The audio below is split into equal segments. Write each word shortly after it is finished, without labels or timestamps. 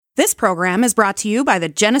This program is brought to you by the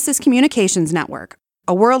Genesis Communications Network,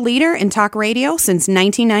 a world leader in talk radio since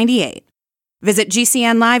 1998. Visit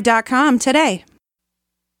GCNlive.com today.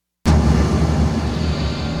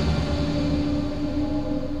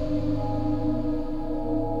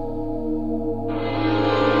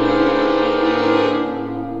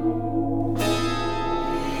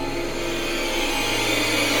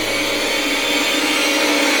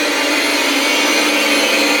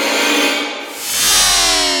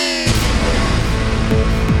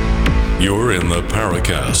 You're in the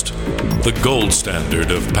Paracast, the gold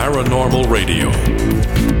standard of paranormal radio.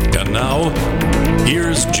 And now,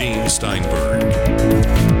 here's Gene Steinberg.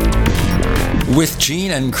 With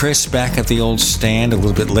Gene and Chris back at the old stand, a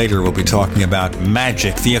little bit later we'll be talking about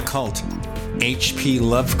magic, the occult, H.P.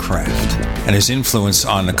 Lovecraft, and his influence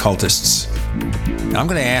on occultists. I'm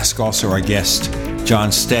going to ask also our guest,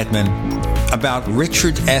 John Steadman, about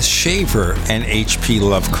Richard S. Shaver and H.P.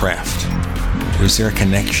 Lovecraft. Was there a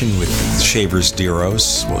connection with Shaver's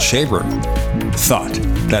Deros? Well, Shaver thought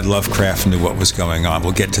that Lovecraft knew what was going on.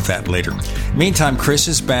 We'll get to that later. Meantime, Chris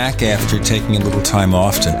is back after taking a little time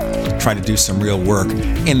off to try to do some real work.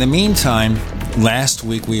 In the meantime, last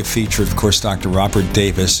week we have featured, of course, Dr. Robert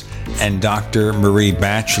Davis and Dr. Marie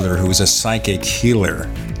Batchelor, who is a psychic healer.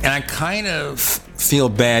 And I kind of feel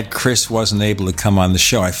bad Chris wasn't able to come on the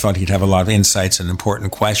show. I thought he'd have a lot of insights and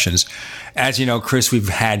important questions. As you know, Chris, we've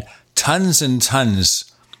had tons and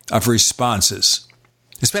tons of responses,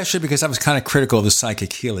 especially because I was kind of critical of the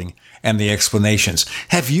psychic healing and the explanations.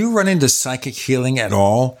 Have you run into psychic healing at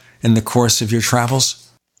all in the course of your travels?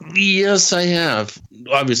 Yes, I have.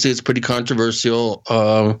 Obviously, it's pretty controversial.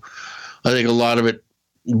 I think a lot of it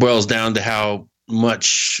boils down to how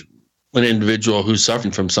much an individual who's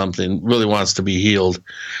suffering from something really wants to be healed.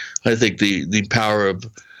 I think the power of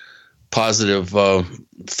positive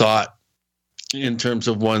thought in terms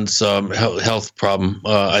of one's health problem,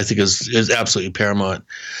 I think is absolutely paramount.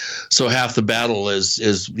 So half the battle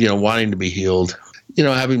is wanting to be healed.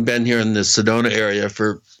 Having been here in the Sedona area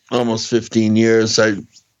for almost 15 years, I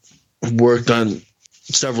worked on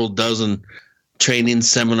several dozen training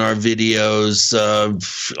seminar videos,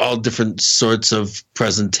 all different sorts of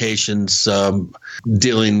presentations,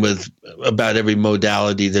 dealing with about every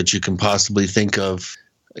modality that you can possibly think of,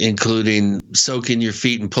 including soaking your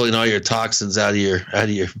feet and pulling all your toxins out of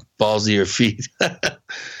your balls of your feet.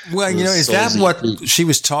 Well, is that what she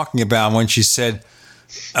was talking about when she said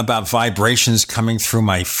about vibrations coming through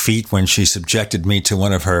my feet when she subjected me to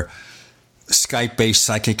one of her Skype-based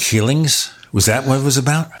psychic healings? Was that what it was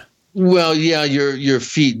about? Well, yeah, your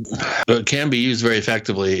feet can be used very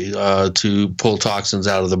effectively to pull toxins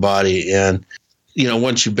out of the body. And,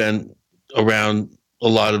 once you've been around a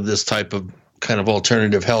lot of this type of kind of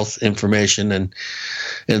alternative health information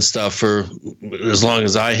and stuff for as long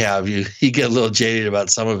as I have, you get a little jaded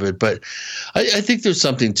about some of it, but I think there's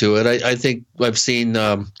something to it. I think I've seen,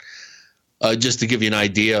 just to give you an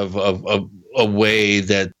idea of a way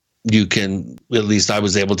that you can, at least I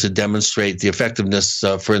was able to demonstrate the effectiveness,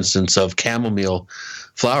 for instance, of chamomile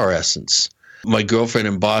flower essence. My girlfriend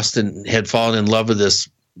in Boston had fallen in love with this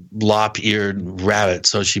lop-eared rabbit,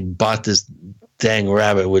 so she bought this dang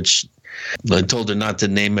rabbit, which I told her not to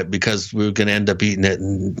name it because we were going to end up eating it,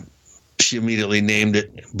 and she immediately named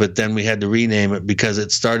it. But then we had to rename it because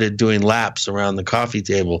it started doing laps around the coffee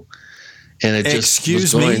table, and it just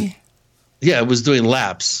Excuse me? Yeah, it was doing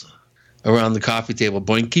laps around the coffee table,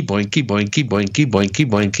 boinky, boinky, boinky, boinky, boinky,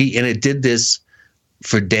 boinky, and it did this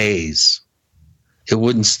for days. It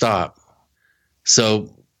wouldn't stop.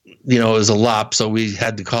 So, it was a lop, so we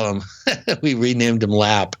had to call him. We renamed him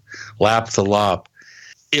Lap to Lop.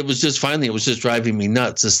 It was just driving me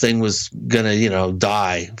nuts. This thing was going to,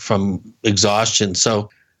 die from exhaustion. So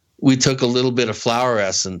we took a little bit of flower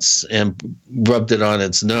essence and rubbed it on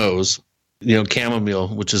its nose, chamomile,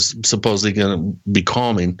 which is supposedly going to be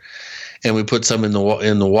calming. And we put some in the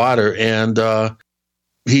water, and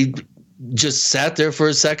he just sat there for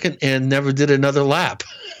a second and never did another lap.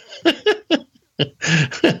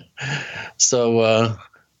 So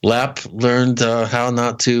Lap learned how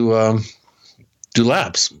not to do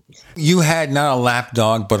laps. You had not a lap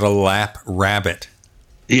dog, but a lap rabbit.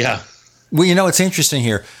 Yeah. Well, it's interesting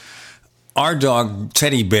here. Our dog,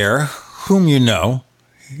 Teddy Bear, whom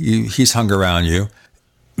he's hung around you.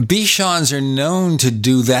 Bichons are known to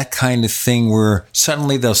do that kind of thing where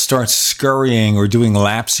suddenly they'll start scurrying or doing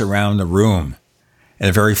laps around the room at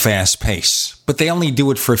a very fast pace. But they only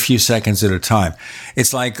do it for a few seconds at a time.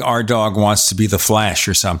 It's like our dog wants to be the Flash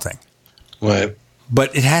or something. Right.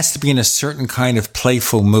 But it has to be in a certain kind of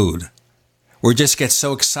playful mood where it just gets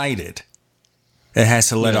so excited it has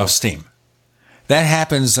to let off steam. That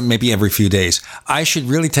happens maybe every few days. I should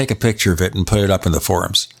really take a picture of it and put it up in the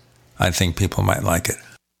forums. I think people might like it.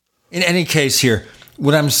 In any case here,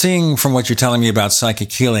 what I'm seeing from what you're telling me about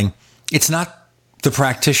psychic healing, it's not the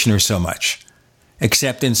practitioner so much,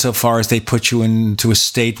 except insofar as they put you into a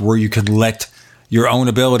state where you can let your own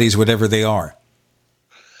abilities, whatever they are,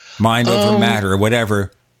 mind over matter,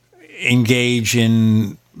 whatever, engage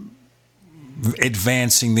in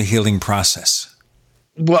advancing the healing process.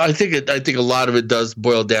 Well, I think a lot of it does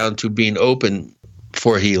boil down to being open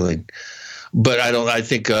for healing, but I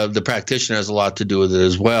think the practitioner has a lot to do with it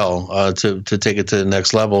as well. To take it to the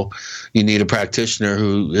next level, you need a practitioner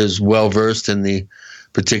who is well versed in the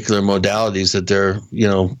particular modalities that they're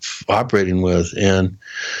operating with, and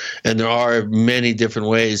there are many different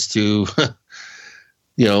ways to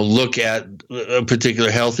look at a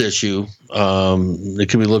particular health issue. It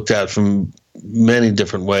can be looked at from many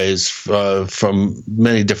different ways, from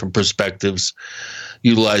many different perspectives,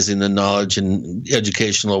 utilizing the knowledge and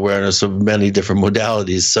educational awareness of many different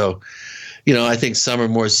modalities. So, I think some are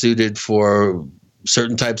more suited for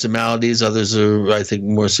certain types of maladies. Others are, I think,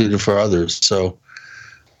 more suited for others. So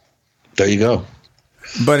there you go.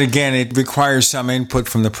 But again, it requires some input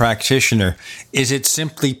from the practitioner. Is it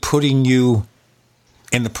simply putting you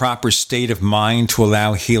in the proper state of mind to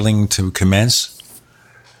allow healing to commence?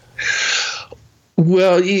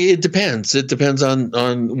 Well, it depends. It depends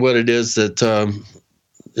on what it is that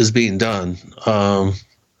is being done.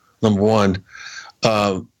 Number one,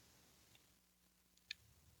 I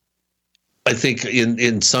think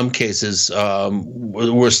in some cases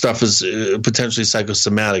where stuff is potentially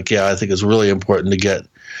psychosomatic, I think it's really important to get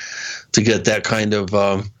that kind of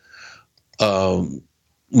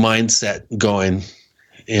mindset going,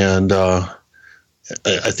 and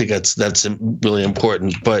I think that's really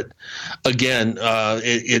important. But again, I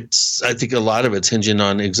think a lot of it's hinging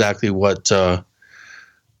on exactly what it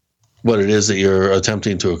is that you're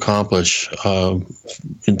attempting to accomplish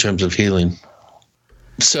in terms of healing.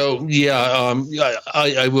 So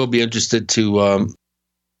I will be interested to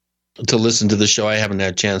listen to the show. I haven't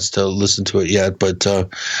had a chance to listen to it yet, but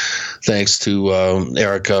thanks to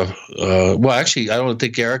Erica. Well, actually, I don't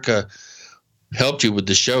think Erica helped you with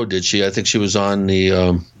the show, did she? I think she was on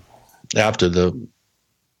the after the.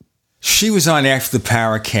 She was on after the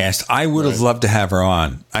Paracast. I would have loved to have her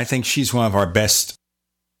on. I think she's one of our best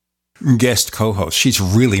guest co-hosts. She's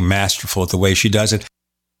really masterful at the way she does it,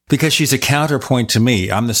 because she's a counterpoint to me.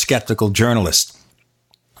 I'm the skeptical journalist,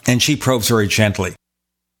 and she probes very gently.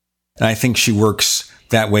 And I think she works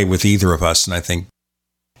that way with either of us, and I think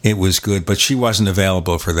it was good. But she wasn't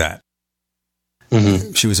available for that.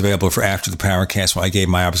 Mm-hmm. She was available for after the Paracast while I gave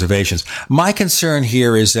my observations. My concern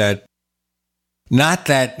here is that, not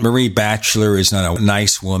that Marie Batchelor is not a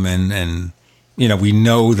nice woman, and, we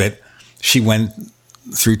know that she went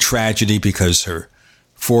through tragedy because her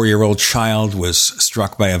 4-year-old child was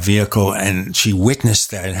struck by a vehicle, and she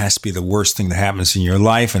witnessed that. It has to be the worst thing that happens in your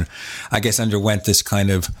life, and I guess underwent this kind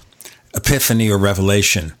of epiphany or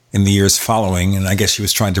revelation in the years following, and I guess she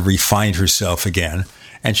was trying to refine herself again,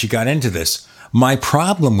 and she got into this. My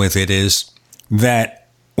problem with it is that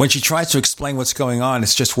when she tries to explain what's going on,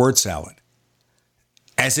 it's just word salad.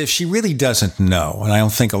 As if she really doesn't know, and I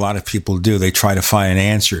don't think a lot of people do. They try to find an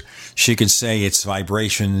answer. She could say it's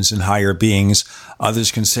vibrations and higher beings.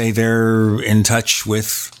 Others can say they're in touch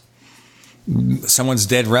with someone's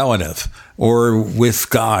dead relative or with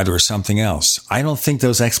God or something else. I don't think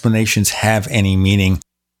those explanations have any meaning.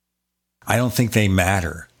 I don't think they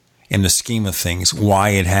matter in the scheme of things,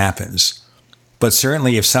 why it happens. But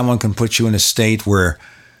certainly if someone can put you in a state where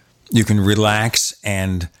you can relax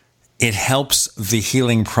and it helps the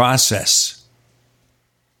healing process,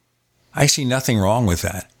 I see nothing wrong with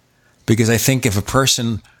that. Because I think if a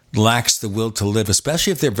person lacks the will to live,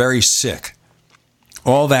 especially if they're very sick,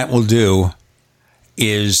 all that will do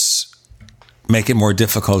is make it more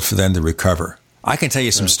difficult for them to recover. I can tell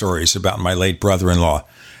you some stories about my late brother-in-law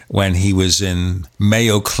when he was in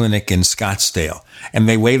Mayo Clinic in Scottsdale. And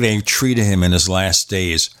the way they treated him in his last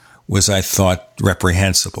days was, I thought,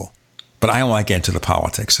 reprehensible. But I don't want to get into the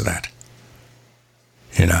politics of that.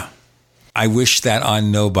 I wish that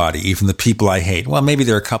on nobody, even the people I hate. Well, maybe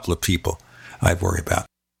there are a couple of people I'd worry about.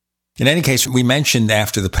 In any case, we mentioned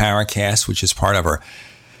after the Paracast, which is part of our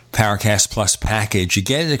Paracast Plus package. You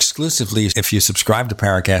get it exclusively if you subscribe to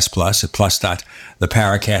Paracast Plus at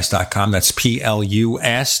plus.theparacast.com. That's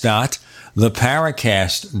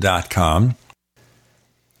plus.theparacast.com.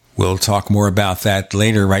 We'll talk more about that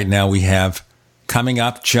later. Right now we have coming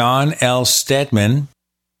up John L. Steadman.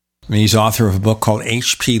 He's author of a book called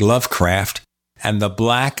H.P. Lovecraft and the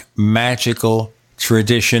Black Magical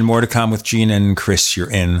tradition. More to come with Gene and Chris. You're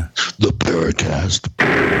in the Paracast.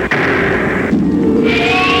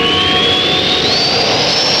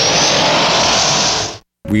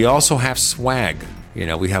 We also have swag. You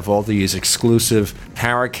know, we have all these exclusive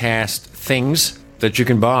Paracast things that you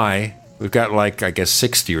can buy. We've got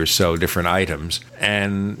 60 or so different items,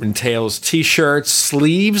 and entails t-shirts,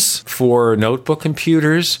 sleeves for notebook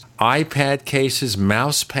computers, iPad cases,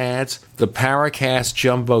 mouse pads, the Paracast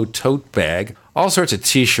Jumbo tote bag, all sorts of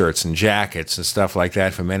t-shirts and jackets and stuff like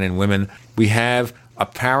that for men and women. We have a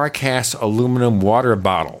Paracast aluminum water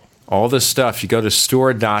bottle. All this stuff, you go to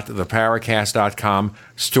store.theparacast.com,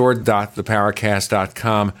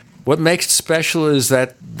 store.theparacast.com. What makes it special is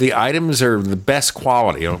that the items are the best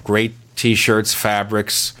quality, great t-shirts,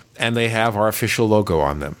 fabrics, and they have our official logo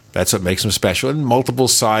on them. That's what makes them special, in multiple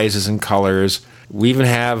sizes and colors. We even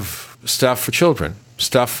have stuff for children,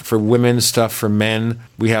 stuff for women, stuff for men.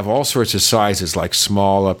 We have all sorts of sizes, like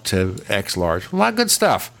small up to X large. A lot of good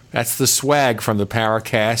stuff. That's the swag from the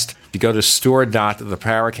Paracast. You go to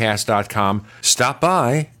store.theparacast.com, stop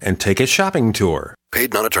by, and take a shopping tour.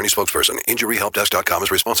 Paid non-attorney spokesperson. InjuryHelpDesk.com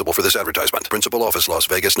is responsible for this advertisement. Principal office, Las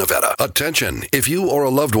Vegas, Nevada. Attention! If you or a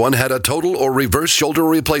loved one had a total or reverse shoulder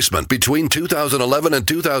replacement between 2011 and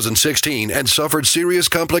 2016 and suffered serious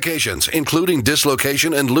complications, including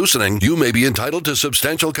dislocation and loosening, you may be entitled to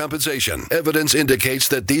substantial compensation. Evidence indicates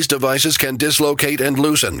that these devices can dislocate and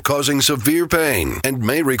loosen, causing severe pain, and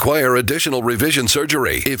may require additional revision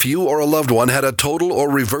surgery. If you or a loved one had a total or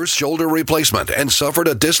reverse shoulder replacement and suffered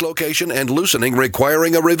a dislocation and loosening requiring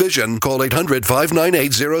a revision, call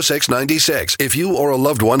 800-598-0696. If you or a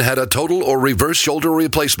loved one had a total or reverse shoulder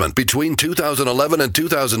replacement between 2011 and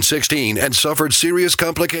 2016 and suffered serious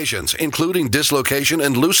complications, including dislocation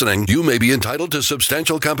and loosening, you may be entitled to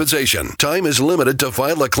substantial compensation. Time is limited to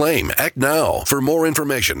file a claim. Act now. For more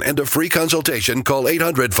information and a free consultation, call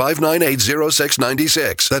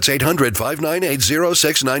 800-598-0696. That's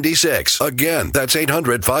 800-598-0696. Again, that's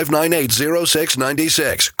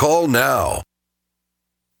 800-598-0696. Call now.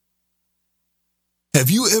 Have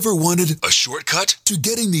you ever wanted a shortcut to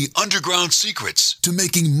getting the underground secrets to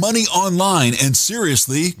making money online and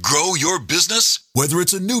seriously grow your business? Whether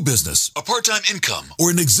it's a new business, a part-time income, or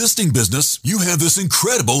an existing business, you have this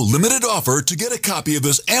incredible limited offer to get a copy of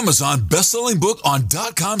this Amazon best-selling book on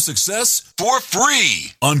 .com success for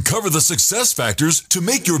free. Uncover the success factors to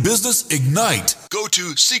make your business ignite. Go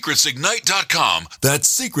to secretsignite.com. That's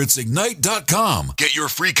secretsignite.com. Get your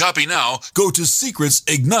free copy now. Go to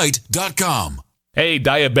secretsignite.com. Hey,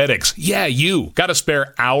 diabetics. Yeah, you. Got a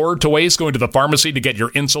spare hour to waste going to the pharmacy to get your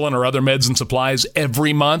insulin or other meds and supplies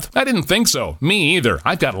every month? I didn't think so. Me either.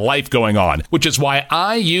 I've got life going on, which is why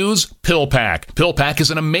I use PillPack. PillPack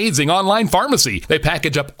is an amazing online pharmacy. They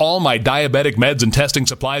package up all my diabetic meds and testing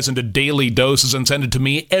supplies into daily doses and send it to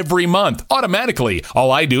me every month, automatically.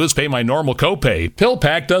 All I do is pay my normal copay.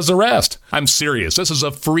 PillPack does the rest. I'm serious. This is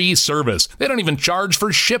a free service. They don't even charge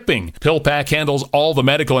for shipping. PillPack handles all the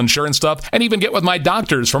medical insurance stuff and even get with my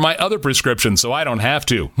doctors for my other prescriptions so I don't have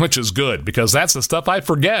to, which is good because that's the stuff I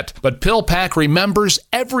forget. But PillPack remembers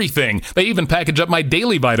everything. They even package up my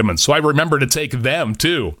daily vitamins so I remember to take them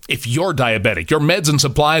too. If you're diabetic, your meds and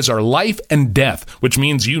supplies are life and death, which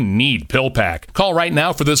means you need PillPack. Call right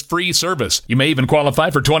now for this free service. You may even qualify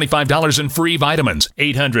for $25 in free vitamins.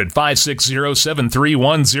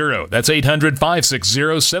 800-560-7310. That's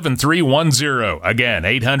 800-560-7310. Again,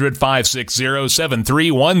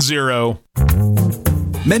 800-560-7310.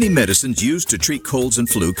 Many medicines used to treat colds and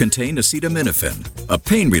flu contain acetaminophen, a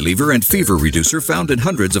pain reliever and fever reducer found in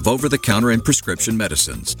hundreds of over-the-counter and prescription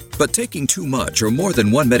medicines. But taking too much or more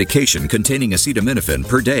than one medication containing acetaminophen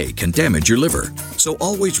per day can damage your liver. So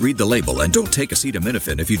always read the label and don't take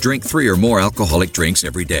acetaminophen if you drink 3 or more alcoholic drinks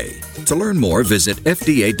every day. To learn more, visit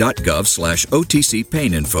fda.gov/OTC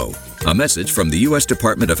pain info. A message from the U.S.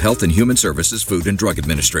 Department of Health and Human Services Food and Drug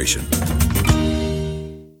Administration.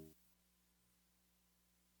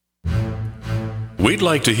 We'd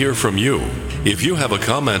like to hear from you. If you have a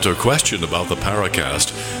comment or question about the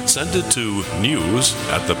Paracast, send it to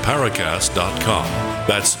news@theparacast.com.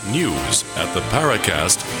 That's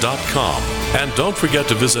news@theparacast.com. And don't forget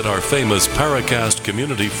to visit our famous Paracast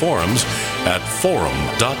community forums at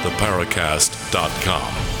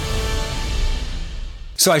forum.theparacast.com.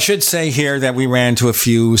 So I should say here that we ran into a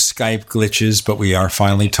few Skype glitches, but we are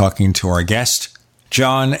finally talking to our guest.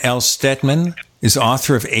 John L. Steadman is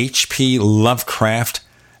author of H.P. Lovecraft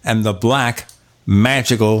and the Black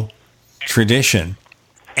Magical Tradition.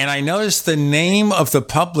 And I noticed the name of the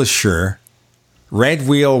publisher, Red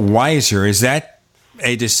Wheel Weiser. Is that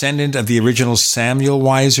a descendant of the original Samuel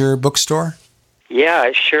Weiser bookstore? Yeah,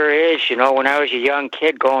 it sure is. You know, when I was a young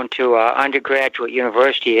kid going to undergraduate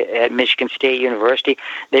university at Michigan State University,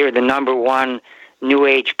 they were the number one New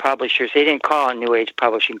Age publishers. They didn't call it New Age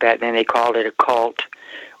publishing back then. They called it occult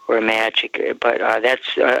or magic. But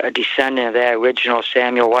that's a descendant of that original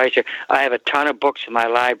Samuel Weiser. I have a ton of books in my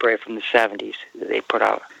library from the 70s that they put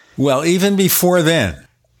out. Well, even before then,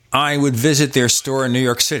 I would visit their store in New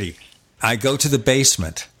York City. I go to the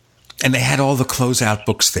basement, and they had all the closeout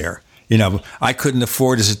books there. You know, I couldn't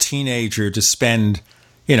afford as a teenager to spend,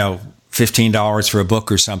 $15 for a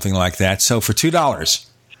book or something like that. So for $2,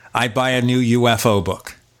 I'd buy a new UFO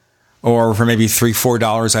book. Or for maybe $3,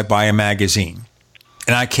 $4, I'd buy a magazine.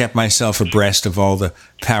 And I kept myself abreast of all the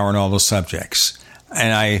paranormal subjects.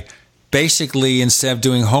 And I basically, instead of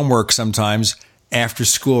doing homework sometimes, after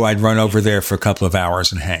school, I'd run over there for a couple of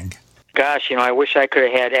hours and hang. Gosh, I wish I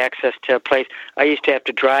could have had access to a place. I used to have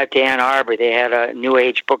to drive to Ann Arbor. They had a New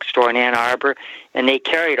Age bookstore in Ann Arbor, and they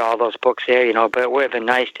carried all those books there, but it would have been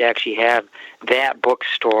nice to actually have that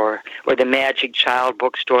bookstore, or the Magic Child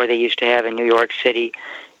bookstore they used to have in New York City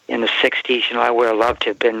in the 60s. I would have loved to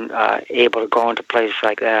have been able to go into places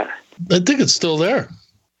like that. I think it's still there.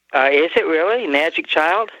 Is it really? Magic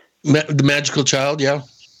Child? The Magical Child, yeah.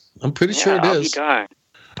 I'm pretty sure it is.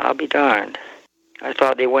 I'll be darned. I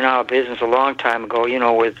thought they went out of business a long time ago,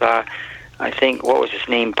 with, I think, what was his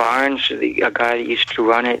name, Barnes, a guy that used to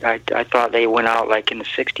run it. I thought they went out like in the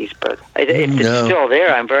 60s, but if it's still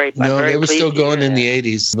there, I'm very pleased. No, they were still going in the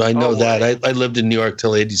 80s. I know that. I lived in New York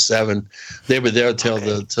till 87. They were there till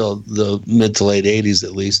the mid to late 80s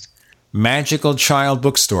at least. Magical Child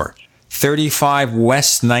Bookstore, 35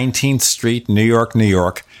 West 19th Street, New York, New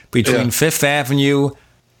York, between Fifth Avenue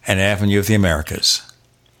and Avenue of the Americas.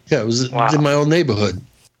 Yeah, it was in my own neighborhood.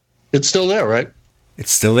 It's still there, right?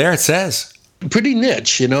 It's still there, it says. Pretty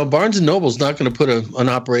niche, Barnes & Noble's not going to put an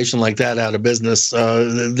operation like that out of business.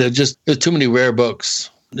 There's too many rare books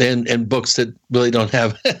and books that really don't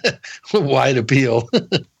have a wide appeal.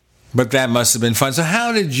 But that must have been fun. So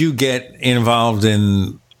how did you get involved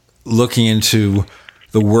in looking into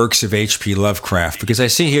the works of H.P. Lovecraft? Because I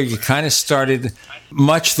see here you kind of started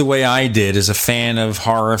much the way I did as a fan of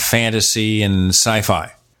horror, fantasy, and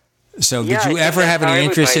sci-fi. So did you ever have any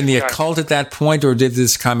interest in the occult at that point, or did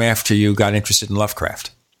this come after you got interested in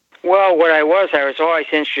Lovecraft? Well, what I was always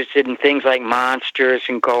interested in things like monsters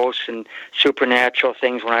and ghosts and supernatural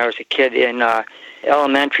things when I was a kid in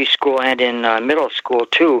elementary school and in middle school,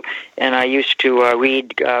 too. And I used to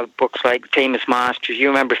read books like Famous Monsters. You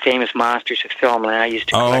remember Famous Monsters of Filmland? I used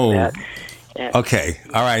to collect that. Okay.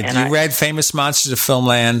 All right. You read Famous Monsters of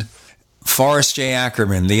Filmland. Forrest J.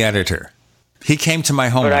 Ackerman, the editor. He came to my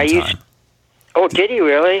home one time. Oh, did he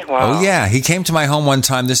really? Wow. Oh, yeah. He came to my home one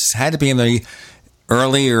time. This had to be in the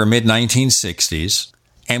early or mid-1960s.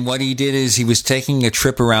 And what he did is he was taking a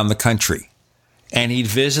trip around the country. And he'd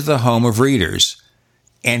visit the home of readers.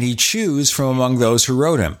 And he'd choose from among those who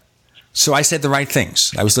wrote him. So I said the right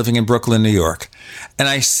things. I was living in Brooklyn, New York. And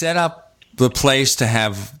I set up the place to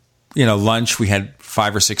have, lunch. We had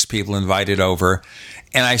 5 or 6 people invited over.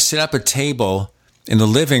 And I set up a table in the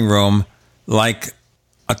living room like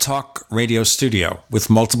a talk radio studio with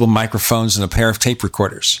multiple microphones and a pair of tape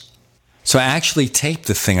recorders. So I actually taped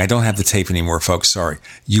the thing. I don't have the tape anymore, folks. Sorry.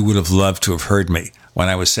 You would have loved to have heard me when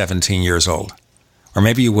I was 17 years old. Or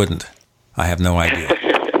maybe you wouldn't. I have no idea.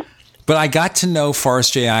 But I got to know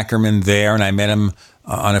Forrest J. Ackerman there, and I met him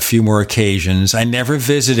on a few more occasions. I never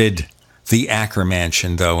visited the Acker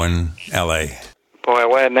Mansion, though, in L.A. Boy,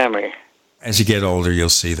 what a memory. As you get older, you'll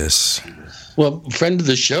see this. Well, friend of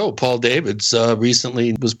the show, Paul Davids,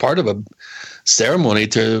 recently was part of a ceremony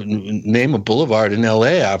to name a boulevard in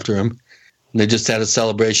L.A. after him. And they just had a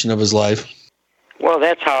celebration of his life. Well,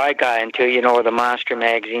 that's how I got into, the monster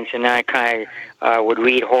magazines, and then I kind of would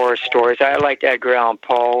read horror stories. I liked Edgar Allan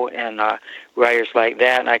Poe and writers like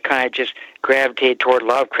that, and I kind of just gravitated toward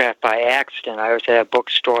Lovecraft by accident. I was at a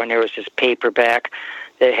bookstore, and there was this paperback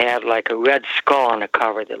that had like a red skull on the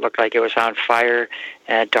cover that looked like it was on fire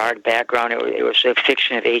and a dark background. It was a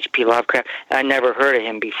fiction of H.P. Lovecraft. I never heard of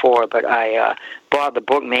him before, but I bought the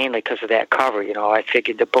book mainly because of that cover. I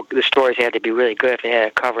figured the stories had to be really good if they had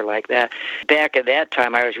a cover like that. Back at that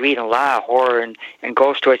time, I was reading a lot of horror and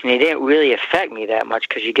ghost stories, and they didn't really affect me that much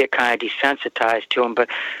because you get kind of desensitized to them. But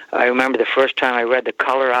I remember the first time I read The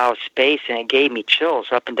Color Out of Space, and it gave me chills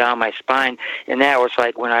up and down my spine. And that was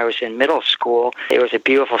like when I was in middle school. It was a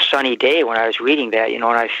beautiful sunny day when I was reading that, and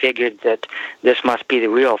I figured that this must be the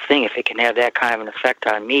real thing if it can have that kind of an effect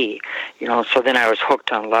on me, So then I was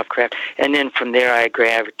hooked on Lovecraft, and then from there I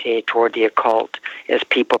gravitated toward the occult, as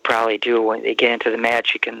people probably do when they get into the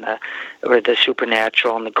magic and the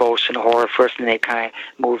supernatural and the ghosts and the horror first, and they kind of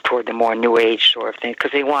move toward the more New Age sort of thing,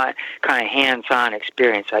 because they want kind of hands-on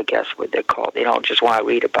experience, I guess, with the occult. They don't just want to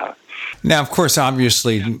read about it. Now, of course,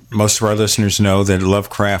 obviously, most of our listeners know that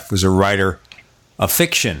Lovecraft was a writer of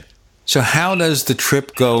fiction. So how does the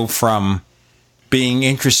trip go from being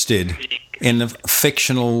interested in a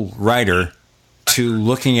fictional writer to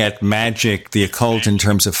looking at magic, the occult, in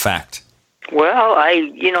terms of fact? Well,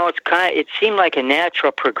 it seemed like a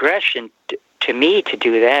natural progression to me to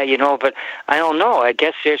do that, but I don't know. I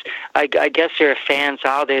guess there are fans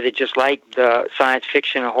out there that just like the science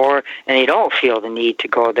fiction and horror, and they don't feel the need to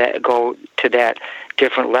go to that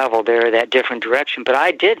different level there, that different direction. But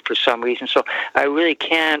I did for some reason, so I really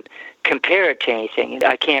can't compare it to anything.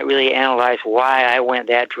 I can't really analyze why I went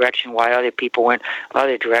that direction, why other people went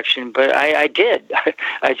other direction, but I did.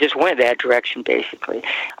 I just went that direction, basically.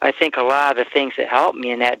 I think a lot of the things that helped me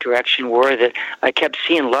in that direction were that I kept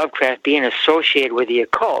seeing Lovecraft being associated with the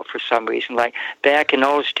occult for some reason. Like back in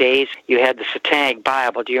those days, you had the Satanic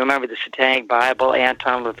Bible. Do you remember the Satanic Bible,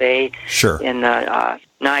 Anton LaVey? Sure. In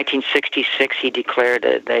 1966, he declared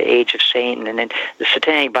the age of Satan, and then the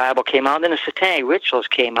Satanic Bible came out, and then the Satanic Rituals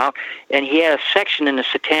came out, and he had a section in the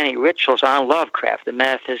Satanic Rituals on Lovecraft, the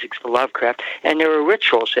metaphysics of Lovecraft, and there were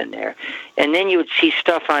rituals in there. And then you would see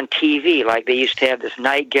stuff on TV, like they used to have this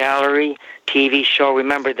Night Gallery TV show.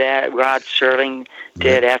 Remember that? Rod Serling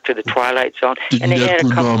did after the Twilight Zone. And they had a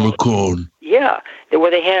couple. Yeah,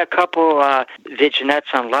 they had a couple vignettes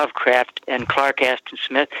on Lovecraft and Clark Aston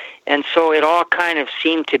Smith, and so it all kind of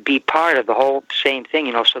seemed to be part of the whole same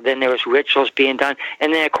thing, So then there was rituals being done,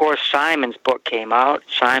 and then of course Simon's book came out,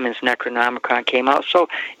 Simon's Necronomicon came out, so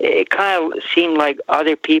it kind of seemed like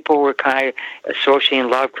other people were kind of associating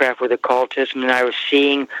Lovecraft with occultism, and I was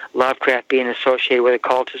seeing Lovecraft being associated with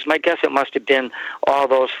occultism. I guess it must have been all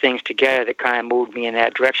those things together that kind of moved me in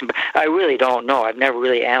that direction, but I really don't know. I've never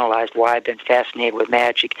really analyzed why I've been fascinated with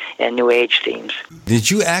magic and New Age themes. Did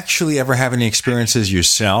you actually ever have any experiences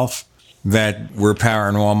yourself that were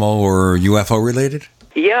paranormal or UFO related?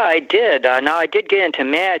 Yeah, I did. Now, I did get into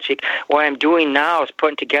magic. What I'm doing now is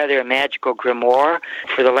putting together a magical grimoire.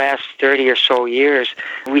 For the last 30 or so years,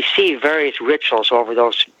 we see various rituals over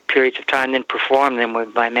those periods of time, then perform them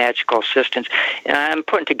with my magical assistants. And I'm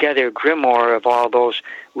putting together a grimoire of all those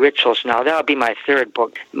rituals now. That'll be my third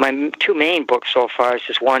book. My two main books so far is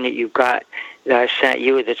this one that you've got that I sent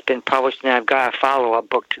you that's been published, and I've got a follow-up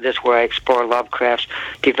book to this where I explore Lovecraft's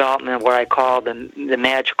development, what I call the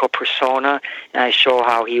magical persona, and I show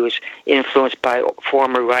how he was influenced by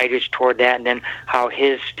former writers toward that, and then how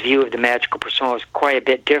his view of the magical persona is quite a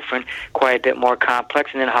bit different, quite a bit more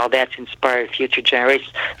complex, and then how that's inspired future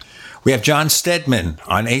generations. We have John Steadman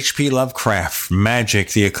on H.P. Lovecraft,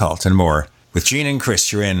 magic, the occult, and more. With Gene and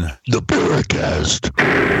Chris, you're in the Paracast.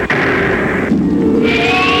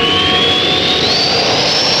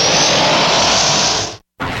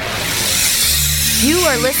 You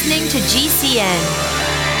are listening to GCN.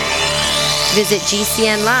 Visit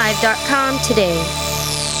GCNlive.com today.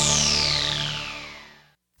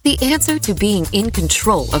 The answer to being in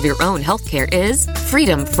control of your own healthcare is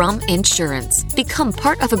freedom from insurance. Become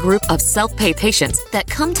part of a group of self-pay patients that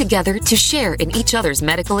come together to share in each other's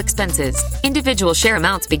medical expenses. Individual share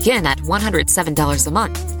amounts begin at $107 a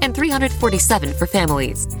month and $347 for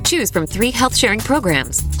families. Choose from 3 health-sharing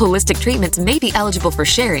programs. Holistic treatments may be eligible for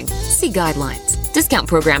sharing. See guidelines. Discount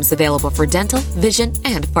programs available for dental, vision,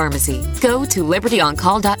 and pharmacy. Go to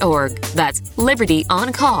libertyoncall.org. That's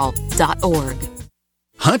libertyoncall.org.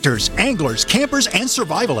 Hunters, anglers, campers, and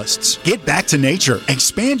survivalists. Get back to nature.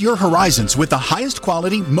 Expand your horizons with the highest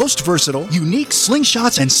quality, most versatile, unique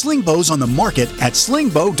slingshots and sling bows on the market at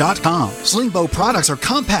slingbow.com. Slingbow products are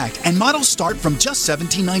compact and models start from just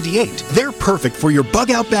 $17.98. They're perfect for your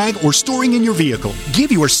bug-out bag or storing in your vehicle.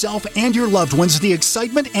 Give yourself and your loved ones the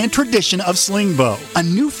excitement and tradition of slingbow. A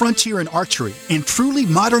new frontier in archery and truly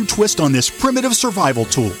modern twist on this primitive survival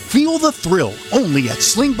tool. Feel the thrill only at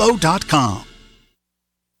slingbow.com.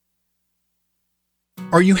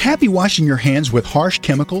 Are you happy washing your hands with harsh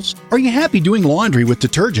chemicals? Are you happy doing laundry with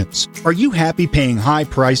detergents? Are you happy paying high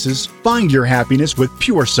prices? Find your happiness with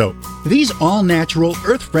Pure Soap. These all-natural,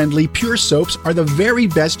 earth-friendly Pure Soaps are the very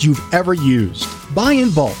best you've ever used. Buy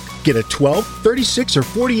in bulk. Get a 12, 36, or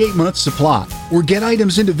 48-month supply, or get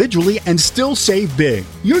items individually and still save big.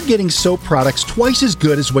 You're getting soap products twice as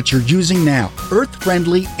good as what you're using now.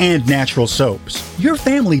 Earth-friendly and natural soaps. Your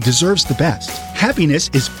family deserves the best. Happiness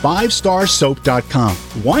is 5starsoap.com.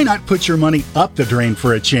 Why not put your money up the drain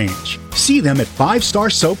for a change? See them at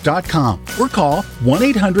 5starsoap.com or call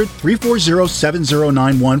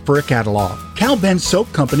 1-800-340-7091 for a catalog. Cal Ben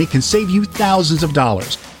Soap Company can save you thousands of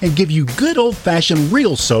dollars and give you good old-fashioned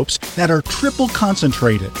real soaps that are triple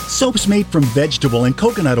concentrated. Soaps made from vegetable and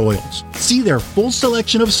coconut oils. See their full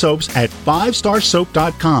selection of soaps at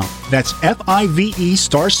 5starsoap.com. That's F-I-V-E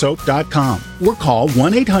starsoap.com. Or call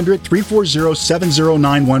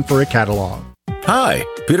 1-800-340-7091 for a catalog. Hi,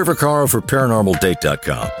 Peter Vaccaro for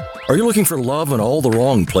ParanormalDate.com. Are you looking for love in all the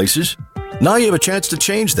wrong places? Now you have a chance to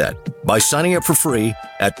change that by signing up for free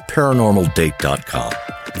at ParanormalDate.com.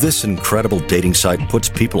 This incredible dating site puts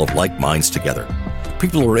people of like minds together.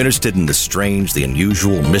 People who are interested in the strange, the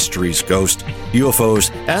unusual, mysteries, ghosts, UFOs,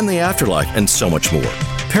 and the afterlife, and so much more.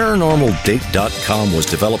 ParanormalDate.com was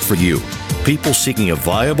developed for you, people seeking a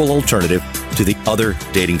viable alternative to the other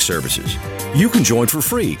dating services. You can join for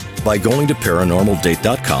free by going to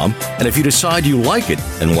ParanormalDate.com, and if you decide you like it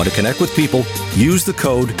and want to connect with people, use the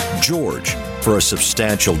code GEORGE for a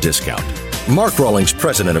substantial discount. Mark Rawlings,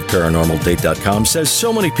 president of ParanormalDate.com, says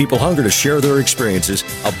so many people hunger to share their experiences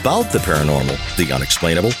about the paranormal, the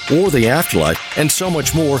unexplainable, or the afterlife, and so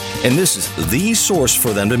much more, and this is the source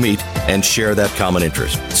for them to meet and share that common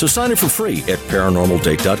interest. So sign up for free at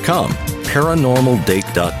ParanormalDate.com,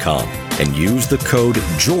 ParanormalDate.com, and use the code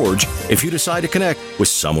GEORGE if you decide to connect with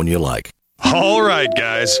someone you like. All right,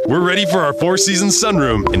 guys, we're ready for our Four Seasons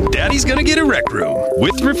sunroom, and Daddy's gonna get a rec room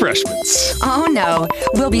with refreshments. Oh no,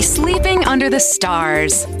 we'll be sleeping under the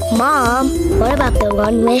stars. Mom, what about the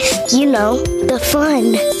one with, the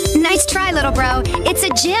fun? Nice try, little bro. It's a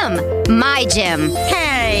gym. My gym.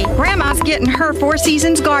 Hey, Grandma's getting her Four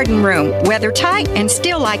Seasons garden room. Weather tight and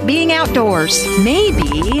still like being outdoors.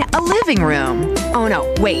 Maybe a living room. Oh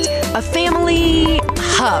no, wait, a family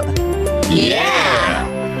hub. Yeah!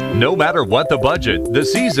 No matter what the budget, the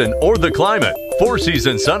season, or the climate, Four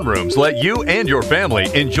Seasons sunrooms let you and your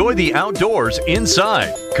family enjoy the outdoors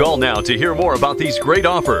inside. Call now to hear more about these great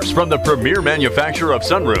offers from the premier manufacturer of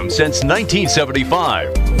sunrooms since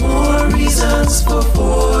 1975. 4 reasons for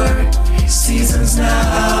 4 seasons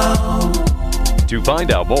now. To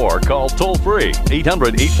find out more, call toll-free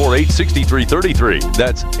 800-848-6333.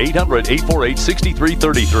 That's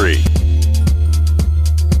 800-848-6333.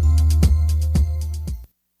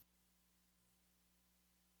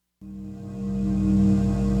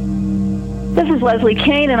 This is Leslie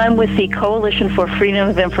Kane, and I'm with the Coalition for Freedom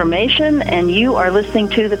of Information, and you are listening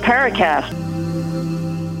to the Paracast.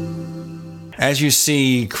 As you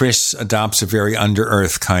see, Chris adopts a very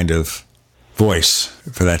under-earth kind of voice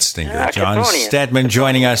for that stinger. John Steadman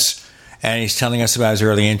joining us, and he's telling us about his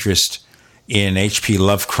early interest in H.P.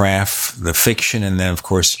 Lovecraft, the fiction, and then, of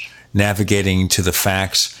course, navigating to the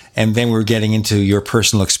facts. And then we're getting into your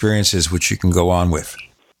personal experiences, which you can go on with.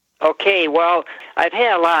 Okay, well, I've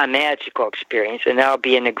had a lot of magical experience, and that'll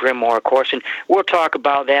be in the Grimoire course, and we'll talk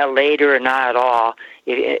about that later or not at all.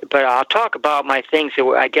 But I'll talk about my things.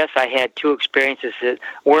 I guess I had 2 experiences that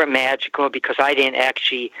weren't magical because I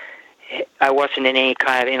wasn't in any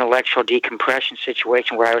kind of intellectual decompression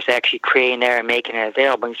situation where I was actually creating there and making it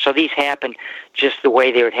available. So these happened just the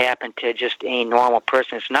way they would happen to just any normal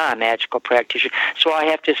person. It's not a magical practitioner. So I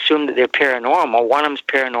have to assume that they're paranormal. One of them's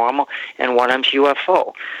paranormal and one of them's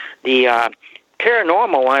UFO. The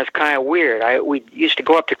paranormal one is kind of weird. We used to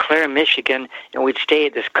go up to Clare, Michigan, and we'd stay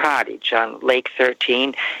at this cottage on Lake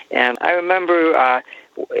 13. And I remember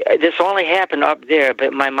this only happened up there,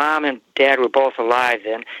 but my mom and dad were both alive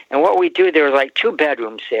then. And what we do, there were like 2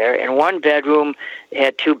 bedrooms there, and one bedroom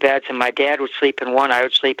had 2 beds, and my dad would sleep in one, I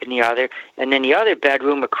would sleep in the other. And then the other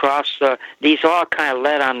bedroom across these all kind of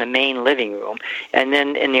led on the main living room. And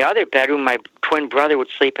then in the other bedroom, my twin brother would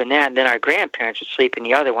sleep in that, and then our grandparents would sleep in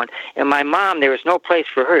the other one. And my mom, there was no place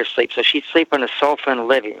for her to sleep, so she'd sleep on the sofa in the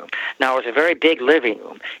living room. Now, it was a very big living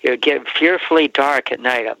room. It would get fearfully dark at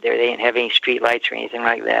night up there. They didn't have any street lights or anything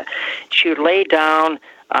like that. She would lay down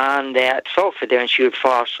on that sofa there, and she would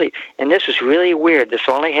fall asleep. And this was really weird. This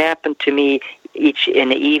only happened to me each in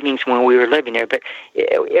the evenings when we were living there. But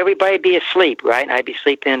everybody would be asleep, right? And I'd be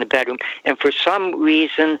sleeping in the bedroom. And for some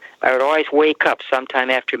reason, I would always wake up sometime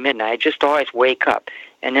after midnight. I'd just always wake up.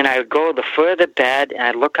 And then I would go to the foot of the bed, and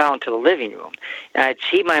I'd look out into the living room. And I'd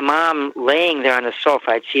see my mom laying there on the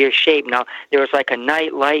sofa. I'd see her shape. Now, there was like a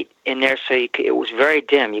night light in there, so it was very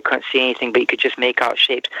dim. You couldn't see anything, but you could just make out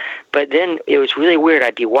shapes. But then it was really weird.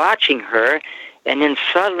 I'd be watching her, and then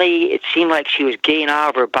suddenly it seemed like she was getting out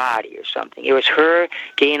of her body or something. It was her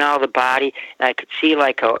getting out of the body, and I could see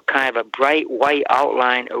like a kind of a bright white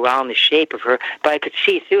outline around the shape of her, but I could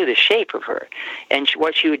see through the shape of her. And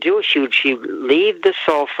what she would do is she would leave the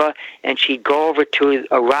sofa, and she'd go over to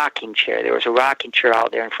a rocking chair. There was a rocking chair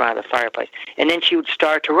out there in front of the fireplace, and then she would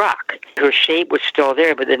start to rock. Her shape was still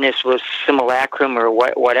there, but then this was simulacrum or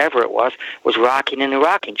whatever it was rocking in the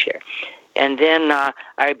rocking chair. And then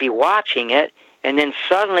I'd be watching it, and then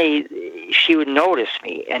suddenly she would notice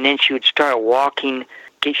me, and then she would start walking.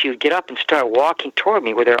 She would get up and start walking toward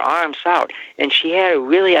me with her arms out. And she had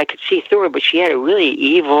I could see through her, but she had a really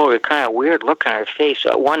evil or kind of weird look on her face,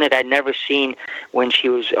 one that I'd never seen when she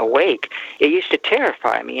was awake. It used to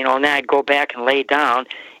terrify me, and then I'd go back and lay down.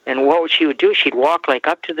 And what she would do, she'd walk like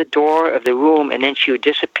up to the door of the room, and then she would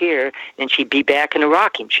disappear, and she'd be back in the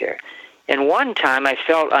rocking chair. And one time I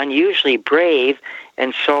felt unusually brave,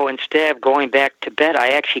 and so instead of going back to bed, I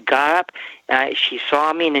actually got up, and she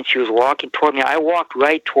saw me, and then she was walking toward me. I walked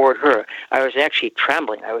right toward her. I was actually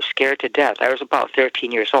trembling. I was scared to death. I was about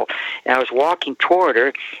 13 years old, and I was walking toward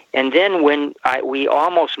her, and then when we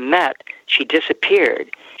almost met, she disappeared.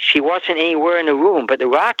 She wasn't anywhere in the room, but the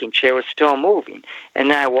rocking chair was still moving. And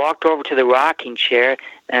then I walked over to the rocking chair,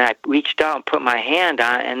 and I reached out and put my hand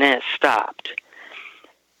on it, and then it stopped.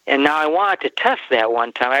 And now I wanted to test that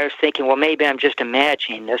one time. I was thinking, well, maybe I'm just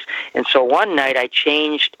imagining this. And so one night I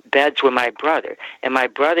changed beds with my brother. And my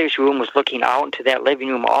brother's room was looking out into that living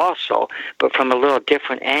room also, but from a little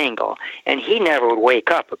different angle. And he never would wake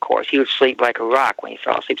up, of course. He would sleep like a rock when he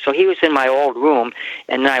fell asleep. So he was in my old room,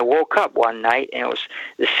 and then I woke up one night, and it was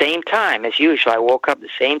the same time as usual. I woke up the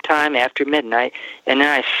same time after midnight, and then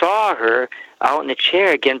I saw her out in the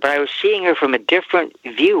chair again, but I was seeing her from a different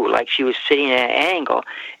view, like she was sitting at an angle.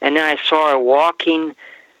 And then I saw her walking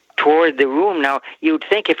toward the room. Now, you would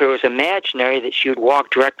think if it was imaginary that she would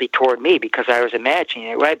walk directly toward me because I was imagining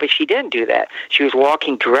it, right? But she didn't do that. She was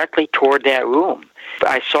walking directly toward that room.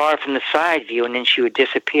 I saw her from the side view, and then she would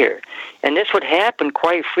disappear. And this would happen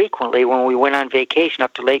quite frequently when we went on vacation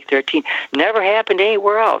up to Lake 13. Never happened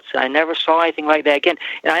anywhere else. I never saw anything like that again.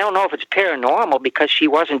 And I don't know if it's paranormal because she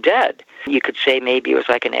wasn't dead. You could say maybe it was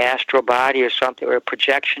like an astral body or something, or a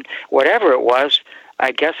projection. Whatever it was,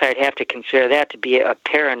 I guess I'd have to consider that to be a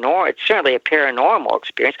paranormal. It's certainly a paranormal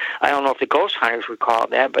experience. I don't know if the ghost hunters would call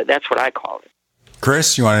it that, but that's what I call it.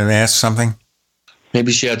 Chris, you wanted to ask something?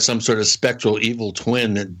 Maybe she had some sort of spectral evil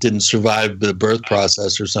twin that didn't survive the birth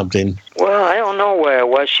process or something. Well, I don't know where it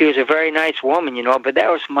was. She was a very nice woman, but that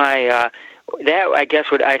was my, that I guess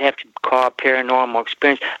I'd have to call a paranormal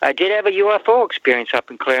experience. I did have a UFO experience up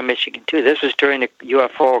in Clare, Michigan, too. This was during the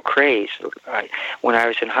UFO craze when I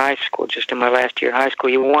was in high school, just in my last year in high school.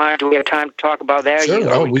 Do we have time to talk about that?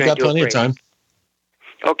 Sure, we got plenty of time.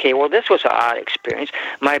 Okay, well, this was an odd experience.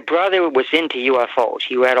 My brother was into UFOs.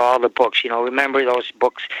 He read all the books. Remember those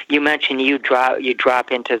books? You mentioned you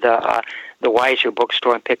drop into the Weiser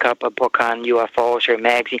bookstore and pick up a book on UFOs or a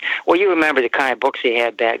magazine. Well, you remember the kind of books they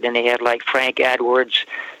had back then. They had like Frank Edwards,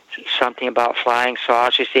 something about flying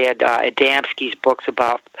saucers. They had Adamski's books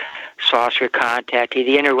about saucer contact.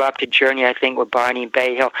 The Interrupted Journey, I think, with Barney and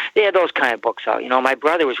Betty Hill. They had those kind of books out. My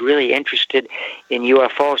brother was really interested in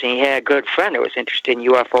UFOs, and he had a good friend that was interested in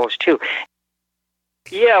UFOs, too.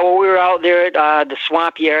 Yeah, well, we were out there at the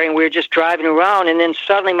swampy area, and we were just driving around, and then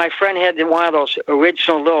suddenly my friend had one of those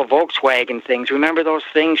original little Volkswagen things. Remember those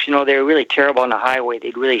things? They were really terrible on the highway.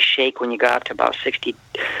 They'd really shake when you got up to about 60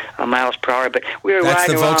 miles per hour. But we were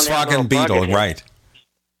riding around. That's the Volkswagen Beetle, right?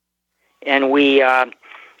 And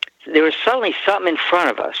there was suddenly something in front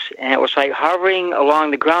of us, and it was like hovering along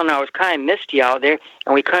the ground. Now, it was kind of misty out there,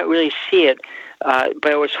 and we couldn't really see it.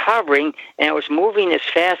 But it was hovering, and it was moving as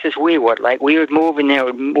fast as we would. Like we would move, and it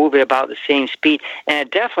would move at about the same speed. And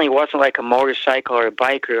it definitely wasn't like a motorcycle or a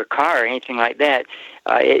bike or a car or anything like that.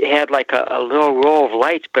 It had like a little row of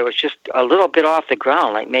lights, but it was just a little bit off the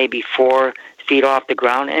ground, like maybe 4 feet off the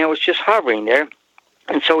ground, and it was just hovering there.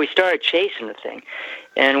 And so we started chasing the thing,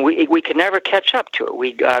 and we could never catch up to it.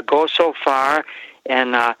 We'd go so far,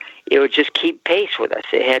 and it would just keep pace with us.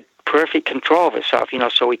 It had perfect control of itself,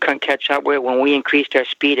 so we couldn't catch up with it. When we increased our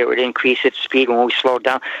speed, it would increase its speed when we slowed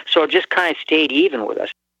down. So it just kind of stayed even with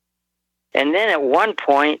us. And then at one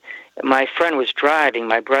point, my friend was driving,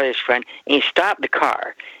 my brother's friend, and he stopped the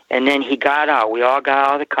car. And then he got out. We all got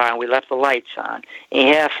out of the car, and we left the lights on. And he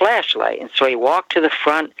had a flashlight. And so he walked to the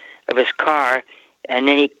front of his car, and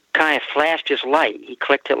then he kind of flashed his light. He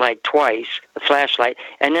clicked it like twice, the flashlight,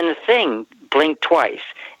 and then the thing blinked twice.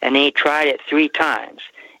 And then he tried it 3 times.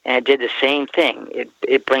 and it did the same thing.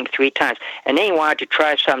 It blinked 3 times. And then he wanted to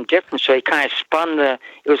try something different, so he kind of spun it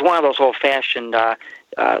was one of those old-fashioned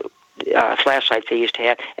flashlights they used to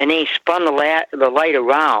have, and then he spun the light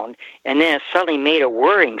around, and then it suddenly made a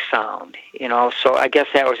whirring sound, so I guess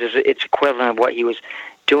that was its equivalent of what he was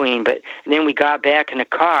doing. But then we got back in the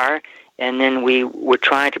car, and then we were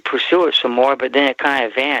trying to pursue it some more, but then it kind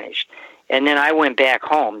of vanished. And then I went back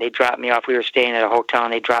home. They dropped me off. We were staying at a hotel,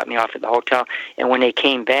 and they dropped me off at the hotel. And when they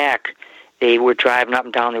came back, they were driving up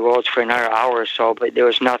and down the roads for another hour or so, but there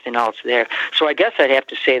was nothing else there. So I guess I'd have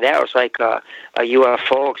to say that was like a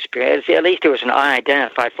UFO experience. At least there was an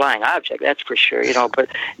unidentified flying object, that's for sure, but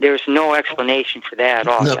there's no explanation for that at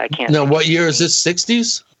all. No, I can't. No, what year is this,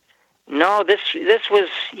 60s? No, this was,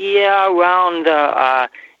 around,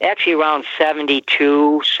 actually around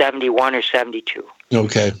 72, 71 or 72.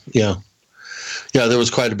 Okay, yeah. Yeah, there was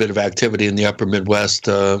quite a bit of activity in the upper Midwest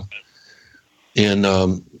in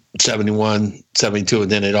 71, 72,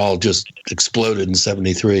 and then it all just exploded in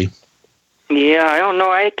 73. Yeah, I don't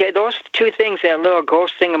know. Those 2 things, that little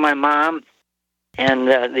ghost thing of my mom and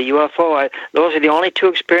the UFO, those are the only 2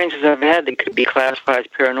 experiences I've had that could be classified as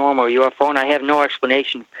paranormal or UFO, and I have no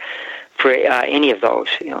explanation for any of those.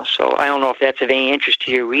 So I don't know if that's of any interest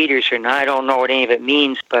to your readers or not. I don't know what any of it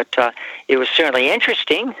means, but it was certainly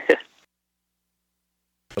interesting.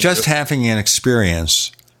 Just having an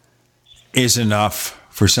experience is enough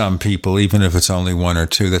for some people, even if it's only 1 or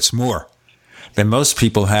 2. That's more than most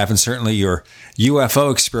people have, and certainly your UFO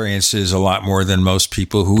experience is a lot more than most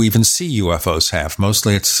people who even see UFOs have.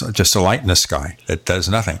 Mostly it's just a light in the sky that does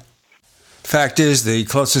nothing. Fact is, the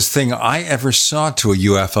closest thing I ever saw to a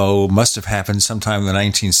UFO must have happened sometime in the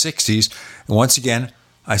 1960s. And once again,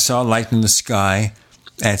 I saw light in the sky,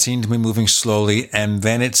 and it seemed to be moving slowly, and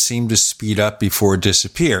then it seemed to speed up before it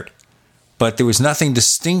disappeared. But there was nothing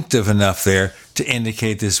distinctive enough there to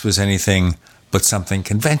indicate this was anything but something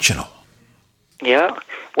conventional. Yeah.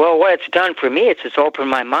 Well, what it's done for me, it's opened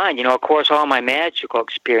my mind. Of course, all my magical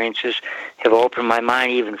experiences have opened my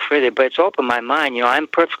mind even further, but it's opened my mind. I'm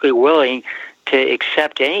perfectly willing to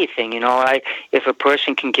accept anything. If a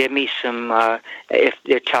person can give me some, if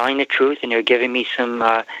they're telling the truth and they're giving me some,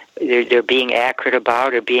 they're being accurate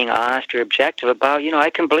about or being honest or objective about, I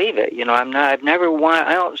can believe it.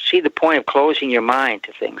 I don't see the point of closing your mind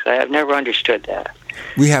to things. I've never understood that.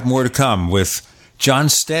 We have more to come with John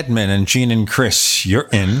Steadman and Gene and Chris. You're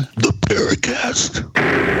in the Paracast.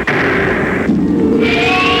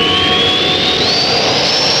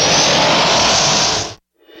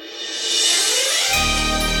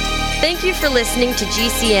 Thank you for listening to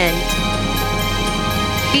GCN.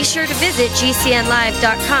 Be sure to visit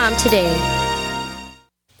GCNlive.com today.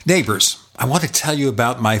 Neighbors, I want to tell you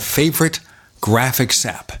about my favorite graphics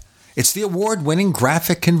app. It's the award-winning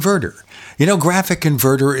Graphic Converter. Graphic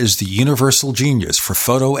Converter is the universal genius for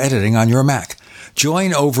photo editing on your Mac.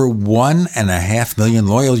 Join over 1.5 million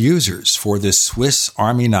loyal users for this Swiss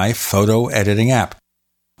Army knife photo editing app.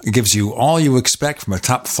 It gives you all you expect from a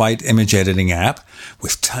top-flight image editing app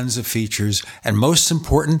with tons of features, and most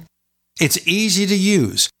important, it's easy to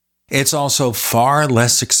use. It's also far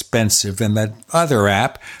less expensive than that other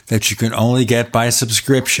app that you can only get by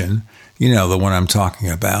subscription. The one I'm talking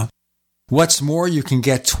about. What's more, you can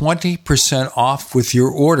get 20% off with your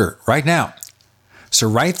order right now. So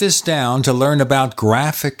write this down to learn about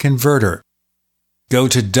Graphic Converter. Go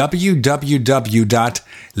to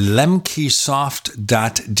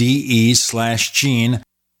www.lemkesoft.de/Gene.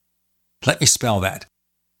 Let me spell that.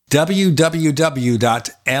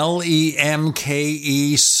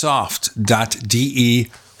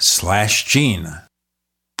 www.lemkesoft.de/Gene.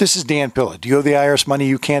 This is Dan Pilla. Do you owe the IRS money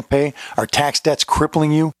you can't pay? Are tax debts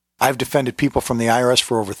crippling you? I've defended people from the IRS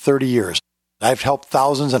for over 30 years. I've helped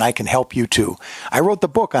thousands, and I can help you too. I wrote the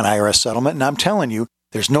book on IRS settlement, and I'm telling you,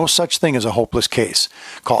 there's no such thing as a hopeless case.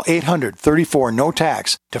 Call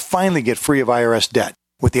 800-34-NO-TAX to finally get free of IRS debt.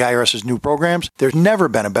 With the IRS's new programs, there's never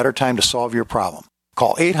been a better time to solve your problem.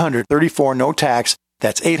 Call 800-34-NO-TAX.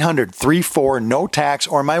 That's 800-34-NO-TAX,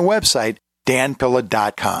 or my website,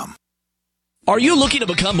 danpilla.com. Are you looking to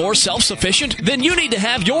become more self-sufficient? Then you need to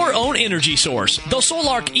have your own energy source. The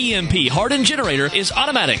SolarArc EMP hardened generator is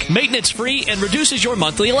automatic, maintenance-free, and reduces your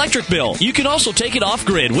monthly electric bill. You can also take it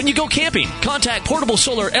off-grid when you go camping. Contact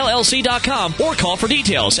PortableSolarLLC.com or call for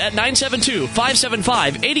details at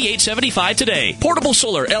 972-575-8875 today. Portable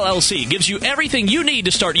Solar LLC gives you everything you need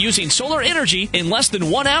to start using solar energy in less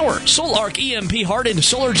than 1 hour. SolarArc EMP hardened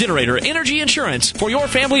solar generator energy insurance for your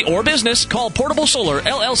family or business. Call Portable Solar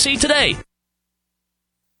LLC today.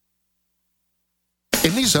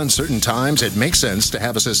 In these uncertain times, it makes sense to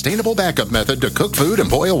have a sustainable backup method to cook food and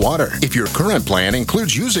boil water. If your current plan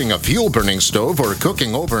includes using a fuel-burning stove or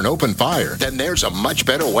cooking over an open fire, then there's a much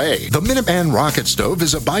better way. The Minuteman Rocket Stove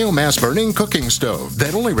is a biomass-burning cooking stove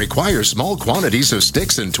that only requires small quantities of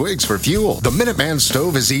sticks and twigs for fuel. The Minuteman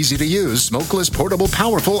stove is easy to use, smokeless, portable,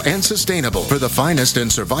 powerful, and sustainable. For the finest in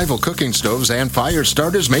survival cooking stoves and fire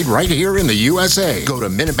starters made right here in the USA, go to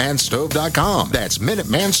MinutemanStove.com. That's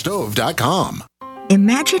MinutemanStove.com.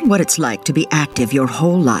 Imagine what it's like to be active your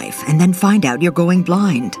whole life and then find out you're going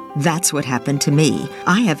blind. That's what happened to me.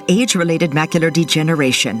 I have age-related macular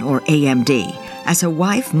degeneration, or AMD. As a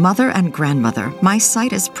wife, mother, and grandmother, my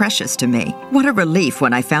sight is precious to me. What a relief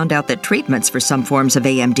when I found out that treatments for some forms of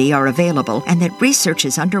AMD are available and that research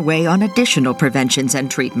is underway on additional preventions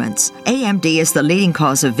and treatments. AMD is the leading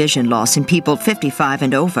cause of vision loss in people 55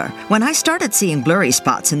 and over. When I started seeing blurry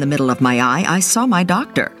spots in the middle of my eye, I saw my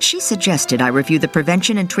doctor. She suggested I review the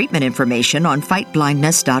prevention and treatment information on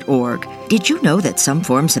fightblindness.org. Did you know that some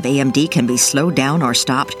forms of AMD can be slowed down or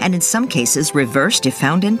stopped, and in some cases reversed if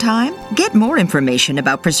found in time? Get more information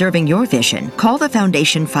about preserving your vision. Call the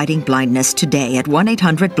Foundation Fighting Blindness today at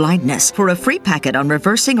 1-800-BLINDNESS for a free packet on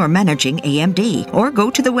reversing or managing AMD, or go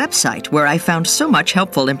to the website where I found so much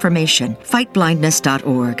helpful information.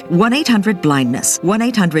 Fightblindness.org, 1-800-BLINDNESS,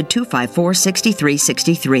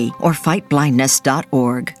 1-800-254-6363, or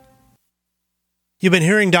fightblindness.org. You've been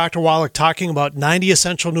hearing Dr. Wallach talking about 90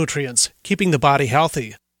 essential nutrients, keeping the body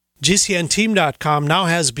healthy. GCNteam.com now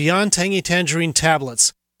has Beyond Tangy Tangerine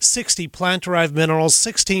tablets, 60 plant-derived minerals,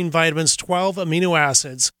 16 vitamins, 12 amino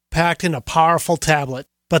acids, packed in a powerful tablet.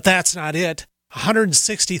 But that's not it.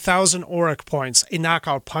 160,000 auric points, a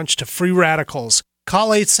knockout punch to free radicals. Call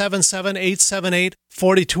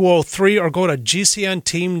 877-878-4203 or go to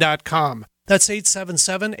GCNteam.com. That's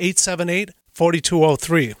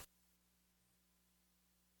 877-878-4203.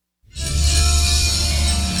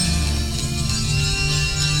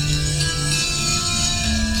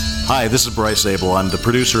 Hi, this is Bryce Abel. I'm the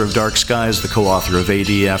producer of Dark Skies, the co-author of AD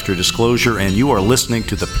After Disclosure, and you are listening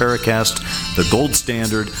to the Paracast, the gold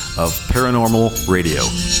standard of paranormal radio.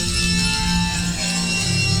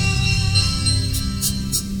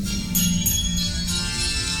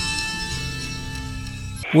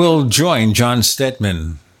 We'll join John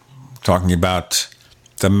Steadman talking about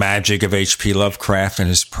the magic of H.P. Lovecraft and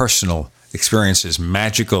his personal experiences,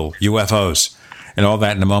 magical UFOs. And all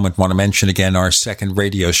that in a moment. Want to mention again our second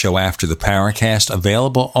radio show after the Paracast,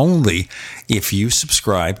 available only if you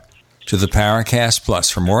subscribe to the Paracast Plus.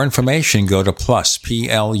 For more information, go to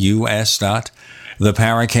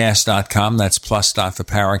plus.theparacast.com. That's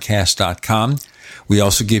plus.theparacast.com. We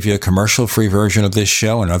also give you a commercial-free version of this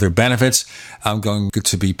show and other benefits. I'm going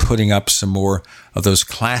to be putting up some more of those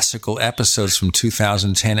classical episodes from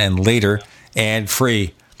 2010 and later,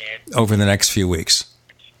 ad-free, over the next few weeks.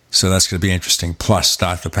 So that's going to be interesting.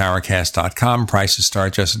 Plus.theparacast.com. Prices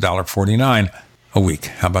start just $1.49 a week.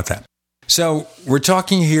 How about that? So we're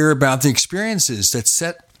talking here about the experiences that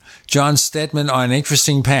set John Steadman on an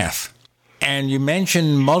interesting path. And you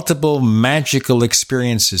mentioned multiple magical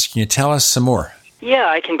experiences. Can you tell us some more? Yeah,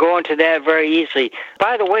 I can go into that very easily.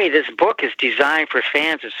 By the way, this book is designed for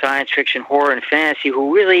fans of science fiction, horror, and fantasy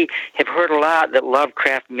who really have heard a lot that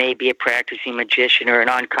Lovecraft may be a practicing magician or an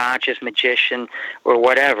unconscious magician or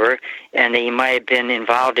whatever, and that he might have been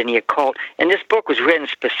involved in the occult. And this book was written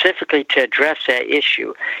specifically to address that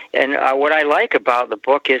issue. And what I like about the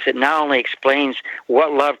book is it not only explains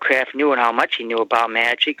what Lovecraft knew and how much he knew about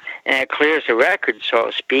magic, and it clears the record, so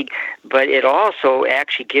to speak, but it also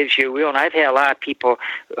actually gives you a real, and I've had a lot of people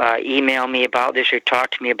email me about this or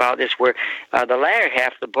talk to me about this, where the latter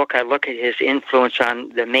half of the book I look at his influence on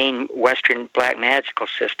the main Western black magical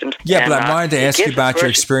systems. Yeah, but I wanted to ask you about your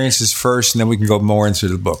experiences first, and then we can go more into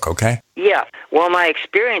the book, okay? Yeah. Well, my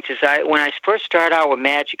experiences, when I first started out with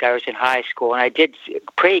magic, I was in high school, and I did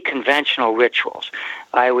pretty conventional rituals.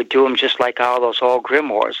 I would do them just like all those old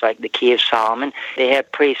grimoires, like the Key of Solomon. They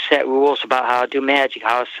have pretty set rules about how to do magic,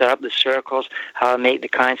 how to set up the circles, how to make the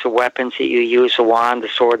kinds of weapons that you use, the wand, the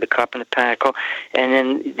sword, the cup, and the pentacle. And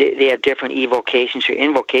then they have different evocations or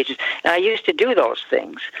invocations. And I used to do those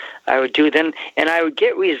things. I would do them, and I would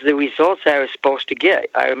get the results I was supposed to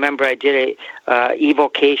get. I remember I did a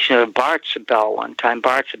evocation of Bartzabel one time.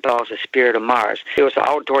 Bartzabel is a spirit of Mars. It was an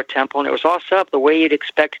outdoor temple, and it was all set up the way you'd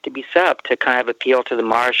expect it to be set up, to kind of appeal to the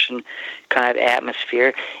Martian kind of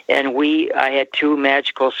atmosphere. And I had two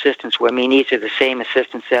magical assistants with me, and these are the same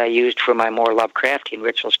assistants that I used for my more Lovecraftian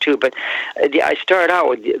rituals too. But I started out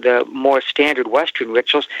with the more standard Western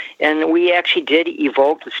rituals, and we actually did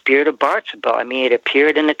evoke the spirit of Bartzabel. I mean, it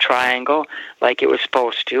appeared in a triangle like it was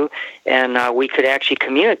supposed to, and we could actually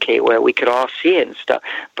communicate with it. We could all see it and stuff.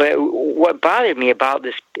 But what bothered me about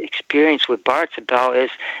this experience with Bartzabel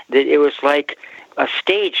is that it was like a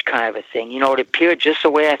stage kind of a thing. It appeared just the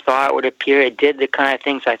way I thought it would appear. It did the kind of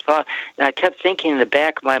things I thought. And I kept thinking in the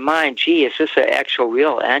back of my mind, gee, is this an actual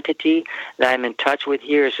real entity that I'm in touch with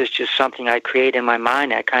here? Is this just something I created in my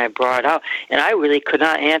mind? I kind of brought out. And I really could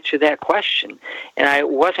not answer that question. And I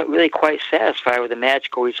wasn't really quite satisfied with the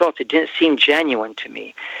magical results. It didn't seem genuine to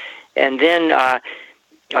me. And then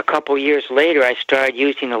a couple years later, I started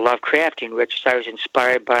using the Lovecraftian rituals. I was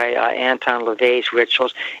inspired by Anton LaVey's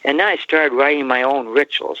rituals, and then I started writing my own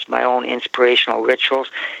rituals, my own inspirational rituals.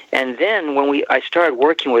 And then when I started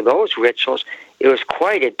working with those rituals, it was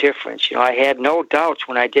quite a difference. I had no doubts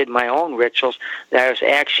when I did my own rituals that I was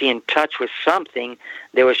actually in touch with something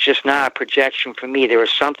that was just not a projection for me. There was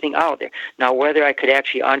something out there. Now, whether I could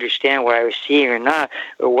actually understand what I was seeing or not,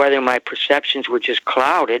 or whether my perceptions were just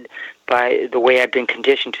clouded by the way I've been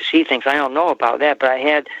conditioned to see things, I don't know about that, but I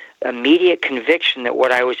had immediate conviction that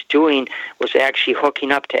what I was doing was actually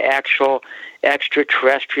hooking up to actual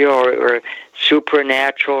extraterrestrial or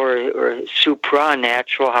supernatural or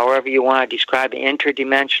supranatural, however you want to describe it,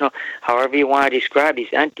 interdimensional, however you want to describe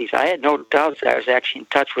these entities. I had no doubts that I was actually in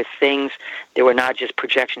touch with things that were not just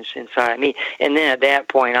projections inside me. And then at that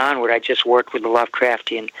point onward, I just worked with the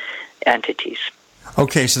Lovecraftian entities.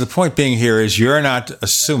 Okay, so the point being here is you're not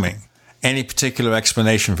assuming any particular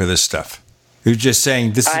explanation for this stuff. You're just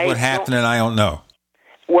saying this is what happened and I don't know.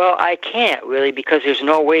 Well, I can't really, because there's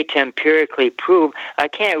no way to empirically prove. I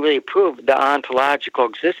can't really prove the ontological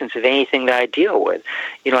existence of anything that I deal with.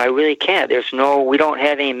 I really can't. We don't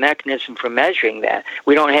have any mechanism for measuring that.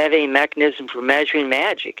 We don't have any mechanism for measuring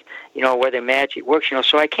magic, whether magic works,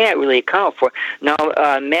 so I can't really account for it.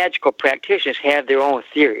 Now, magical practitioners have their own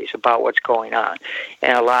theories about what's going on,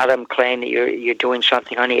 and a lot of them claim that you're doing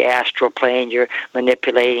something on the astral plane, you're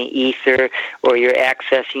manipulating ether, or you're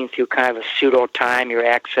accessing through kind of a pseudo-time, you're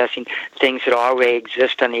accessing things that already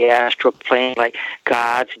exist on the astral plane, like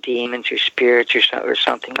gods, demons, or spirits, or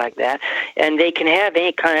something like that. And they can have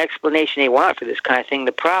any kind of explanation they want for this kind of thing.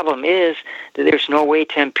 The problem is that there's no way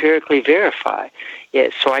to empirically verify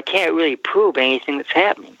it, so I can't really prove anything that's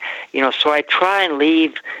happening. So I try and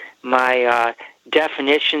leave my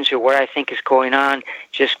definitions or what I think is going on,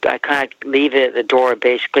 I kind of leave it at the door,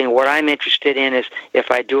 basically. And what I'm interested in is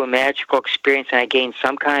if I do a magical experience and I gain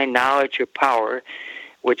some kind of knowledge or power,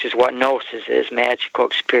 which is what gnosis is, magical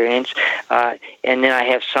experience, and then I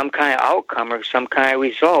have some kind of outcome or some kind of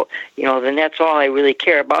result, then that's all I really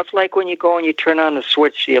care about. It's like when you go and you turn on the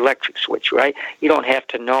electric switch, right? You don't have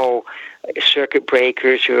to know circuit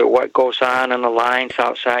breakers or what goes on the lines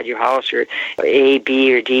outside your house or A,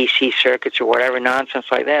 B, or DC circuits or whatever nonsense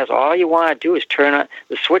like that. All you want to do is turn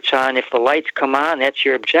the switch on. If the lights come on, that's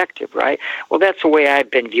your objective, right? Well, that's the way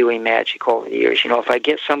I've been viewing magic over the years. If I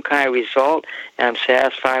get some kind of result and I'm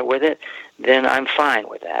satisfied with it, then I'm fine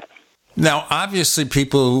with that. Now, obviously,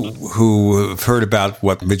 people who have heard about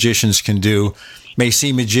what magicians can do may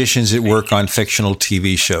see magicians at work on fictional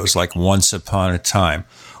TV shows like Once Upon a Time,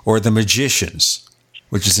 or The Magicians,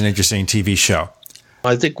 which is an interesting TV show.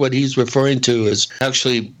 I think what he's referring to is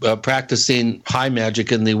actually practicing high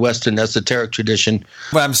magic in the Western esoteric tradition.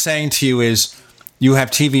 What I'm saying to you is you have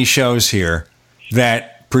TV shows here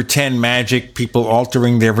that pretend magic, people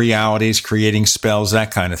altering their realities, creating spells, that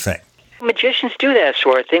kind of thing. Magicians do that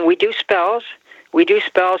sort of thing. We do spells,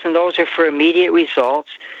 and those are for immediate results.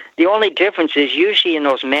 The only difference is usually in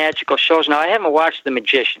those magical shows. Now, I haven't watched The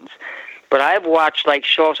Magicians, but I've watched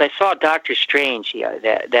shows. I saw Doctor Strange,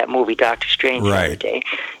 that movie Doctor Strange the other day.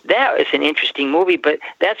 That was an interesting movie, but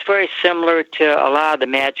that's very similar to a lot of the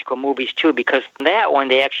magical movies too, because in that one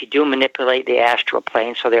they actually do manipulate the astral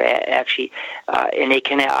plane, so they're actually, and they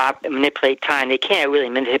can manipulate time. They can't really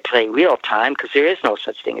manipulate real time because there is no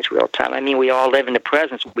such thing as real time. I mean, we all live in the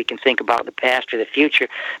present. We can think about the past or the future,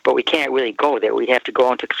 but we can't really go there. We have to go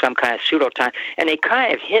into some kind of pseudo time, and they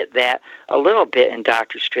kind of hit that a little bit in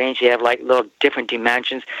Doctor Strange. You have little different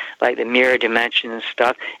dimensions, like the mirror dimension and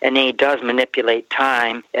stuff, and then he does manipulate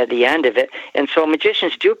time at the end of it. And so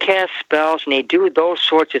magicians do cast spells, and they do those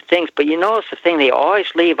sorts of things. But you notice the thing, they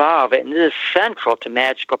always leave out of it, and this is central to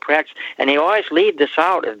magical practice, and they always leave this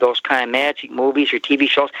out of those kind of magic movies or TV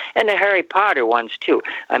shows, and the Harry Potter ones, too.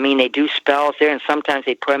 I mean, they do spells there, and sometimes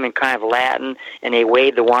they put them in kind of Latin, and they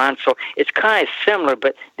wave the wand. So it's kind of similar,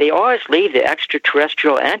 but they always leave the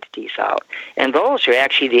extraterrestrial entities out. And those are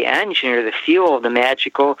actually the engine or the fuel of the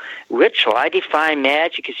magical ritual. I define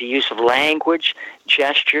magic as the use of language,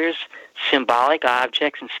 gestures, symbolic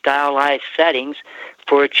objects, and stylized settings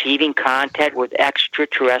for achieving contact with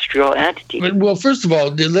extraterrestrial entities. Well, first of all,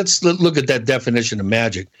 let's look at that definition of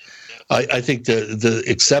magic. I think the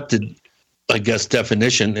accepted, I guess,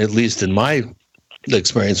 definition, at least in my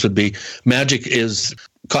experience, would be magic is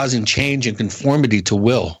causing change and conformity to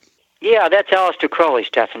will. Yeah, that's Aleister Crowley's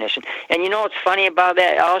definition. And you know what's funny about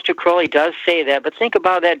that? Aleister Crowley does say that, but think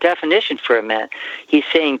about that definition for a minute. He's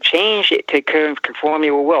saying change it to conformity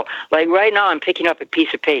with will. Like right now I'm picking up a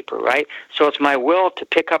piece of paper, right? So it's my will to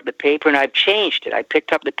pick up the paper, and I've changed it. I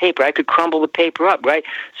picked up the paper. I could crumble the paper up, right?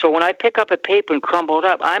 So when I pick up a paper and crumble it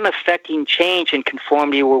up, I'm affecting change and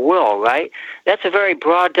conformity with will, right? That's a very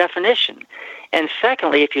broad definition. And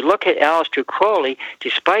secondly, if you look at Aleister Crowley,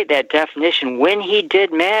 despite that definition, when he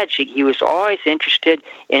did magic, he was always interested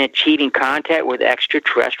in achieving contact with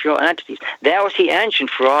extraterrestrial entities. That was the engine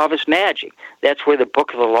for all of his magic. That's where the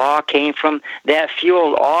Book of the Law came from. That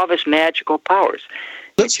fueled all of his magical powers.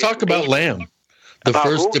 Let's talk about Lamb. The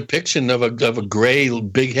first depiction of a gray,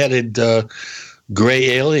 big-headed gray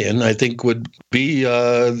alien, I think, would be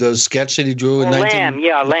the sketch that he drew in Lamb.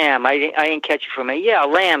 I didn't catch you from it. Yeah,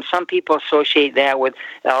 Lamb. Some people associate that with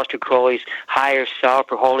Aleister Crowley's higher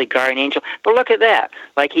self or holy guardian angel. But look at that.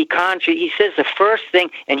 Like he says the first thing,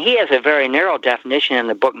 and he has a very narrow definition in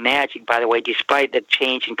the book Magic, by the way, despite the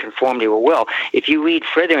change in conformity with will. If you read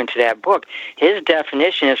further into that book, his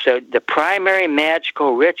definition is the primary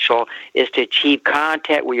magical ritual is to achieve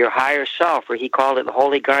contact with your higher self, or he called it the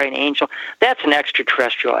holy guardian angel. That's an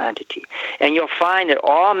extraterrestrial entity. And you'll find that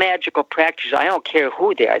all magical practitioners, I don't care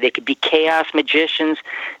who they are, they could be chaos magicians,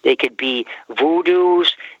 they could be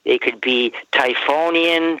voodoos, they could be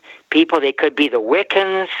Typhonian people, they could be the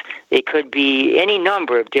Wiccans, they could be any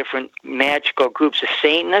number of different magical groups of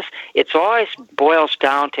Satanists. It always boils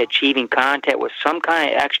down to achieving contact with some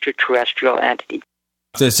kind of extraterrestrial entity.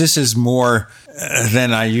 This is more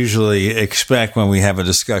than I usually expect when we have a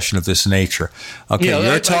discussion of this nature. Okay,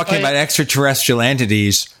 you're talking about extraterrestrial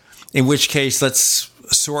entities, in which case let's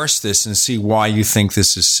source this and see why you think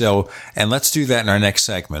this is so. And let's do that in our next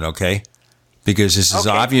segment, okay? Because this is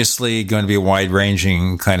obviously going to be a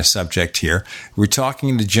wide-ranging kind of subject here. We're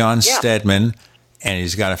talking to John Steadman, and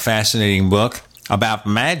he's got a fascinating book about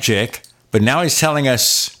magic, but now he's telling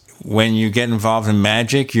us when you get involved in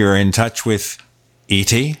magic, you're in touch with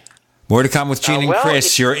E.T. More to come with Gene and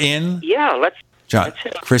Chris. You're in? Yeah, let's... John,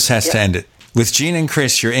 Chris has to end it. With Gene and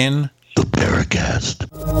Chris, you're in? The Paracast.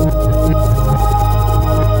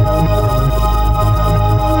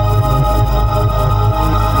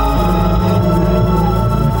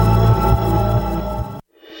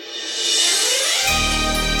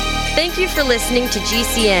 Thank you for listening to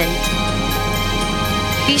GCN.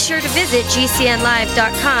 Be sure to visit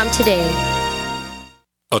GCNlive.com today.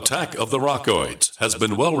 Attack of the Rockoids has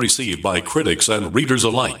been well received by critics and readers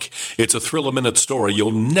alike. It's a thrill-a-minute story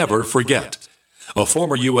you'll never forget. A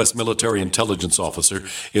former U.S. military intelligence officer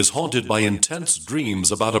is haunted by intense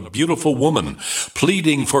dreams about a beautiful woman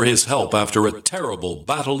pleading for his help after a terrible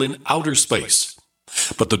battle in outer space.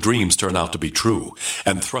 But the dreams turn out to be true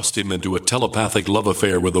and thrust him into a telepathic love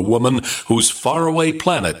affair with a woman whose faraway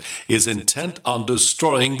planet is intent on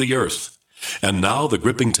destroying the Earth. And now the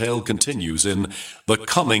gripping tale continues in The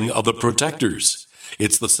Coming of the Protectors.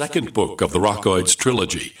 It's the second book of the Rockoids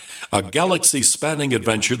trilogy, a galaxy-spanning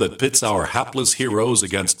adventure that pits our hapless heroes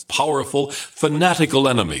against powerful, fanatical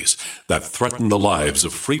enemies that threaten the lives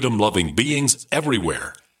of freedom-loving beings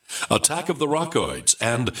everywhere. Attack of the Rockoids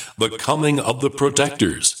and The Coming of the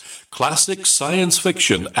Protectors. Classic science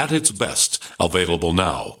fiction at its best, available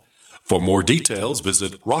now. For more details,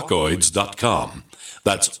 visit rockoids.com.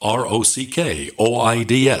 That's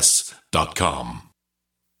ROCKOIDS.com.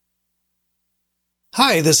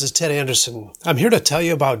 Hi, this is Ted Anderson. I'm here to tell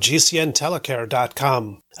you about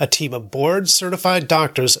GCNtelecare.com, a team of board-certified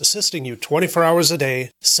doctors assisting you 24 hours a day,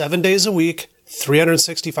 7 days a week,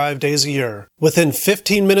 365 days a year. Within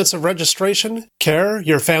 15 minutes of registration, care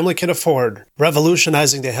your family can afford.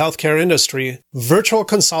 Revolutionizing the healthcare industry, virtual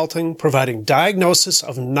consulting providing diagnosis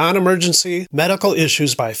of non-emergency medical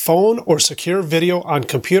issues by phone or secure video on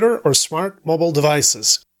computer or smart mobile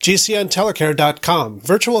devices. GCNtelecare.com.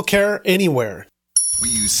 Virtual care anywhere. We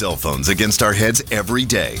use use cell phones against our heads every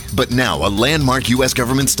day. But now a landmark U.S.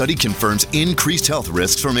 government study confirms increased health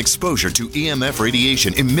risks from exposure to EMF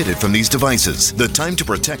radiation emitted from these devices. The time to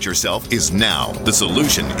protect yourself is now. The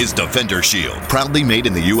solution is Defender Shield. Proudly made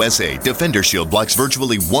in the USA, Defender Shield blocks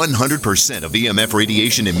virtually 100% of EMF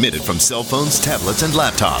radiation emitted from cell phones, tablets, and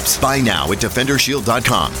laptops. Buy now at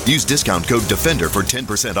DefenderShield.com. Use discount code DEFENDER for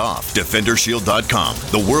 10% off. DefenderShield.com,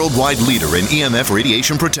 the worldwide leader in EMF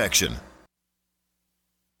radiation protection.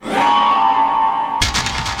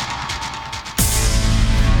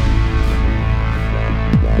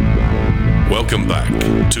 Welcome back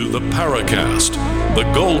to the Paracast, the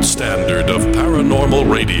gold standard of paranormal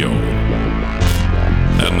radio.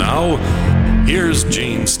 And now, here's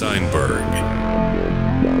Gene Steinberg.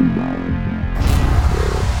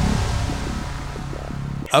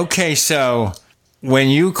 Okay, so when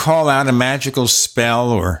you call out a magical spell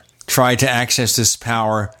or try to access this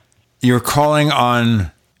power, you're calling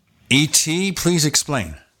on E.T.? Please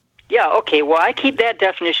explain. Yeah, okay. Well, I keep that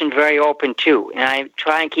definition very open, too, and I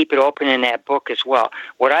try and keep it open in that book as well.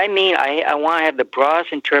 What I mean, I want to have the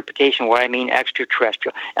broadest interpretation of what I mean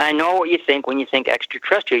extraterrestrial. And I know what you think when you think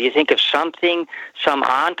extraterrestrial. You think of something, some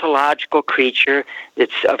ontological creature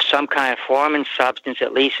that's of some kind of form and substance,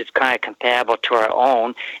 at least it's kind of compatible to our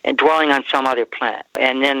own, and dwelling on some other planet.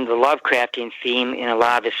 And then the Lovecraftian theme in a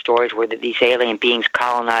lot of his stories were that these alien beings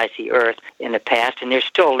colonized the Earth in the past, and they're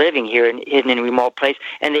still living here hidden in a remote place,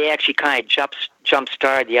 and they actually kind of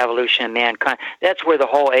jump-started the evolution of mankind. That's where the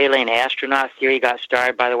whole alien astronaut theory got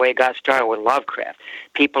started. By the way, it got started with Lovecraft.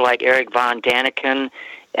 People like Eric von Daniken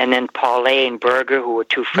and then Pauline Berger, who were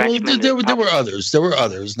two Frenchmen. Well, there were others. There were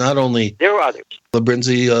others. Not only... There were others.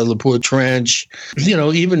 Labrinzi, Lapointe Trench,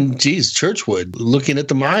 even, Churchwood, looking at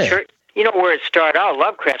the Maya. Where it started out,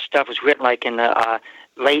 Lovecraft stuff was written like in the...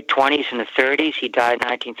 late 20s and the 30s. He died in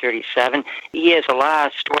 1937. He has a lot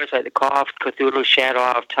of stories like The Call of Cthulhu,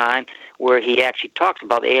 Shadow of Time, where he actually talks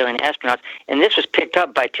about the alien astronauts. And this was picked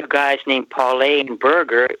up by two guys named Pauline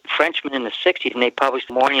Berger, Frenchmen in the 60s, and they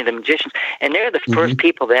published Morning of the Magicians. And they're the first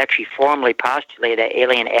people that actually formally postulated that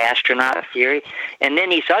alien astronaut theory. And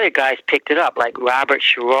then these other guys picked it up, like Robert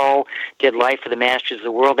Shiro did Life of the Masters of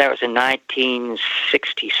the World. That was in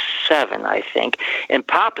 1967, I think, and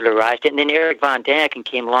popularized it. And then Eric von Daniken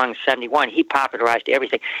came along in 71. He popularized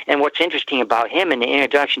everything. And what's interesting about him in the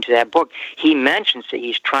introduction to that book, he mentions that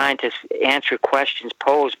he's trying to answer questions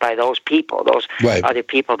posed by those people, those other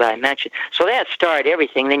people that I mentioned. So that started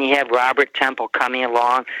everything. Then you have Robert Temple coming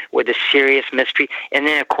along with the serious mystery. And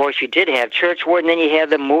then, of course, you did have Churchwood, and then you have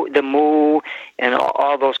the Moo and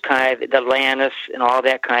all those kind of, the Atlantis and all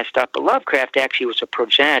that kind of stuff. But Lovecraft actually was a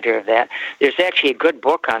progenitor of that. There's actually a good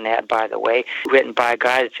book on that, by the way, written by a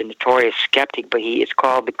guy that's a notorious skeptic, but it's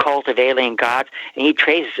called The Cult of Alien Gods, and he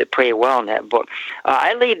traces it pretty well in that book.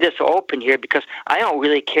 I leave this open here because I don't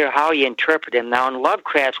really care how you interpret him. Now, in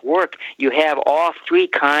Lovecraft's work, you have all three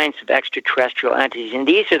kinds of extraterrestrial entities, and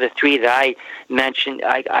these are the three that I mentioned.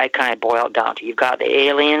 I kind of boiled down to. You've got the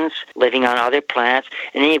aliens living on other planets,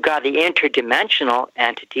 and then you've got the interdimensional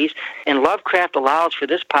entities, and Lovecraft allows for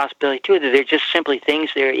this possibility, too, that they're just simply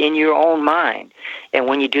things that are in your own mind. And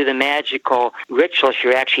when you do the magical rituals,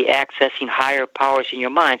 you're actually accessing higher powers in your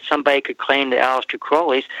mind. Somebody could claim that Aleister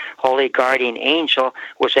Crowley's holy guardian angel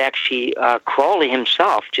was actually Crowley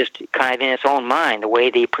himself, just kind of in his own mind, the way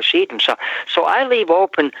that he perceived himself. So I leave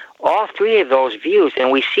open all three of those views,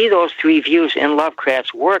 and we see those three views in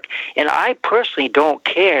Lovecraft's work, and I personally don't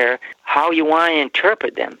care how you want to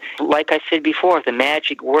interpret them. Like I said before, if the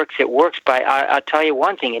magic works, it works by, I'll tell you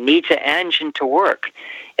one thing, it needs an engine to work.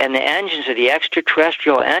 And the engines are the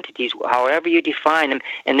extraterrestrial entities, however you define them,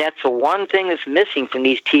 and that's the one thing that's missing from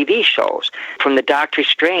these TV shows, from the Doctor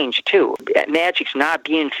Strange, too. Magic's not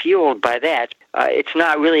being fueled by that. It's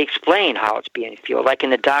not really explained how it's being fueled. Like in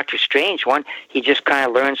the Doctor Strange one, he just kind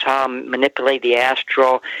of learns how to manipulate the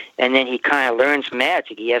astral, and then he kind of learns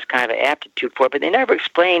magic. He has kind of an aptitude for it, but they never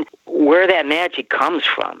explain where that magic comes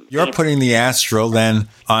from. You're putting the astral, then,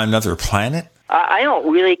 on another planet? I don't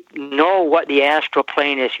really know what the astral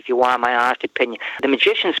plane is, if you want my honest opinion. The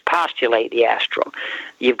magicians postulate the astral.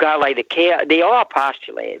 You've got like the chaos. They all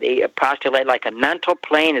postulate. They postulate like a mental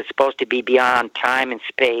plane is supposed to be beyond time and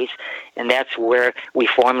space, and that's where we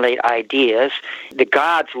formulate ideas. The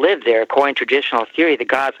gods live there. According to traditional theory, the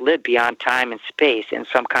gods live beyond time and space in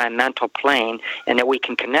some kind of mental plane, and that we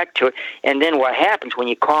can connect to it. And then what happens when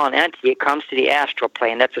you call an entity, it comes to the astral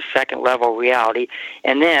plane. That's a second level reality.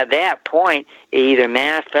 And then at that point, it either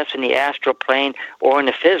manifests in the astral plane or in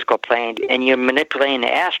the physical plane, and you're manipulating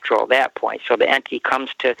the astral at that point. So the entity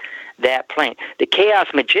comes to that plane. The chaos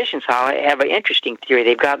magicians, however, have an interesting theory.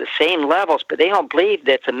 They've got the same levels, but they don't believe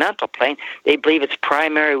that it's a mental plane. They believe it's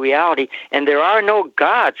primary reality, and there are no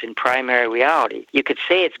gods in primary reality. You could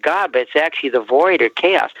say it's God, but it's actually the void or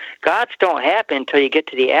chaos. Gods don't happen until you get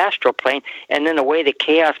to the astral plane, and then the way the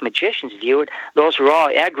chaos magicians view it, those are all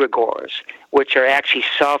egregores, which are actually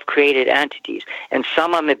self-created entities. And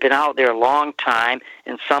some of them have been out there a long time,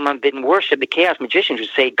 and some of them have been worshipped. The chaos magicians would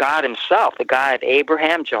say God himself, the God of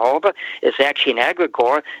Abraham, Jehovah, is actually an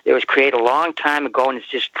egregore that was created a long time ago, and it's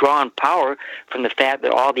just drawn power from the fact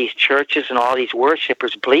that all these churches and all these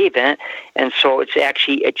worshippers believe in it, and so it's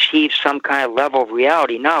actually achieved some kind of level of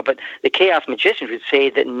reality now. But the chaos magicians would say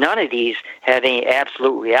that none of these have any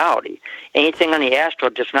absolute reality. Anything on the astral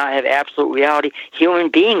does not have absolute reality. Human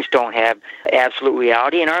beings don't have absolute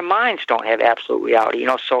reality, and our minds don't have absolute reality.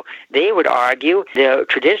 So they would argue, the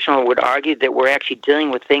traditional would argue, that we're actually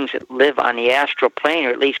dealing with things that live on the astral plane, or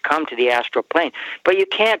at least come to the astral plane. But you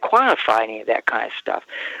can't quantify any of that kind of stuff.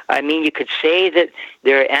 I mean, you could say that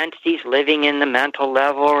there are entities living in the mental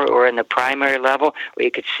level or in the primary level, or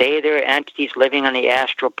you could say there are entities living on the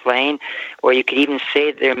astral plane, or you could even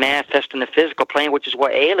say that they're manifest in the physical plane, which is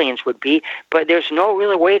what aliens would be, but there's no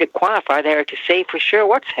real way to quantify that or to say for sure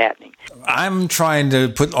what's happening. I'm trying to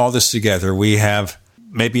put all this together. We have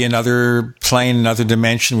maybe another plane, another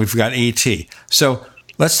dimension. We've got E.T. So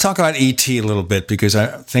let's talk about E.T. a little bit, because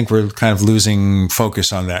I think we're kind of losing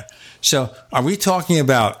focus on that. So are we talking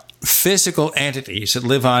about physical entities that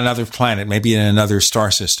live on another planet, maybe in another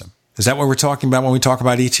star system? Is that what we're talking about when we talk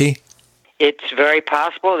about E.T.? It's very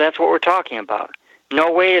possible that's what we're talking about.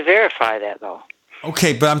 No way to verify that, though.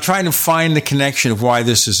 Okay, but I'm trying to find the connection of why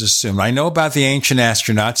this is assumed. I know about the ancient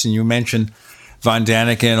astronauts, and you mentioned Von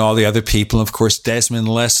Daniken and all the other people. Of course, Desmond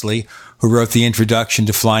Leslie, who wrote the introduction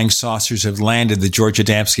to Flying Saucers Have Landed, the George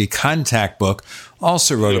Adamski Contact book,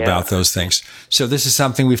 also wrote about those things. So this is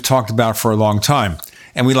something we've talked about for a long time,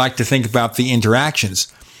 and we like to think about the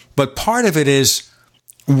interactions. But part of it is,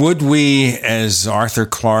 would we, as Arthur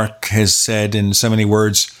Clarke has said in so many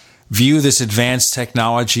words, view this advanced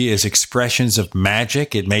technology as expressions of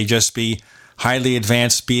magic? It may just be highly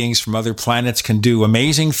advanced beings from other planets can do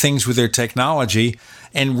amazing things with their technology,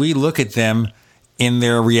 and we look at them in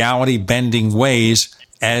their reality-bending ways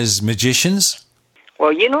as magicians?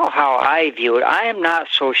 Well, you know how I view it. I am not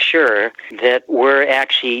so sure that we're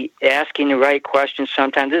actually asking the right questions.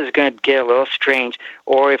 Sometimes this is going to get a little strange,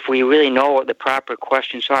 or if we really know what the proper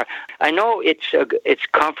questions are. I know it's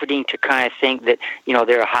comforting to kind of think that,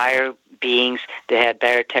 there are higher beings that have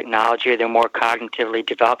better technology, or they're more cognitively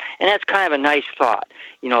developed, and that's kind of a nice thought.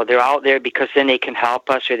 They're out there because then they can help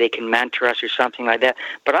us, or they can mentor us, or something like that.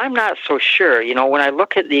 But I'm not so sure. When I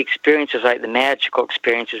look at the experiences, like the magical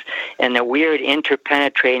experiences and the weird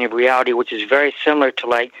interpenetrating of reality, which is very similar to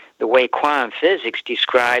like the way quantum physics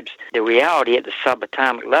describes the reality at the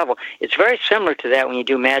subatomic level, it's very similar to that when you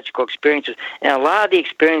do magical experiences. And a lot of the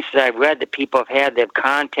experiences I've read that people have had that have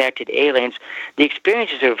contacted aliens, the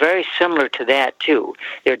experiences are very similar to that too.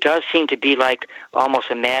 There does seem to be like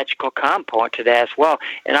almost a magical component to that as well.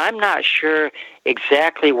 And I'm not sure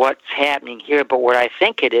exactly what's happening here, but what I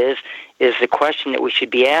think it is the question that we should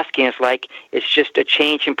be asking is like, it's just a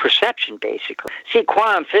change in perception, basically. See,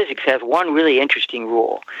 quantum physics has one really interesting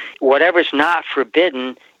rule. Whatever's not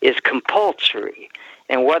forbidden is compulsory.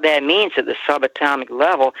 And what that means at the subatomic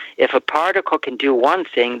level, if a particle can do one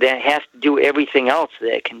thing, then it has to do everything else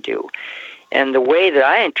that it can do. And the way that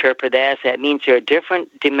I interpret that is that means there are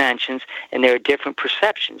different dimensions and there are different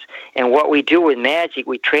perceptions. And what we do with magic,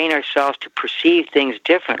 we train ourselves to perceive things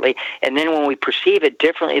differently. And then when we perceive it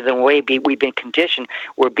differently than the way we've been conditioned,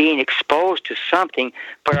 we're being exposed to something,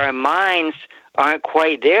 but our minds aren't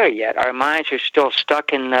quite there yet. Our minds are still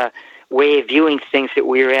stuck in the way of viewing things that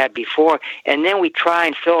we were at before, and then we try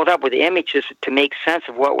and fill it up with images to make sense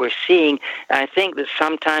of what we're seeing. And I think that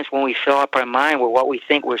sometimes when we fill up our mind with what we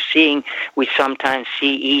think we're seeing, we sometimes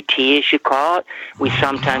see E.T., as you call it. We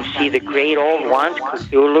sometimes see the great old ones,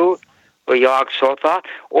 Cthulhu or Yog-Sothoth,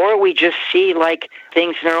 or we just see like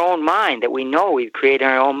things in our own mind that we know we've created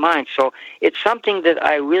in our own mind. So it's something that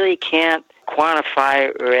I really can't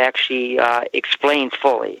quantify or actually explain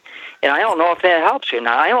fully. And I don't know if that helps or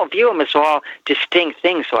not. I don't view them as all distinct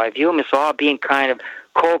things, so I view them as all being kind of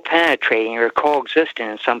co-penetrating or coexisting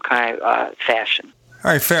in some kind of fashion.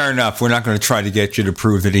 All right, fair enough. We're not going to try to get you to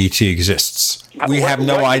prove that E.T. exists. We have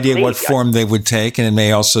no idea what form they would take, and it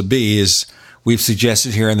may also be, as we've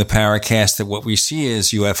suggested here in the Paracast, that what we see as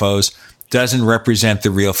UFOs doesn't represent the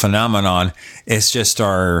real phenomenon. It's just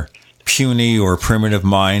our puny or primitive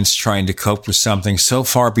minds trying to cope with something so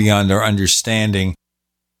far beyond our understanding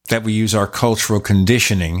that we use our cultural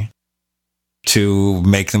conditioning to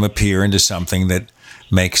make them appear into something that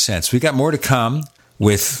makes sense. We got more to come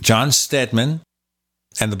with John Steadman,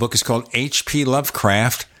 and the book is called H.P.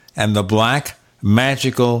 Lovecraft and the Black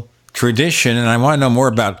Magical Tradition. And I want to know more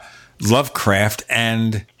about Lovecraft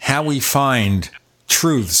and how we find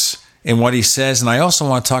truths in what he says. And I also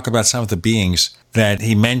want to talk about some of the beings that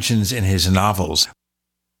he mentions in his novels.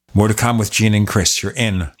 More to come with Gene and Chris. You're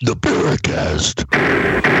in the Paracast.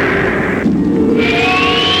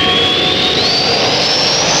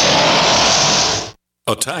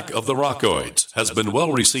 Attack of the Rockoids has been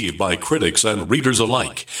well received by critics and readers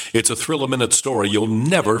alike. It's a thrill-a-minute story you'll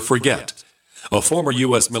never forget. A former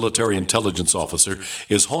U.S. military intelligence officer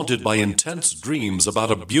is haunted by intense dreams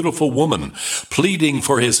about a beautiful woman pleading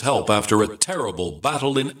for his help after a terrible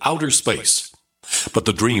battle in outer space. But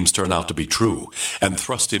the dreams turn out to be true and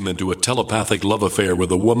thrust him into a telepathic love affair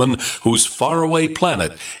with a woman whose faraway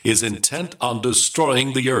planet is intent on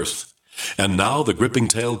destroying the Earth. And now the gripping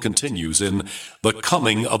tale continues in The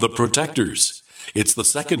Coming of the Protectors. It's the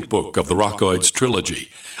second book of the Rockoids trilogy,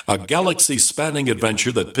 a galaxy-spanning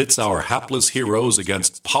adventure that pits our hapless heroes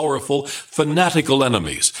against powerful, fanatical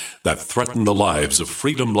enemies that threaten the lives of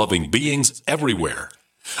freedom-loving beings everywhere.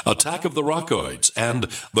 Attack of the Rockoids and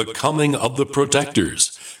The Coming of the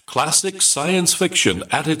Protectors. Classic science fiction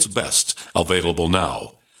at its best, available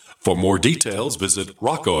now. For more details, visit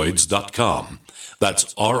rockoids.com.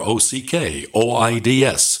 That's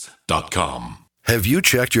ROCKOIDS.com. Have you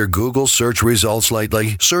checked your Google search results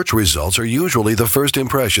lately? Search results are usually the first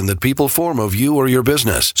impression that people form of you or your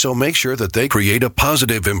business, so make sure that they create a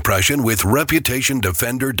positive impression with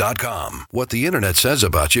ReputationDefender.com. What the internet says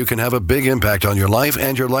about you can have a big impact on your life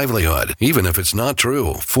and your livelihood, even if it's not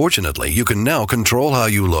true. Fortunately, you can now control how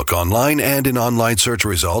you look online and in online search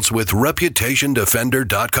results with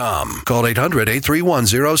ReputationDefender.com. Call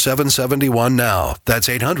 800-831-0771 now. That's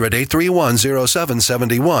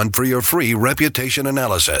 800-831-0771 for your free reputation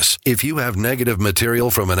analysis. If you have negative material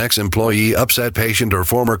from an ex-employee, upset patient, or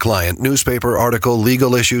former client, newspaper article,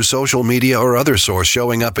 legal issue, social media, or other source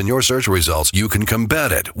showing up in your search results, you can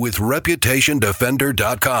combat it with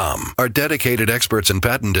ReputationDefender.com. Our dedicated experts in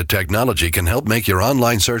patented technology can help make your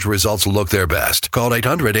online search results look their best. Call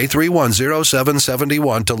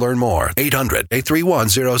 800-831-0771 to learn more.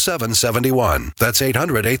 800-831-0771. That's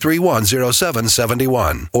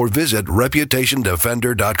 800-831-0771. Or visit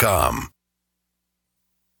ReputationDefender.com.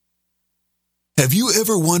 Have you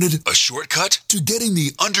ever wanted a shortcut to getting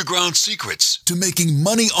the underground secrets to making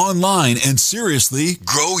money online and seriously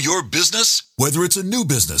grow your business? Whether it's a new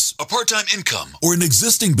business, a part-time income, or an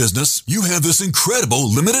existing business, you have this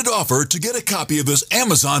incredible limited offer to get a copy of this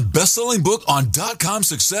Amazon best-selling book on .com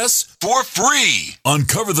success for free.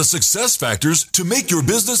 Uncover the success factors to make your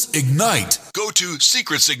business ignite. Go to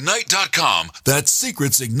secretsignite.com. That's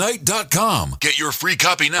secretsignite.com. Get your free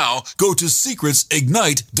copy now. Go to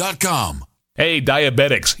secretsignite.com. Hey,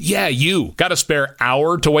 diabetics. Yeah, you. Got a spare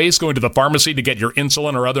hour to waste going to the pharmacy to get your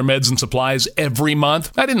insulin or other meds and supplies every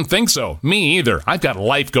month? I didn't think so. Me either. I've got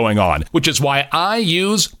life going on, which is why I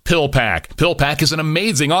use PillPack. PillPack is an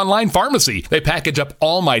amazing online pharmacy. They package up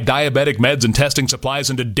all my diabetic meds and testing supplies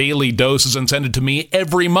into daily doses and send it to me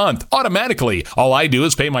every month, automatically. All I do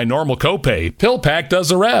is pay my normal copay. PillPack does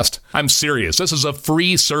the rest. I'm serious. This is a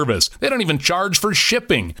free service. They don't even charge for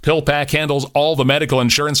shipping. PillPack handles all the medical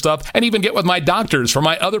insurance stuff and even get with my doctors for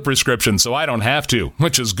my other prescriptions so I don't have to,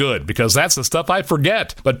 which is good because that's the stuff I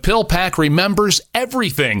forget. But PillPack remembers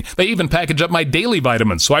everything. They even package up my daily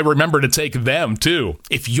vitamins so I remember to take them too.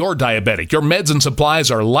 If you're diabetic, your meds and supplies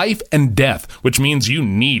are life and death, which means you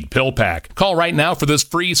need PillPack. Call right now for this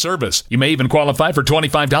free service. You may even qualify for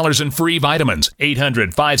 $25 in free vitamins.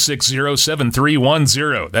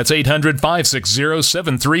 800-560-7310. That's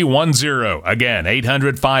 800-560-7310. Again,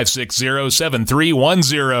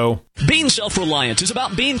 800-560-7310. Being self-reliant is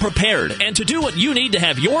about being prepared and to do what you need to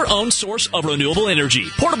have your own source of renewable energy.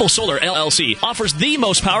 Portable Solar LLC offers the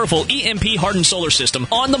most powerful EMP-hardened solar system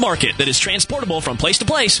on the market that is transportable from place to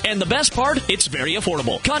place, and the best part, it's very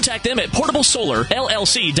affordable. Contact them at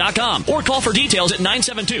portablesolarllc.com or call for details at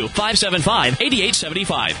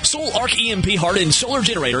 972-575-8875. Soul Arc EMP-hardened solar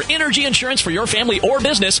generator energy insurance for your family or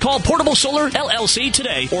business. Call Portable Solar LLC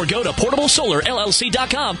today or go to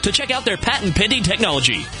portablesolarllc.com to check out their patent-pending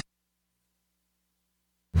technology.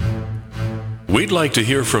 We'd like to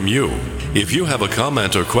hear from you. If you have a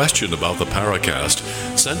comment or question about the Paracast,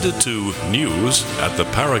 send it to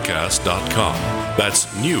news@theparacast.com. That's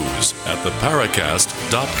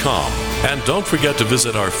news@theparacast.com. And don't forget to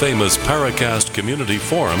visit our famous Paracast community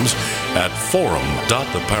forums at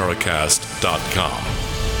forum.theparacast.com.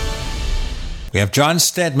 We have John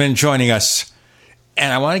Steadman joining us.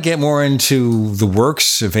 And I want to get more into the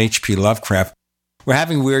works of H.P. Lovecraft. We're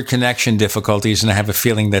having weird connection difficulties, and I have a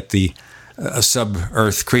feeling that the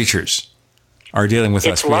sub-Earth creatures are dealing with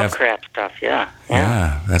us. It's Lovecraft stuff, yeah.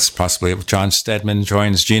 That's possibly it. John Steadman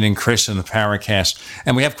joins Gene and Chris in the Paracast.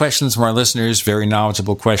 And we have questions from our listeners, very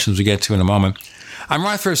knowledgeable questions we get to in a moment. I'm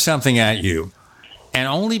going to throw something at you, and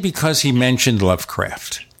only because he mentioned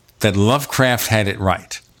Lovecraft, that Lovecraft had it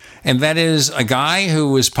right. And that is a guy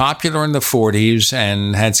who was popular in the 40s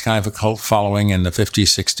and had kind of a cult following in the 50s,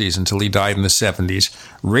 60s until he died in the 70s,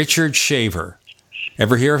 Richard Shaver.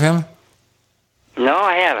 Ever hear of him? No,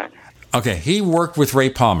 I haven't. Okay, he worked with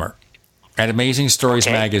Ray Palmer at Amazing Stories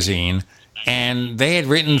magazine, and they had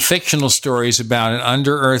written fictional stories about an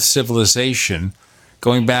under-earth civilization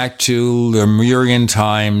going back to Lemurian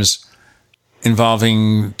times,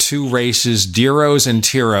 involving two races, Diros and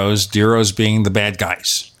Tiros, Diros being the bad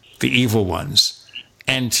guys, the evil ones,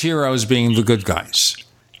 and Tiros being the good guys.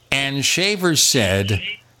 And Shaver said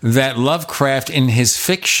that Lovecraft in his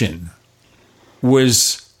fiction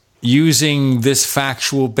was using this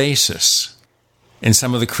factual basis in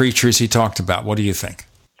some of the creatures he talked about. What do you think?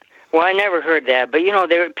 Well, I never heard that, but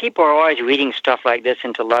people are always reading stuff like this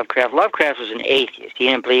into Lovecraft. Lovecraft was an atheist. He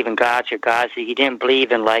didn't believe in gods or gods. He didn't believe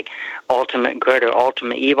in ultimate good or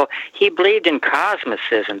ultimate evil. He believed in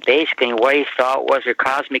cosmicism, basically. What he thought was a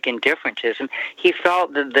cosmic indifferentism. He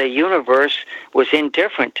felt that the universe was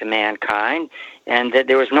indifferent to mankind, and that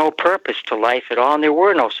there was no purpose to life at all, and there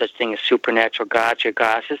were no such thing as supernatural gods or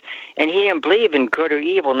goddesses. And he didn't believe in good or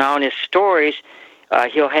evil. Now, in his stories,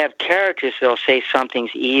 he'll have characters that'll say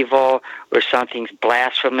something's evil or something's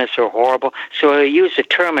blasphemous or horrible. So he'll use the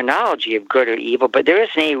terminology of good or evil, but there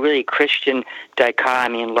isn't any really Christian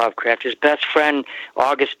dichotomy in Lovecraft. His best friend,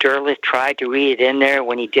 August Derleth, tried to read it in there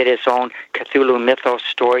when he did his own Cthulhu mythos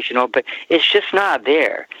stories, but it's just not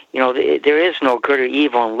there. There is no good or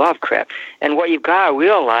evil in Lovecraft. And what you've got to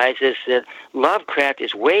realize is that Lovecraft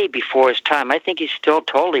is way before his time. I think he's still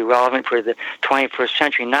totally relevant for the 21st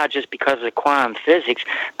century, not just because of the quantum physics,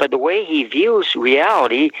 but the way he views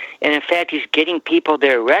reality. And in fact, he's getting people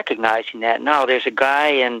there recognizing that now. There's a guy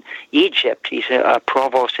in Egypt. He's a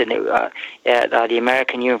provost at the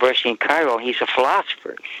American University in Cairo. He's a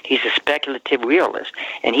philosopher. He's a speculative realist.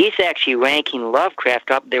 And he's actually ranking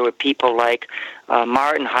Lovecraft up there with people like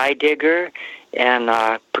Martin Heidegger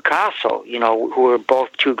and Picasso, who are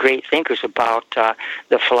both two great thinkers about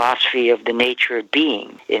the philosophy of the nature of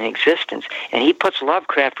being in existence. And he puts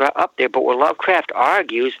Lovecraft right up there, but what Lovecraft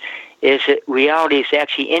argues is that reality is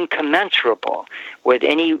actually incommensurable with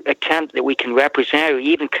any attempt that we can represent or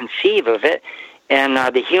even conceive of it. And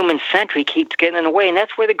the human century keeps getting in the way, and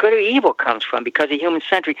that's where the good or evil comes from, because the human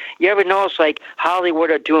century. You ever notice, Hollywood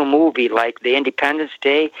will do a movie like the Independence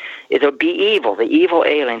Day? It'll be evil, the evil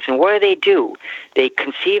aliens. And what do? They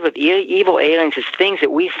conceive of evil aliens as things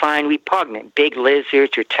that we find repugnant, big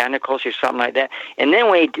lizards or tentacles or something like that. And then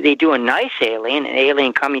when they do a nice alien, an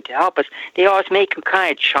alien coming to help us, they always make him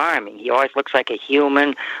kind of charming. He always looks like a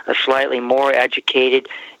human, a slightly more educated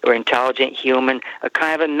or intelligent human, a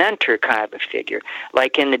kind of a mentor kind of a figure.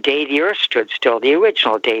 Like in The Day the Earth Stood Still, the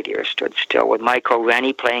original Day the Earth Stood Still, with Michael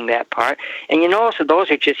Rennie playing that part. And so those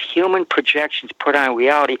are just human projections put on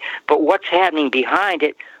reality, but what's happening behind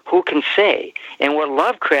it, who can say? And what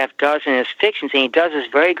Lovecraft does in his fictions, and he does this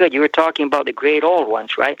very good. You were talking about the great old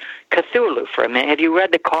ones, right? Cthulhu, for a minute. Have you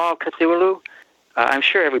read The Call of Cthulhu? I'm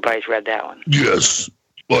sure everybody's read that one. Yes,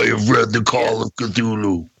 I have read The Call of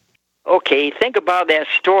Cthulhu. Okay, think about that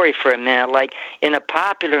story for a minute. Like in a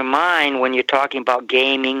popular mind, when you're talking about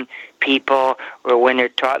gaming people, or when they're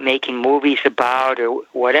making movies about, or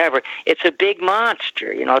whatever, it's a big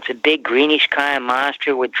monster. It's a big greenish kind of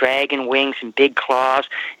monster with dragon wings and big claws,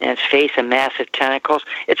 and its face of massive tentacles.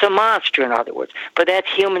 It's a monster, in other words. But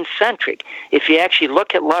that's human-centric. If you actually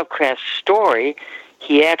look at Lovecraft's story,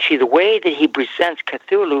 the way that he presents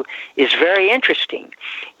Cthulhu is very interesting.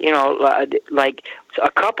 Like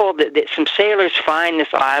some sailors find this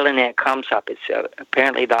island and it comes up. It's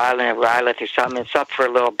apparently the island of Rylith or something. It's up for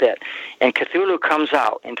a little bit. And Cthulhu comes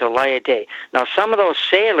out into the light of day. Now, some of those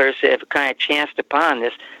sailors that have kind of chanced upon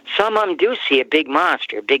this, some of them do see a big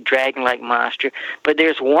monster, a big dragon-like monster. But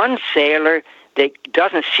there's one sailor that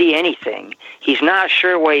doesn't see anything. He's not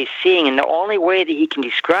sure what he's seeing, and the only way that he can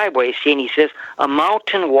describe what he's seeing, he says, a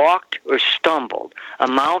mountain walked or stumbled. A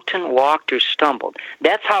mountain walked or stumbled.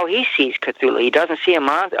 That's how he sees Cthulhu. He doesn't see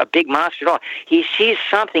a big monster at all. He sees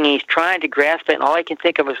something, and he's trying to grasp it, and all he can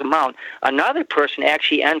think of is a mountain. Another person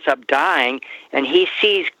actually ends up dying, and he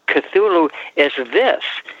sees Cthulhu as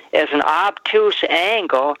an obtuse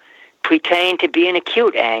angle pretending to be an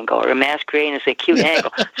acute angle or masquerading as an acute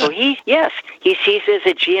angle. So he sees it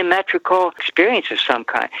as a geometrical experience of some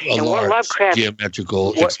kind. A large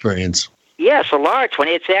geometrical experience. Yes, a large one.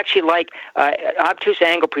 It's actually like obtuse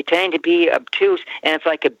angle pretending to be obtuse, and it's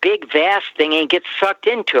like a big, vast thing, and it gets sucked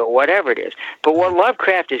into it, whatever it is. But what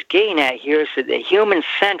Lovecraft is getting at here is that the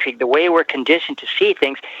human-centric, the way we're conditioned to see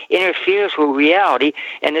things, interferes with reality.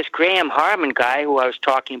 And this Graham Harman guy who I was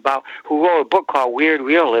talking about, who wrote a book called Weird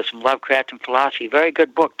Realism, Lovecraft and Philosophy, very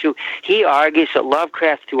good book, too. He argues that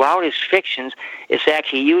Lovecraft, throughout his fictions, is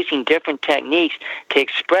actually using different techniques to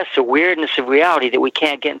express the weirdness of reality that we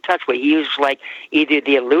can't get in touch with. He uses like either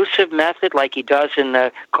the elusive method, like he does in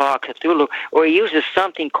the Call of Cthulhu, or he uses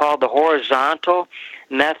something called the horizontal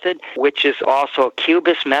method, which is also a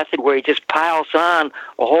cubist method, where he just piles on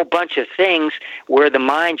a whole bunch of things where the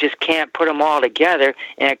mind just can't put them all together,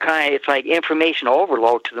 and it's like information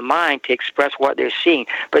overload to the mind to express what they're seeing.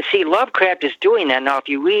 But see, Lovecraft is doing that now. If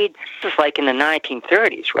you read, this is like in the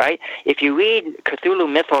 1930s, right? If you read Cthulhu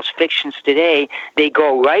mythos fictions today, they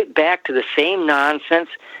go right back to the same nonsense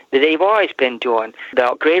that they've always been doing.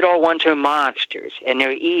 The great old ones are monsters, and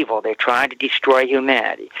they're evil. They're trying to destroy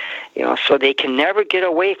humanity. So they can never get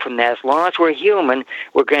away from that. As long as we're human,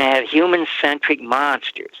 we're going to have human-centric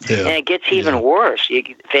monsters. Yeah. And it gets even worse.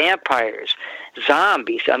 Vampires,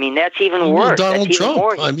 zombies. I mean, that's even worse. Donald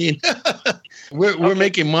Trump. I mean, we're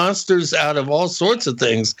making monsters out of all sorts of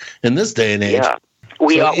things in this day and age. Yeah.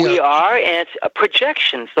 We are, and it's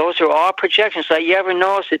projections. Those are all projections. So you ever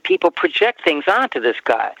notice that people project things onto this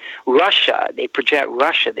guy? Russia, they project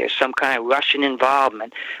Russia. There's some kind of Russian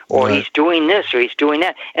involvement, or he's doing this, or he's doing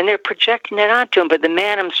that, and they're projecting it onto him. But the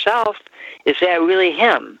man himself, is that really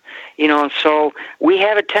him? And so we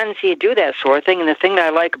have a tendency to do that sort of thing. And the thing that I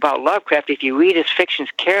like about Lovecraft, if you read his fictions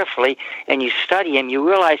carefully and you study him, you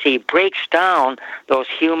realize he breaks down those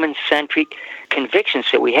human-centric convictions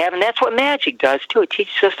that we have. And that's what magic does, too. It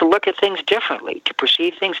teaches us to look at things differently, to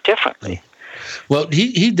perceive things differently. Well,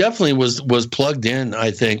 he definitely was plugged in,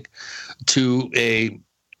 I think, to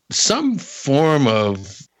some form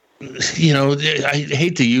of, I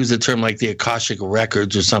hate to use a term like the Akashic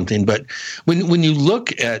Records or something, but when you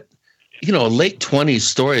look at, a late 20s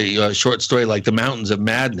story, short story like The Mountains of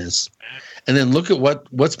Madness, and then look at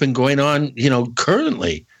what's been going on,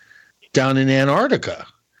 currently down in Antarctica,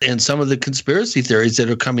 and some of the conspiracy theories that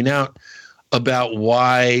are coming out about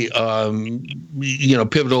why,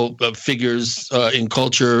 pivotal figures in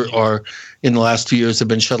culture are in the last 2 years have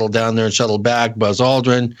been shuttled down there and shuttled back. Buzz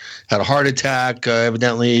Aldrin had a heart attack,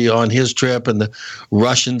 evidently on his trip, and the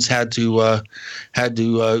Russians had to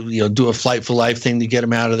do a flight for life thing to get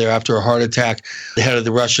him out of there after a heart attack. The head of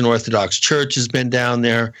the Russian Orthodox Church has been down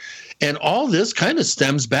there. And all this kind of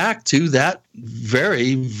stems back to that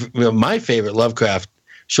my favorite Lovecraft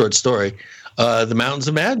short story, The Mountains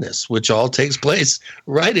of Madness, which all takes place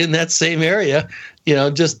right in that same area,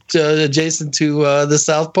 just adjacent to the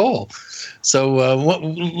South Pole. So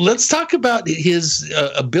let's talk about his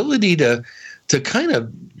ability to kind of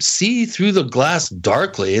see through the glass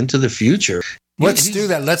darkly into the future. Let's do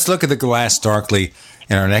that. Let's look at the glass darkly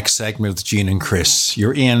in our next segment with Gene and Chris.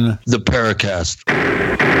 You're in the Paracast.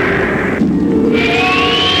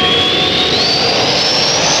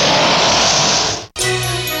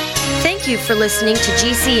 Thank you for listening to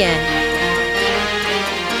GCN.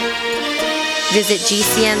 Visit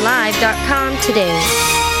GCNlive.com today.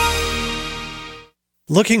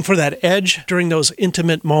 Looking for that edge during those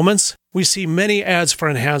intimate moments? We see many ads for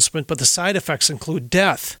enhancement, but the side effects include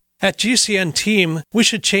death. At GCN Team, we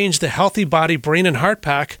should change the Healthy Body, Brain, and Heart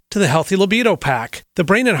Pack to the Healthy Libido Pack. The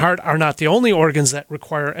brain and heart are not the only organs that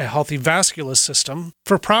require a healthy vascular system.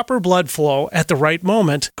 For proper blood flow at the right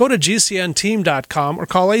moment, go to GCNteam.com or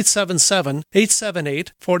call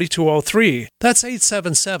 877-878-4203. That's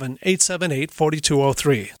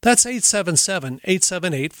 877-878-4203. That's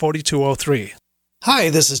 877-878-4203.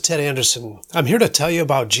 Hi, this is Ted Anderson. I'm here to tell you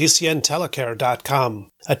about GCNtelecare.com,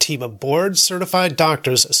 a team of board-certified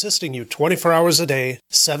doctors assisting you 24 hours a day,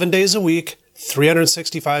 7 days a week,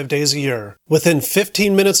 365 days a year. Within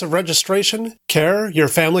 15 minutes of registration, care your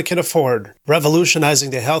family can afford.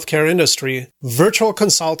 Revolutionizing the healthcare industry, virtual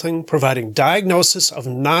consulting providing diagnosis of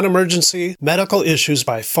non-emergency medical issues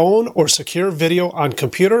by phone or secure video on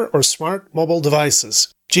computer or smart mobile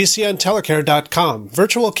devices. GCNtelecare.com,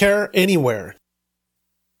 virtual care anywhere.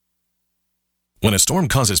 When a storm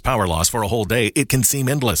causes power loss for a whole day, it can seem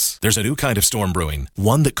endless. There's a new kind of storm brewing,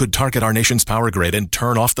 one that could target our nation's power grid and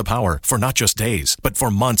turn off the power for not just days, but for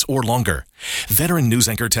months or longer. Veteran news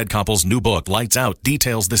anchor Ted Koppel's new book, Lights Out,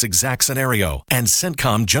 details this exact scenario. And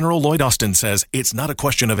CENTCOM General Lloyd Austin says it's not a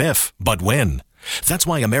question of if, but when. That's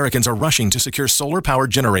why Americans are rushing to secure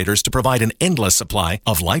solar-powered generators to provide an endless supply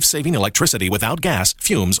of life-saving electricity without gas,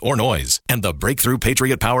 fumes, or noise. And the breakthrough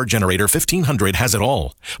Patriot Power Generator 1500 has it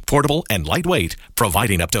all. Portable and lightweight,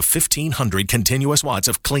 providing up to 1,500 continuous watts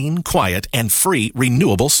of clean, quiet, and free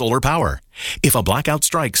renewable solar power. If a blackout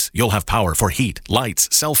strikes, you'll have power for heat, lights,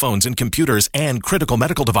 cell phones, and computers, and critical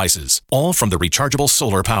medical devices, all from the rechargeable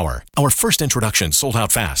solar power. Our first introduction sold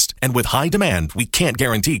out fast, and with high demand, we can't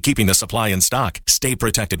guarantee keeping the supply in stock. Stay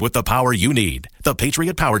protected with the power you need. The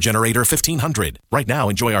Patriot Power Generator 1500. Right now,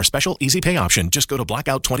 enjoy our special easy pay option. Just go to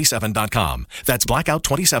blackout27.com. That's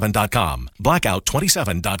blackout27.com.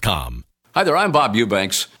 Blackout27.com. Hi there, I'm Bob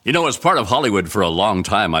Eubanks. You know, as part of Hollywood for a long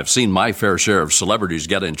time, I've seen my fair share of celebrities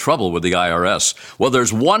get in trouble with the IRS. Well,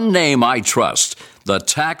 there's one name I trust, the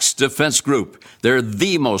Tax Defense Group. They're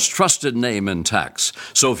the most trusted name in tax.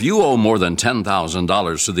 So if you owe more than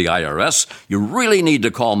 $10,000 to the IRS, you really need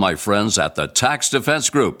to call my friends at the Tax Defense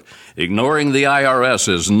Group. Ignoring the IRS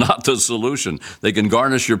is not the solution. They can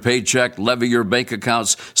garnish your paycheck, levy your bank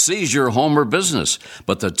accounts, seize your home or business.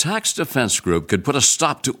 But the Tax Defense Group could put a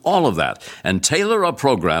stop to all of that and tailor a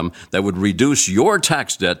program that would reduce your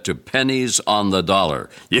tax debt to pennies on the dollar.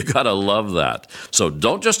 You gotta love that. So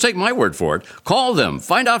don't just take my word for it. Call them.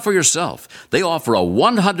 Find out for yourself. They offer a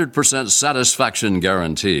 100% satisfaction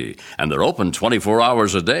guarantee. And they're open 24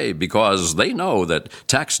 hours a day because they know that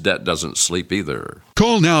tax debt doesn't sleep either.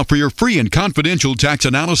 Call now for your free and confidential tax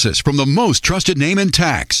analysis from the most trusted name in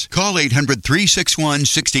tax. Call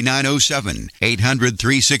 800-361-6907.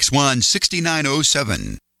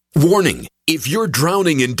 800-361-6907. Warning, if you're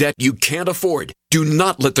drowning in debt you can't afford, do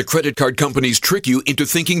not let the credit card companies trick you into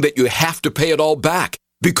thinking that you have to pay it all back,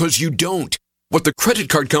 because you don't. What the credit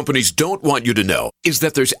card companies don't want you to know is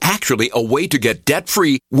that there's actually a way to get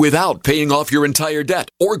debt-free without paying off your entire debt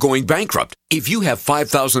or going bankrupt. If you have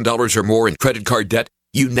 $5,000 or more in credit card debt,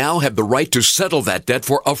 you now have the right to settle that debt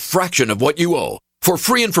for a fraction of what you owe. For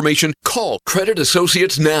free information, call Credit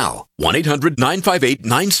Associates now.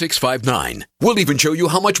 1-800-958-9659. We'll even show you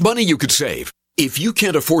how much money you could save. If you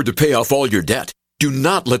can't afford to pay off all your debt, do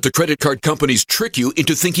not let the credit card companies trick you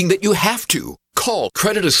into thinking that you have to. Call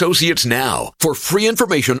Credit Associates now for free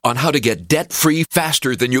information on how to get debt-free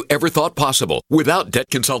faster than you ever thought possible without debt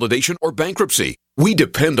consolidation or bankruptcy. We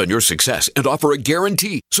depend on your success and offer a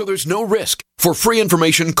guarantee, so there's no risk. For free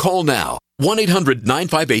information, call now.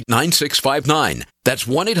 1-800-958-9659. That's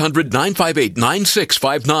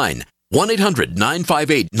 1-800-958-9659.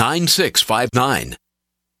 1-800-958-9659.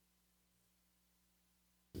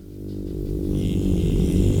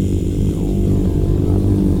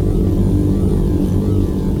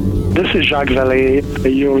 This is Jacques Vallée.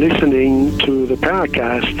 You're listening to the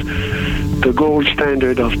Paracast, the gold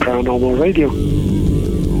standard of paranormal radio.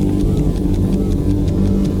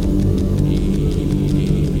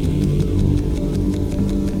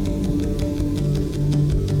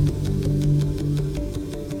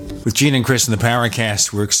 With Gene and Chris in the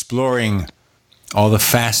Paracast, we're exploring all the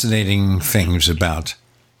fascinating things about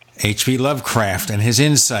H.P. Lovecraft and his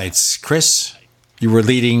insights. Chris, you were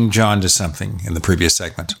leading John to something in the previous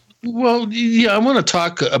segment. Well, yeah, I want to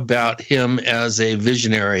talk about him as a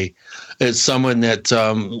visionary, as someone that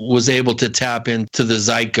was able to tap into the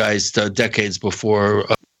zeitgeist decades before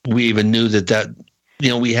we even knew that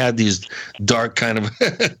we had these dark kind of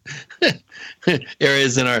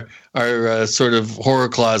areas in our sort of horror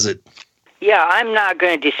closet. Yeah, I'm not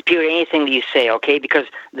going to dispute anything that you say, okay? Because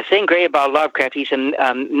the thing great about Lovecraft, he's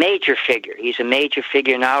a major figure. He's a major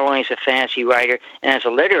figure not only as a fantasy writer and as a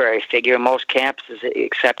literary figure. Most campuses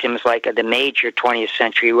accept him as like the major 20th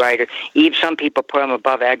century writer. Even some people put him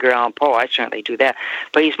above Edgar Allan Poe. I certainly do that.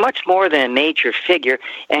 But he's much more than a major figure,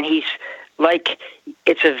 and he's like,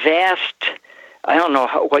 it's a vast... I don't know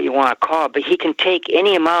what you want to call it, but he can take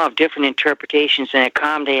any amount of different interpretations and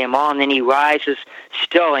accommodate them all, and then he rises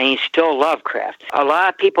still, and he's still Lovecraft. A lot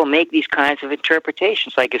of people make these kinds of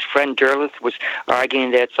interpretations, like his friend Derleth was arguing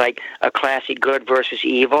that it's like a classic good versus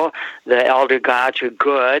evil. The elder gods are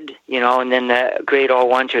good, and then the great old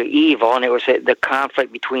ones are evil, and it was the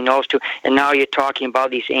conflict between those two. And now you're talking about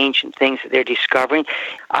these ancient things that they're discovering.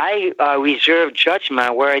 I reserve judgment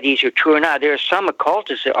on whether these are true or not. There are some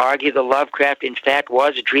occultists that argue that Lovecraft in fact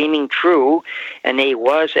was dreaming true, and he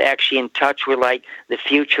was actually in touch with like the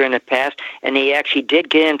future and the past, and he actually did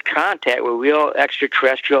get in contact with real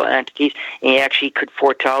extraterrestrial entities, and he actually could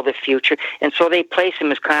foretell the future. And so they place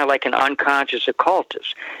him as kind of like an unconscious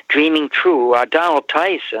occultist, dreaming true. Donald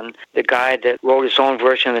Tyson, the guy that wrote his own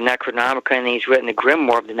version of the Necronomicon, and he's written the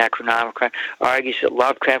Grimoire of the Necronomicon, argues that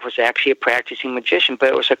Lovecraft was actually a practicing magician, but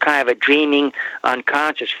it was a kind of a dreaming,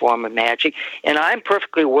 unconscious form of magic. And I'm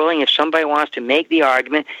perfectly willing, if somebody wants to to make the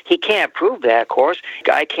argument. He can't prove that, of course.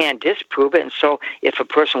 I can't disprove it. And so if a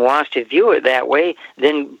person wants to view it that way,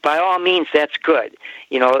 then by all means, that's good.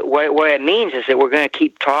 You know, what it means is that we're going to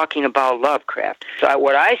keep talking about Lovecraft. So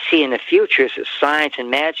what I see in the future is that science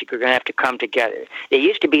and magic are going to have to come together. They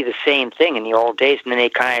used to be the same thing in the old days, and then they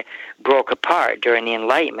kind of broke apart during the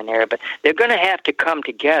Enlightenment era. But they're going to have to come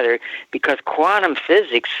together because quantum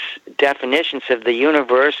physics definitions of the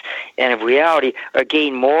universe and of reality are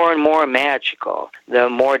getting more and more magical the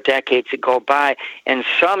more decades that go by. And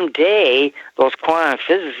someday, those quantum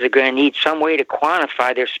physicists are going to need some way to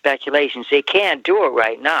quantify their speculations. They can't do it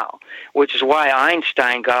right now, which is why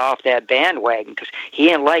Einstein got off that bandwagon, because he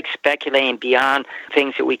didn't like speculating beyond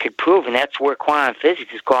things that we could prove, and that's where quantum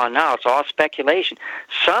physics is gone now. It's all speculation.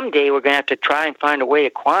 Someday we're going to have to try and find a way to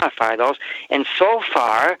quantify those, and so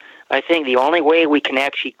far, I think the only way we can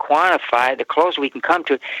actually quantify, the closest we can come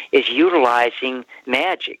to it, is utilizing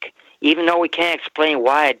magic. Even though we can't explain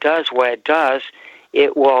why it does what it does,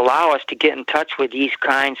 it will allow us to get in touch with these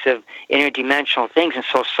kinds of interdimensional things. And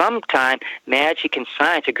so sometime magic and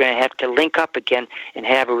science are going to have to link up again and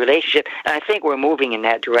have a relationship. And I think we're moving in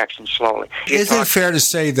that direction slowly. Is it fair to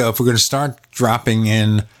say, though, if we're going to start dropping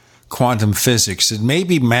in quantum physics, that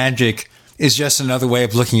maybe magic is just another way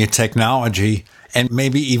of looking at technology, and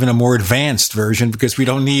maybe even a more advanced version, because we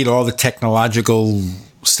don't need all the technological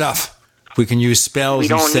stuff. We can use spells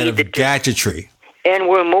instead of gadgetry. And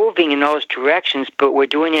we're moving in those directions, but we're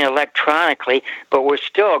doing it electronically, but we're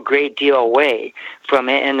still a great deal away from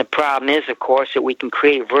it. And the problem is, of course, that we can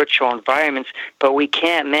create virtual environments, but we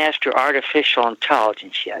can't master artificial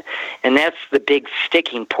intelligence yet. And that's the big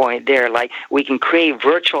sticking point there. Like, we can create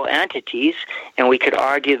virtual entities, and we could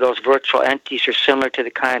argue those virtual entities are similar to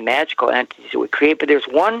the kind of magical entities that we create, but there's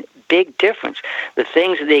one big difference. The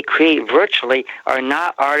things that they create virtually are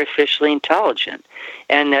not artificially intelligent.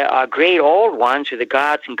 And the great old ones, or the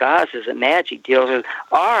gods and goddesses that magic deals with,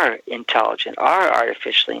 are intelligent, are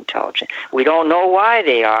artificially intelligent. We don't know why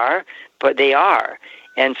they are, but they are.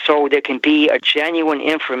 And so there can be a genuine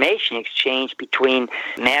information exchange between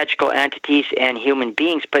magical entities and human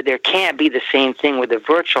beings, but there can't be the same thing with the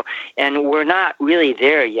virtual. And we're not really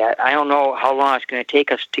there yet. I don't know how long it's going to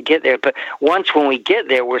take us to get there, but when we get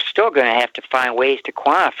there, we're still going to have to find ways to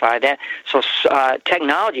quantify that. So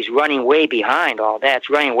technology is running way behind all that. It's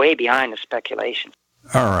running way behind the speculation.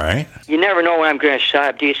 All right. You never know when I'm going to shut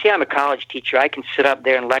up. Do you see, I'm a college teacher. I can sit up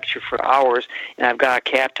there and lecture for hours, and I've got a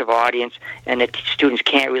captive audience, and the students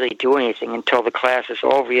can't really do anything until the class is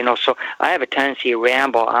over, you know. So I have a tendency to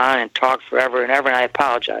ramble on and talk forever and ever, and I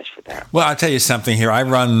apologize for that. Well, I'll tell you something here. I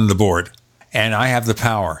run the board, and I have the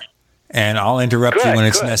power, and I'll interrupt you when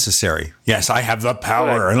it's necessary. Yes, I have the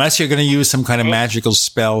power, unless you're going to use some kind of magical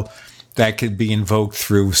spell that could be invoked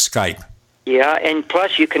through Skype. Yeah, and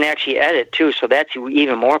plus you can actually edit, too, so that's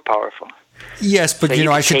even more powerful. Yes, but,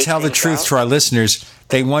 so I should tell the truth to our listeners.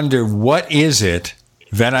 They wonder, what is it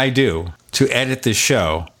that I do to edit the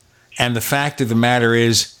show? And the fact of the matter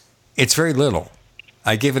is, it's very little.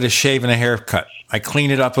 I give it a shave and a haircut. I clean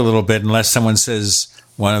it up a little bit unless someone says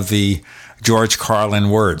one of the George Carlin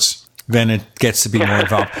words. Then it gets to be more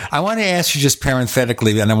involved. I want to ask you just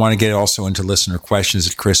parenthetically, and I want to get also into listener questions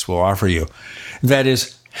that Chris will offer you. That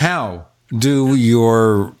is, how do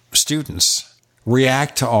your students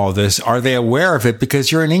react to all this? Are they aware of it? Because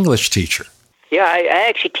you're an English teacher. Yeah, I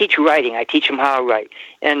actually teach writing. I teach them how to write.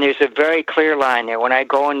 And there's a very clear line there. When I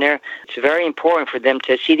go in there, it's very important for them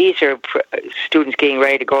to see these are students getting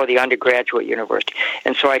ready to go to the undergraduate university.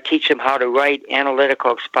 And so I teach them how to write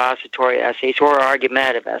analytical expository essays or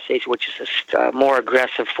argumentative essays, which is a more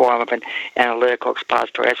aggressive form of an analytical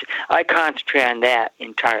expository essay. I concentrate on that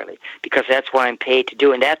entirely because that's what I'm paid to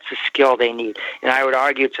do, and that's the skill they need. And I would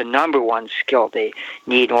argue it's the number one skill they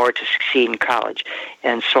need in order to succeed in college.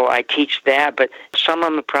 And so I teach that, but some of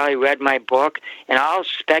them have probably read my book, and I'll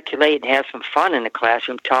speculate and have some fun in the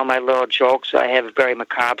classroom, tell my little jokes. I have a very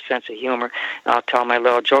macabre sense of humor, and I'll tell my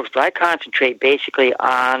little jokes, but I concentrate basically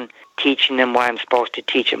on teaching them what I'm supposed to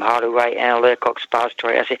teach them, how to write analytical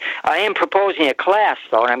expository essay. I am proposing a class,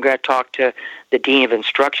 though, and I'm going to talk to the Dean of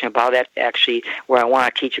Instruction about that, actually, where I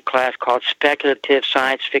want to teach a class called Speculative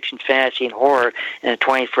Science Fiction, Fantasy, and Horror in the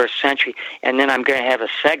 21st Century. And then I'm going to have a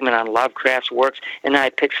segment on Lovecraft's works, and then I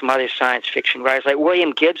pick some other science fiction writers, like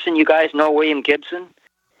William Gibson. You guys know William Gibson?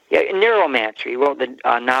 Yeah, Neuromancer. He wrote the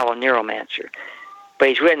novel Neuromancer. but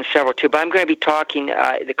he's written several too. But I'm going to be talking,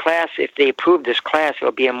 the class, if they approve this class,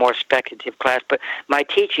 it'll be a more speculative class. But my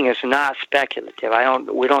teaching is not speculative.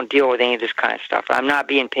 We don't deal with any of this kind of stuff. I'm not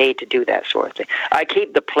being paid to do that sort of thing. I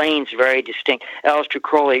keep the planes very distinct. Aleister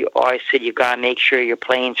Crowley always said you've got to make sure your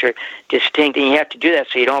planes are distinct, and you have to do that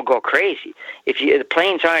so you don't go crazy. If the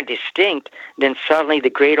planes aren't distinct, then suddenly the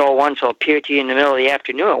great old ones will appear to you in the middle of the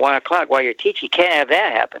afternoon at 1 o'clock while you're teaching. You can't have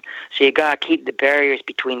that happen. So you got to keep the barriers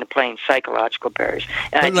between the planes, psychological barriers.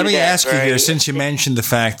 But let me ask you here, since you mentioned the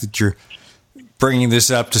fact that you're bringing this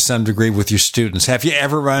up to some degree with your students, have you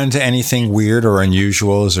ever run into anything weird or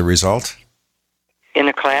unusual as a result? In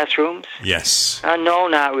the classrooms? Yes. No,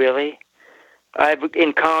 not really. I've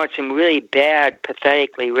encountered some really bad,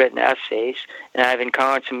 pathetically written essays, and I've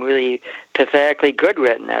encountered some really pathetically good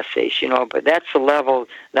written essays, but that's the level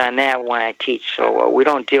that I'm at when I teach, so we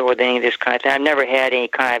don't deal with any of this kind of thing. I've never had any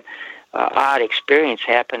kind of odd experience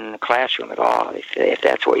happen in the classroom at all, if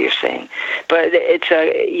that's what you're saying. But it's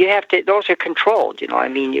you have to; those are controlled.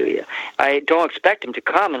 I don't expect them to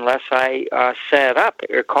come unless I set it up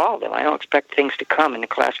or call them. I don't expect things to come in the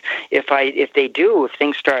class. If they do, if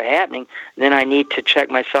things start happening, then I need to check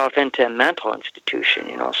myself into a mental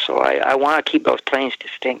institution. So I want to keep those planes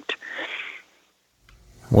distinct.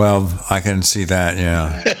 Well, I can see that.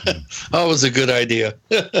 Yeah, that was a good idea.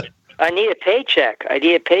 I need a paycheck.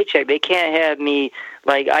 They can't have me,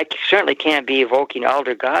 I certainly can't be evoking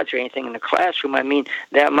elder gods or anything in the classroom.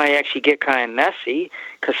 That might actually get kind of messy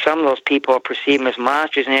because some of those people perceive them as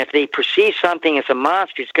monsters. And if they perceive something as a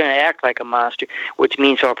monster, it's going to act like a monster, which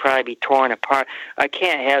means they'll probably be torn apart. I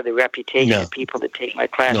can't have the reputation of people that take my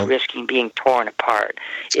class risking being torn apart.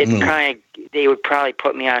 They would probably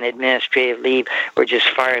put me on administrative leave or just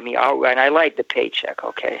fire me outright. I like the paycheck,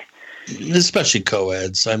 okay? Especially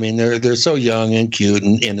co-eds. They're so young and cute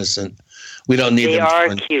and innocent. We don't need them. They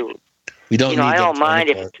are cute. We don't need them. I don't mind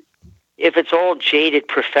if it's old jaded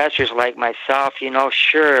professors like myself.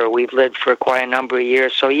 Sure, we've lived for quite a number of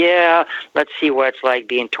years, so yeah, let's see what it's like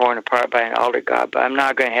being torn apart by an elder god. But I'm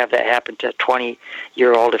not going to have that happen to a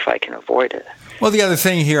 20-year-old if I can avoid it. Well, the other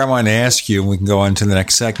thing here I want to ask you, and we can go on to the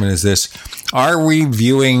next segment, is this: are we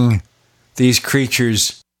viewing these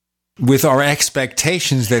creatures with our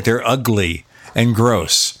expectations that they're ugly and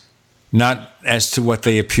gross, not as to what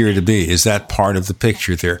they appear to be? Is that part of the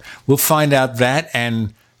picture there? We'll find out that,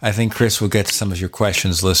 and I think Chris will get to some of your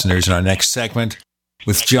questions, listeners, in our next segment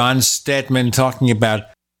with John Steadman talking about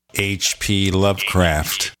H.P.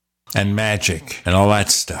 Lovecraft and magic and all that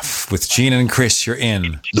stuff. With Gene and Chris, you're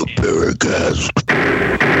in the Paracast.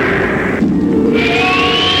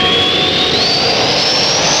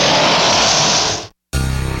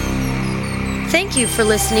 Thank you for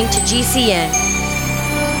listening to GCN.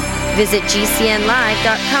 Visit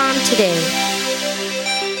GCNlive.com today.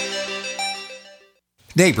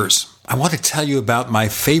 Neighbors, I want to tell you about my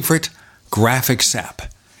favorite graphics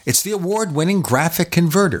app. It's the award-winning Graphic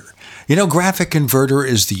Converter. Graphic Converter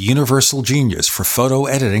is the universal genius for photo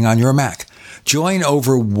editing on your Mac. Join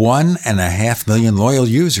over 1.5 million loyal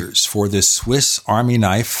users for this Swiss Army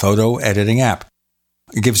knife photo editing app.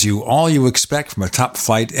 It gives you all you expect from a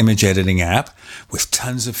top-flight image editing app with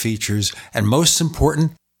tons of features, and most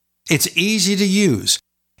important, it's easy to use.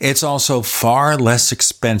 It's also far less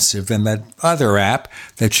expensive than that other app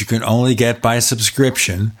that you can only get by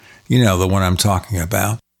subscription. You know the one I'm talking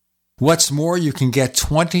about. What's more, you can get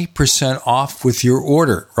 20% off with your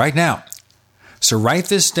order right now. So write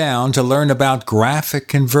this down to learn about Graphic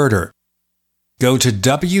Converter. Go to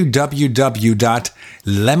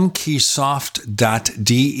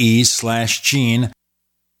www.lemkesoft.de/Gene.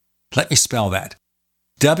 Let me spell that.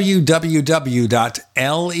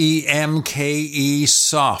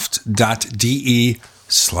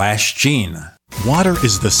 www.lemkesoft.de/Gene. Water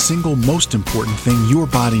is the single most important thing your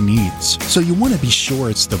body needs, so you want to be sure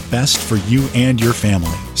it's the best for you and your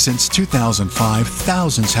family. Since 2005,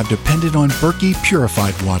 thousands have depended on Berkey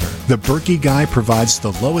purified water. The Berkey Guy provides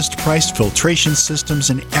the lowest priced filtration systems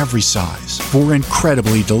in every size. For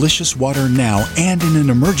incredibly delicious water now and in an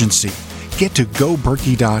emergency, get to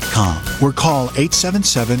goberkey.com or call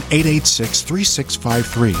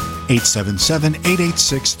 877-886-3653.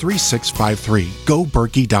 877-886-3653.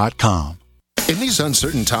 goberkey.com. In these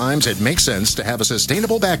uncertain times, it makes sense to have a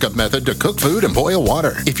sustainable backup method to cook food and boil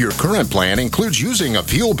water. If your current plan includes using a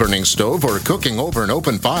fuel-burning stove or cooking over an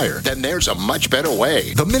open fire, then there's a much better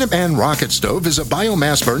way. The Minuteman Rocket Stove is a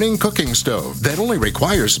biomass-burning cooking stove that only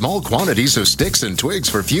requires small quantities of sticks and twigs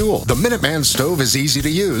for fuel. The Minuteman Stove is easy to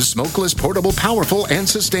use, smokeless, portable, powerful, and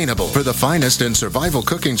sustainable. For the finest in survival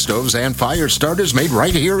cooking stoves and fire starters made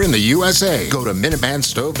right here in the USA, go to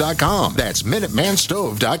MinutemanStove.com. That's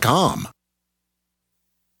MinutemanStove.com.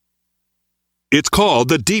 It's called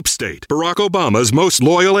the Deep State. Barack Obama's most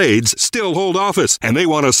loyal aides still hold office, and they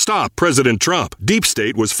want to stop President Trump. Deep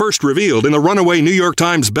State was first revealed in the runaway New York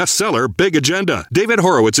Times bestseller, Big Agenda. David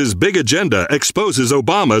Horowitz's Big Agenda exposes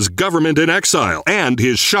Obama's government in exile and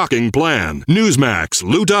his shocking plan. Newsmax,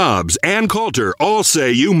 Lou Dobbs, and Coulter all say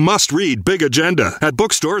you must read Big Agenda at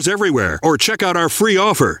bookstores everywhere, or check out our free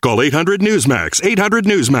offer. Call 800-NEWSMAX,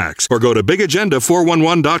 800-NEWSMAX, or go to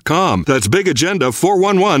bigagenda411.com. That's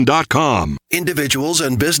bigagenda411.com. Individuals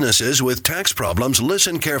and businesses with tax problems,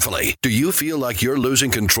 listen carefully. Do you feel like you're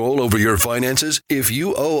losing control over your finances? If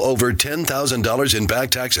you owe over $10,000 in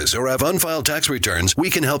back taxes or have unfiled tax returns,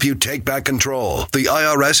 we can help you take back control. The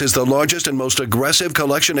IRS is the largest and most aggressive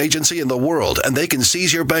collection agency in the world, and they can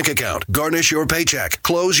seize your bank account, garnish your paycheck,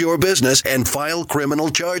 close your business, and file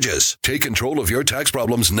criminal charges. Take control of your tax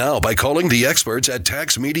problems now by calling the experts at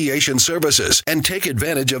Tax Mediation Services and take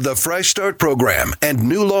advantage of the Fresh Start program and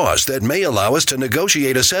new laws that may allow us to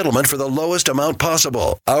negotiate a settlement for the lowest amount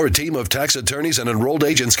possible. Our team of tax attorneys and enrolled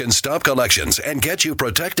agents can stop collections and get you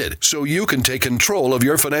protected so you can take control of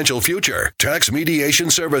your financial future. Tax Mediation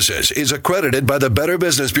Services is accredited by the Better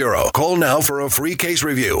Business Bureau. Call now for a free case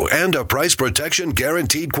review and a price protection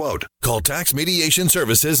guaranteed quote. Call Tax Mediation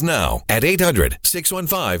Services now at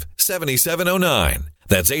 800-615-7709.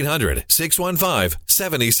 That's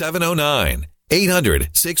 800-615-7709.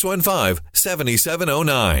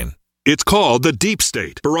 800-615-7709. It's called the Deep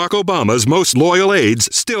State. Barack Obama's most loyal aides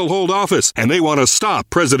still hold office, and they want to stop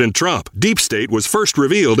President Trump. Deep State was first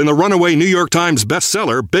revealed in the runaway New York Times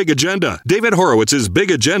bestseller, Big Agenda. David Horowitz's Big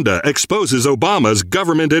Agenda exposes Obama's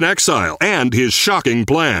government in exile and his shocking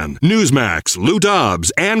plan. Newsmax, Lou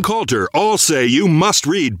Dobbs, and Coulter all say you must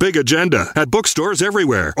read Big Agenda at bookstores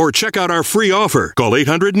everywhere, or check out our free offer. Call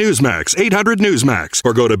 800-NEWSMAX, 800-NEWSMAX,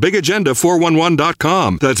 or go to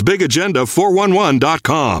bigagenda411.com. That's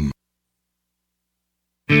bigagenda411.com.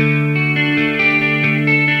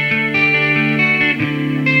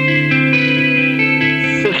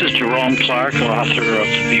 This is Jerome Clark, author of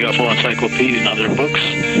the UFO Encyclopedia and other books.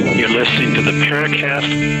 You're listening to the Paracast.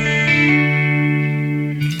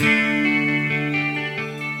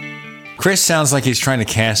 Chris sounds like he's trying to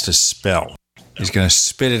cast a spell. He's going to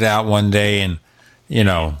spit it out one day and,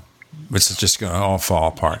 it's just going to all fall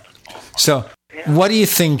apart. So, what do you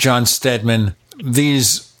think, John Steadman,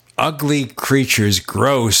 these ugly creatures,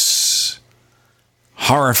 gross,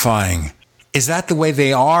 horrifying, is that the way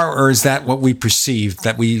they are, or is that what we perceive,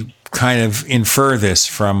 that we kind of infer this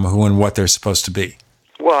from who and what they're supposed to be?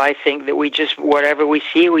 Well, I think that we just, whatever we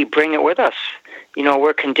see, we bring it with us.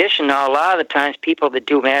 We're conditioned now. A lot of the times people that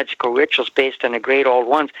do magical rituals based on the great old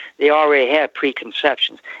ones, they already have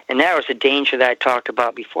preconceptions. And that was a danger that I talked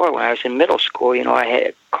about before when I was in middle school. I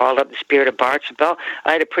had called up the spirit of Barzabel.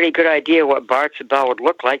 I had a pretty good idea what Barzabel would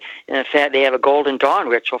look like. And in fact, they have a Golden Dawn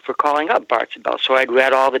ritual for calling up Barzabel. So I'd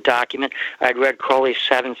read all the document. I'd read Crowley's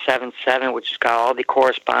 777, which has got all the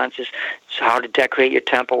correspondences, so how to decorate your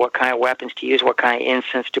temple, what kind of weapons to use, what kind of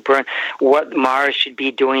incense to burn, what Mars should be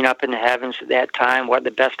doing up in the heavens at that time, what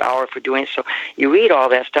the best hour for doing it. So you read all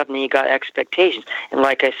that stuff, and then you got expectations. And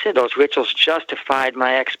like I said, those rituals justified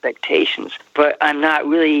my expectations. But I'm not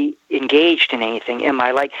really engaged in anything, am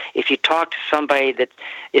I? Like, if you talk to somebody that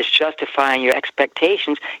is justifying your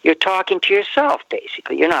expectations, you're talking to yourself,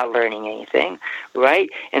 basically. You're not learning anything, right?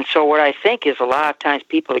 And so what I think is a lot of times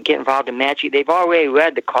people that get involved in magic, they've already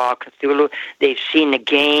read the Call of Cthulhu, they've seen the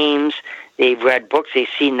games, they've read books, they've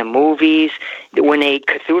seen the movies. When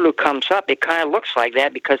Cthulhu comes up, it kind of looks like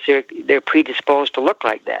that because they're predisposed to look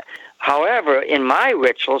like that. However, in my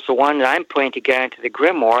rituals, the one that I'm putting together into the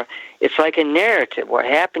grimoire, it's like a narrative. What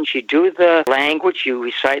happens, you do the language, you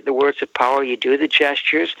recite the words of power, you do the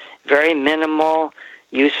gestures, very minimal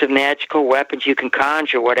use of magical weapons. You can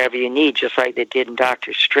conjure whatever you need, just like they did in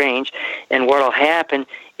Doctor Strange. And what will happen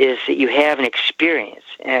is that you have an experience,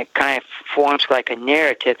 and it kind of forms like a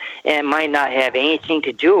narrative, and it might not have anything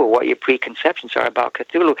to do with what your preconceptions are about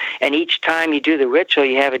Cthulhu. And each time you do the ritual,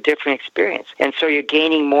 you have a different experience. And so you're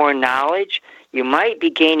gaining more knowledge. You might be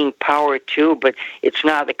gaining power too, but it's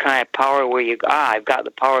not the kind of power where I've got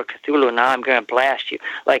the power of Cthulhu, now I'm going to blast you.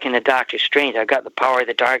 Like in the Doctor Strange, I've got the power of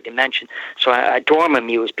the dark dimension, so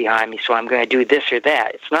Dormammu is behind me, so I'm going to do this or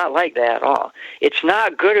that. It's not like that at all. It's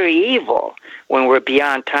not good or evil when we're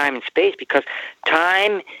beyond time and space, because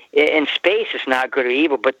time and space is not good or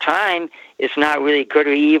evil, but time is not really good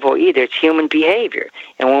or evil either. It's human behavior.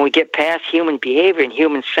 And when we get past human behavior and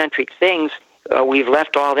human-centric things, we've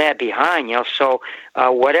left all that behind, So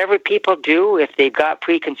whatever people do, if they've got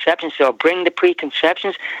preconceptions, they'll bring the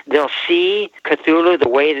preconceptions. They'll see Cthulhu the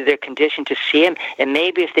way that they're conditioned to see him. And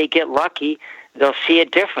maybe if they get lucky, they'll see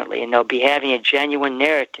it differently, and they'll be having a genuine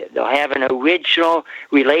narrative. They'll have an original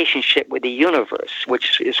relationship with the universe,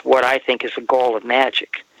 which is what I think is the goal of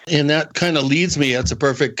magic. And that kind of leads me, that's a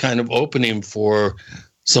perfect kind of opening for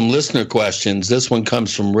some listener questions. This one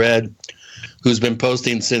comes from Red, who's been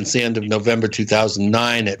posting since the end of November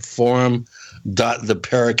 2009 at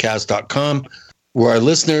forum.theparacast.com, where our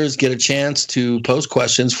listeners get a chance to post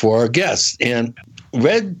questions for our guests. And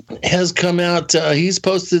Red has come out, he's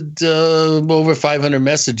posted over 500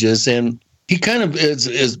 messages, and he kind of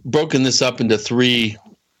is broken this up into three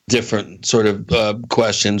different sort of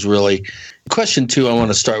questions, really. Question 2, I want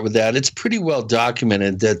to start with that. It's pretty well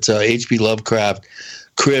documented that H.P. Lovecraft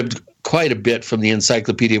cribbed quite a bit from the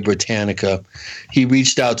Encyclopedia Britannica. He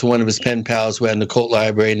reached out to one of his pen pals who had an occult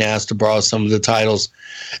library and asked to borrow some of the titles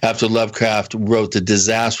after Lovecraft wrote the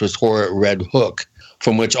disastrous horror Red Hook,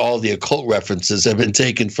 from which all the occult references have been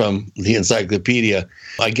taken from the encyclopedia.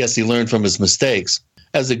 I guess he learned from his mistakes.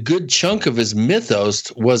 As a good chunk of his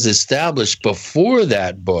mythos was established before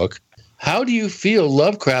that book, how do you feel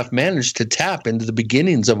Lovecraft managed to tap into the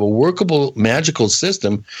beginnings of a workable magical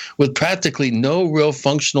system with practically no real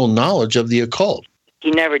functional knowledge of the occult?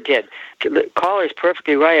 He never did. The caller is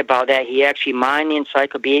perfectly right about that. He actually mined the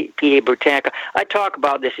Encyclopedia Britannica. I talk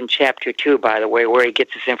about this in Chapter 2, by the way, where he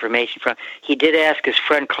gets this information from. He did ask his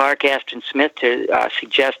friend Clark Aston Smith to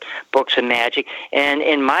suggest books of magic. And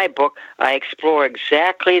in my book, I explore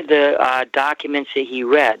exactly the documents that he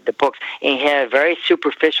read, the books. And he had a very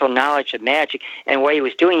superficial knowledge of magic. And what he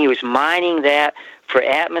was doing, he was mining that for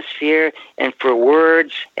atmosphere and for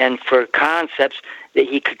words and for concepts that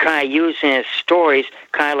he could kind of use in his stories,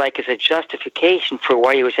 kind of like as a justification for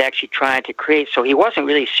what he was actually trying to create. So he wasn't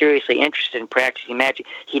really seriously interested in practicing magic.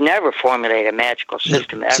 He never formulated a magical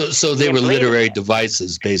system. So they were literary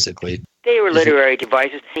devices, basically. They were literary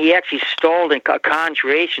devices. He actually stole a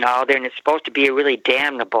conjuration out there, and it's supposed to be a really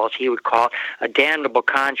damnable, as he would call it, a damnable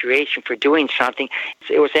conjuration for doing something.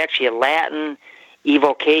 It was actually a Latin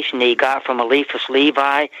evocation that he got from Eliphas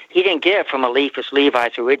Levi. He didn't get it from Eliphas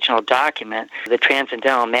Levi's original document, the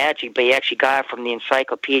Transcendental Magic, but he actually got it from the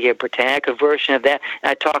Encyclopedia Britannica version of that.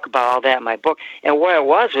 And I talk about all that in my book. And what it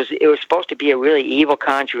was supposed to be a really evil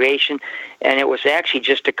conjuration, and it was actually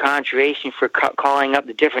just a conjuration for calling up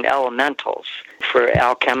the different elementals, for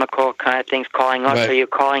alchemical kind of things, calling up. Right. So you're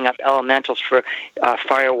calling up elementals for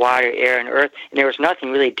fire, water, air, and earth. And there was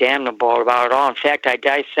nothing really damnable about it all. In fact, I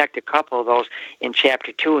dissect a couple of those in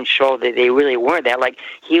Chapter 2 and show that they really weren't that. Like,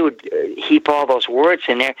 he would heap all those words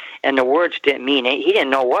in there, and the words didn't mean it. He didn't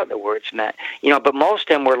know what the words meant. But most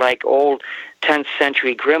of them were like old 10th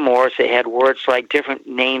century grimoires that had words like different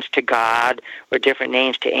names to God or different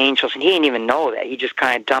names to angels, and he didn't even know that. He just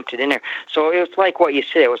kind of dumped it in there. So it was like what you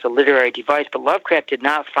said, it was a literary device, but Lovecraft did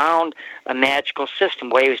not found a magical system.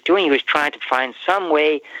 What he was doing, he was trying to find some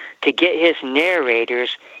way to get his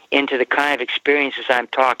narrators into the kind of experiences I'm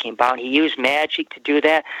talking about. He used magic to do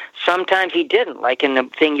that. Sometimes he didn't, like in the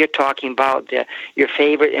thing you're talking about, your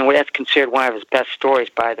favorite, and that's considered one of his best stories,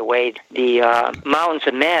 by the way, the Mountains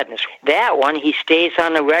of Madness. That one, he stays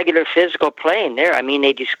on the regular physical plane there. I mean,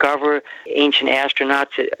 they discover ancient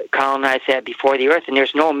astronauts that colonized that before the Earth, and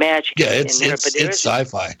there's no magic in there. But it's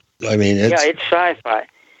sci-fi. I mean, it's sci-fi.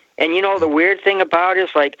 And the weird thing about it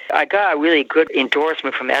is, like, I got a really good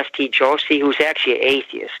endorsement from S.T. Josie, who's actually an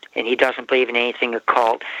atheist, and he doesn't believe in anything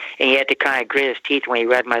occult. And he had to kind of grit his teeth when he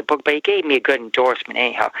read my book, but he gave me a good endorsement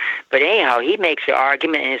anyhow. But anyhow, he makes the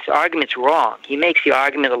argument, and his argument's wrong. He makes the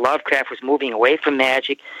argument that Lovecraft was moving away from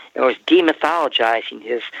magic and was demythologizing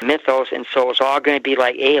his mythos, and so it was all going to be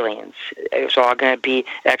like aliens. It was all going to be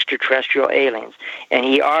extraterrestrial aliens. And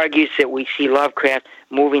he argues that we see Lovecraft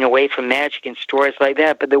moving away from magic and stories like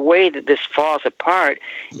that. But the way that this falls apart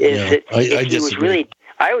is that he was really...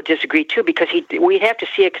 I would disagree, too, because we'd have to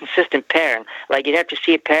see a consistent pattern. Like, you'd have to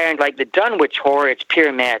see a pattern like the Dunwich Horror. It's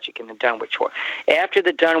pure magic in the Dunwich Horror. After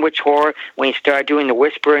the Dunwich Horror, when you start doing the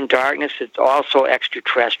Whisper in Darkness, it's also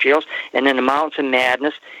extraterrestrials. And then the Mountains of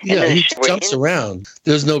Madness. Yeah, he jumps around.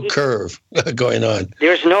 There's no curve going on.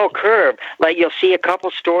 There's no curve. Like, you'll see a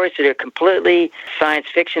couple stories that are completely science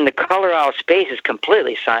fiction. The Color Out of Space is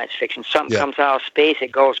completely science fiction. Something comes out of space,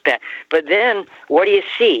 it goes back. But then, what do you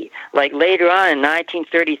see? Like, later on in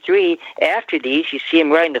 1933, after these, you see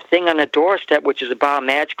him writing The Thing on the Doorstep, which is about a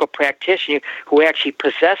magical practitioner who actually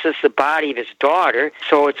possesses the body of his daughter.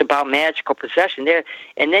 So it's about magical possession there.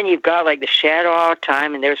 And then you've got like The Shadow All the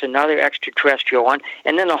Time, and there's another extraterrestrial one.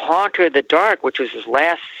 And then The Haunter of the Dark, which was his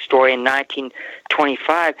last story in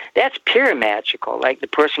 25, that's pure magical. Like the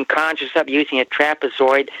person conjures up using a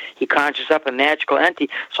trapezoid, he conjures up a magical entity.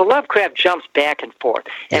 So Lovecraft jumps back and forth.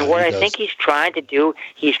 And what I think he's trying to do,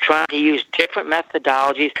 he's trying to use different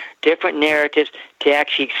methodologies, different narratives to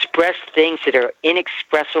actually express things that are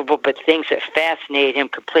inexpressible, but things that fascinate him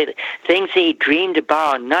completely. Things that he dreamed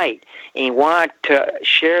about at night. And he wanted to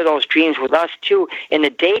share those dreams with us, too. In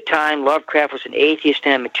the daytime, Lovecraft was an atheist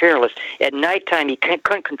and a materialist. At nighttime, he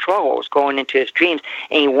couldn't control what was going into his dreams,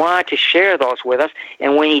 and he wanted to share those with us.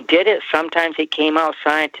 And when he did it, sometimes it came out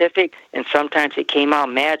scientific, and sometimes it came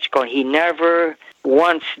out magical. And he never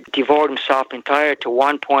once devoted himself entirely to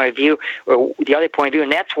one point of view or the other point of view,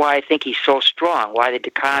 and that's why I think he's so strong, why the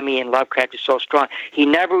dichotomy in Lovecraft is so strong. He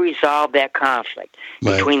never resolved that conflict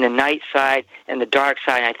between the night side and the dark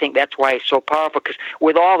side, and I think that's why he's so powerful, because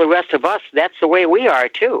with all the rest of us, that's the way we are,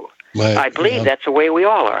 too. I believe that's the way we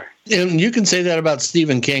all are. And you can say that about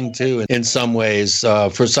Stephen King, too, in some ways.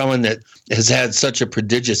 For someone that has had such a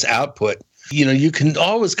prodigious output, you can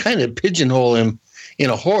always kind of pigeonhole him in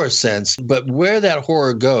a horror sense, but where that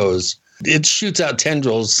horror goes, it shoots out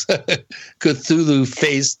tendrils, Cthulhu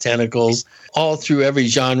face tendrils, all through every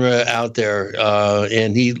genre out there,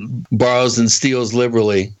 and he borrows and steals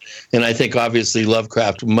liberally. And I think, obviously,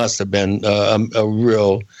 Lovecraft must have been a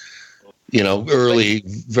real, early,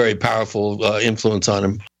 very powerful influence on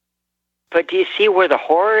him. But do you see where the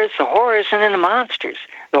horror is? The horror isn't in the monsters.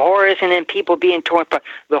 The horror isn't in people being torn apart.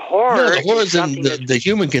 The horror is in the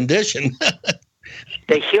human condition.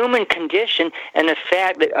 The human condition and the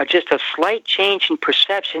fact that just a slight change in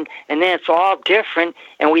perception, and then it's all different,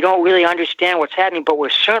 and we don't really understand what's happening, but we're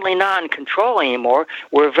certainly not in control anymore.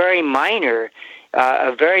 We're a very minor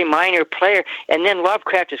player. And then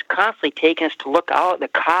Lovecraft is constantly taking us to look out at the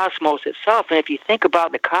cosmos itself. And if you think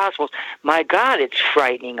about the cosmos, my God, it's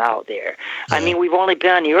frightening out there. Yeah. I mean, we've only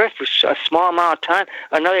been on the Earth for a small amount of time.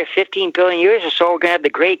 Another 15 billion years or so, we're going to have the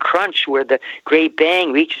Great Crunch, where the Great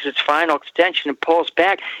Bang reaches its final extension and pulls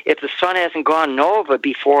back. If the sun hasn't gone nova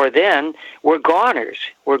before then, we're goners.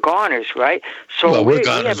 We're goners, right? So we're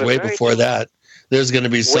goners way before that. There's going to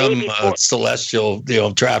be some celestial,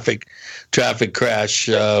 traffic crash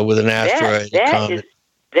with an asteroid.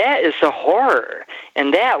 That is the horror,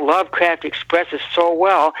 and that Lovecraft expresses so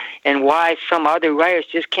well, and why some other writers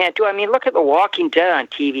just can't do it. I mean, look at The Walking Dead on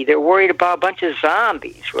TV. They're worried about a bunch of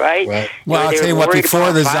zombies, right? Well, I'll tell you what,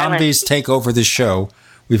 before the zombies take over the show,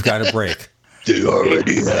 we've got a break. They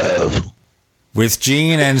already have. With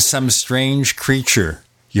Gene and some strange creature,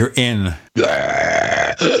 you're in.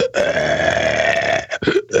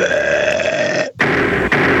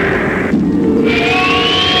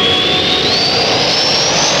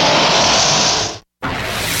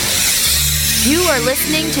 You are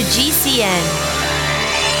listening to GCN.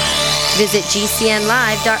 Visit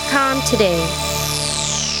GCNlive.com today.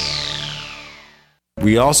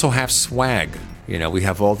 We also have swag. We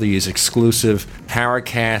have all these exclusive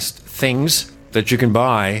Paracast things that you can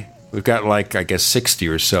buy. We've got 60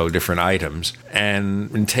 or so different items, and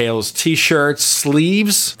entails t-shirts,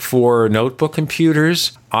 sleeves for notebook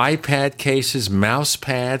computers, iPad cases, mouse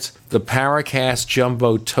pads, the Paracast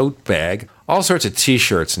Jumbo tote bag, all sorts of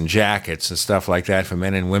t-shirts and jackets and stuff like that for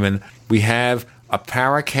men and women. We have a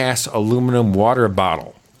Paracast aluminum water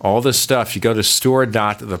bottle. All this stuff, you go to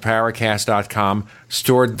store.theparacast.com,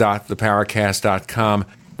 store.theparacast.com.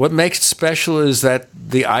 What makes it special is that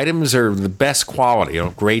the items are the best quality,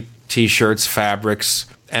 great T-shirts, fabrics,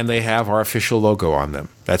 and they have our official logo on them.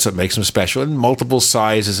 That's what makes them special, in multiple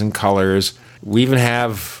sizes and colors. We even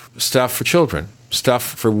have stuff for children, stuff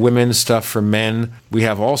for women, stuff for men. We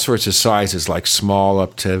have all sorts of sizes, like small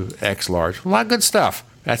up to X large. A lot of good stuff.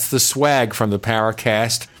 That's the swag from the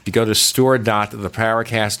Paracast. You go to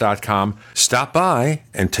store.theparacast.com, stop by,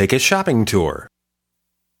 and take a shopping tour.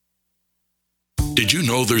 Did you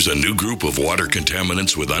know there's a new group of water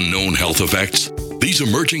contaminants with unknown health effects? These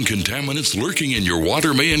emerging contaminants lurking in your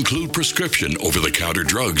water may include prescription, over-the-counter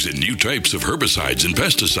drugs, and new types of herbicides and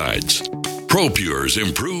pesticides. ProPure's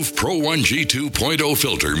improved Pro 1G 2.0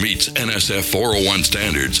 filter meets NSF 401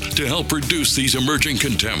 standards to help reduce these emerging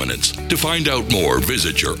contaminants. To find out more,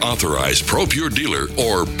 visit your authorized ProPure dealer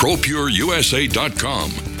or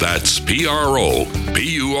ProPureUSA.com. That's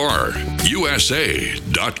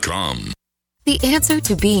ProPureUSA.com. The answer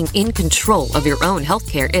to being in control of your own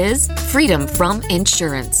healthcare is freedom from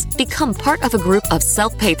insurance. Become part of a group of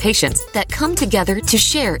self-pay patients that come together to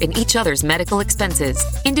share in each other's medical expenses.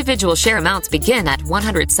 Individual share amounts begin at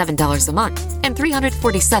 $107 a month and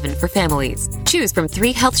 $347 for families. Choose from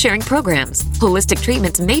 3 health-sharing programs. Holistic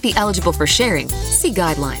treatments may be eligible for sharing. See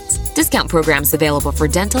guidelines. Discount programs available for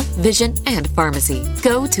dental, vision, and pharmacy.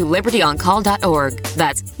 Go to libertyoncall.org.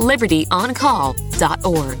 That's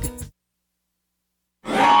libertyoncall.org.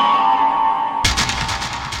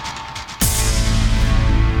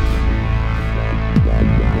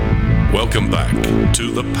 Welcome back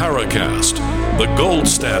to the Paracast, the gold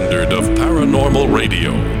standard of paranormal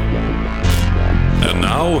radio. And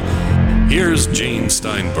now, here's Gene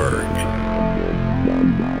Steinberg.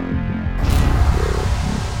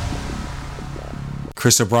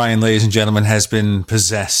 Chris O'Brien, ladies and gentlemen, has been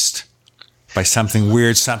possessed by something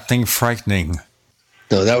weird, something frightening.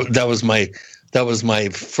 No, that was my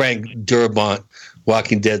Frank Darabont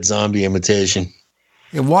Walking Dead zombie imitation.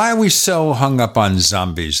 Why are we so hung up on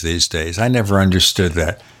zombies these days? I never understood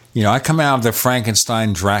that. You know, I come out of the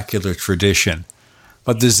Frankenstein Dracula tradition,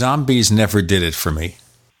 but the zombies never did it for me.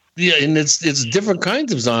 Yeah, and it's different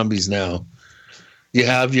kinds of zombies now. You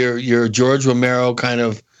have your George Romero kind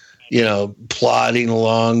of, plodding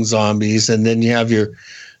along zombies, and then you have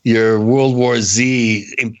your World War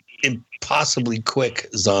Z impossibly quick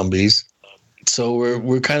zombies. So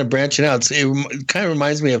we're kind of branching out. It kind of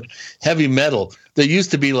reminds me of heavy metal. There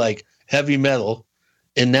used to be like heavy metal,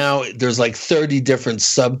 and now there's like 30 different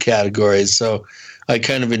subcategories. So I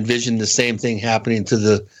kind of envision the same thing happening to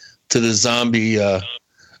the zombie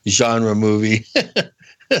genre movie.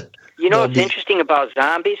 What's interesting about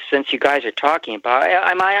zombies, since you guys are talking about it,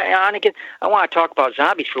 I want to talk about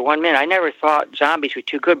zombies for 1 minute. I never thought zombies were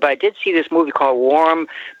too good, but I did see this movie called Warm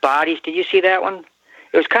Bodies. Did you see that one?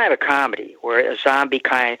 It was kind of a comedy where a zombie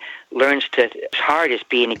kind of learns to, his heart is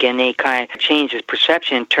beating again, they kind of change his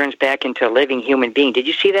perception and turns back into a living human being. Did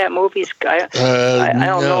you see that movie? I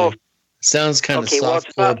don't know. If, sounds kind of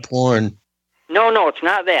softcore porn. No, it's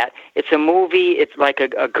not that. It's a movie. It's like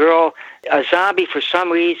a girl, a zombie for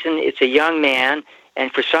some reason. It's a young man, and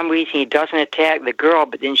for some reason he doesn't attack the girl,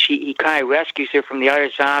 but then he kind of rescues her from the other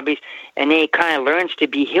zombies, and then he kind of learns to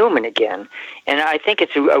be human again. And I think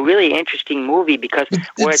it's a really interesting movie because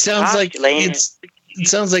it sounds like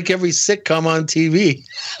every sitcom on TV.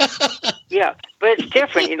 Yeah, but it's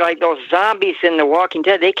different. Like those zombies in The Walking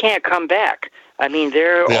Dead, they can't come back. I mean,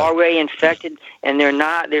 they're already infected, and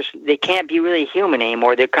they can't be really human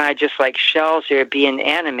anymore. They're kind of just like shells. They're being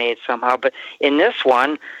animated somehow. But in this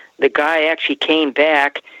one, the guy actually came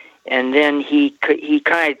back, and then he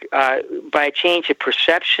kind of, by a change of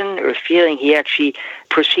perception or feeling, he actually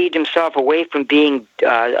perceived himself away from being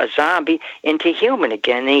a zombie into human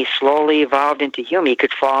again. And he slowly evolved into human. He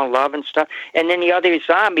could fall in love and stuff. And then the other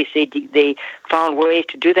zombies, they found ways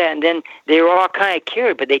to do that, and then they were all kind of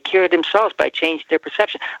cured, but they cured themselves by changing their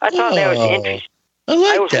perception. I thought that was interesting.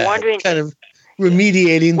 I was wondering, kind of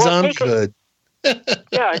remediating zombiehood.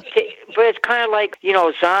 Yeah, but it's kind of like,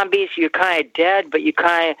 zombies, you're kind of dead, but you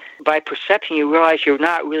kind of, by perception, you realize you're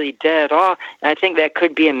not really dead at all. And I think that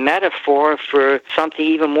could be a metaphor for something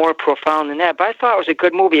even more profound than that. But I thought it was a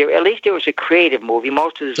good movie. At least it was a creative movie.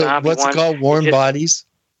 Most of the zombie ones... What's it called? Warm Bodies?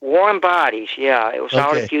 Warm Bodies, yeah. It was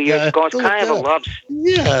out a few years ago. It's kind of a love...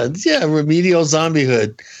 Yeah, remedial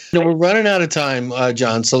zombiehood. We're running out of time,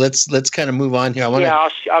 John, so let's kind of move on here.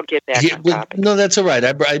 I'll get back on topic. No, that's all right.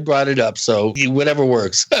 I brought it up, so whatever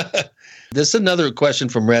works. This is another question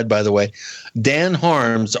from Red, by the way. Dan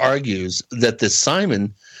Harms argues that the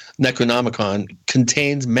Simon Necronomicon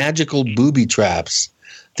contains magical booby traps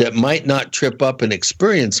that might not trip up an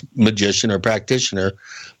experienced magician or practitioner,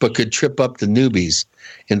 but could trip up the newbies.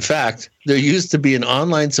 In fact, there used to be an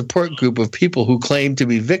online support group of people who claimed to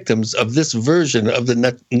be victims of this version of the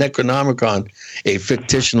Necronomicon, a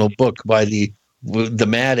fictional book by the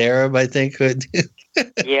Mad Arab, I think.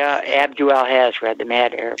 Yeah, Abdul has read The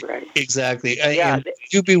Mad Arab, right? Exactly. Would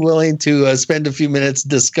you be willing to spend a few minutes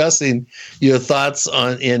discussing your thoughts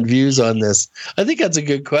on and views on this? I think that's a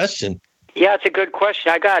good question. Yeah, it's a good question.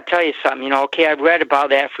 I got to tell you something. I've read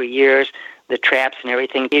about that for years, the traps and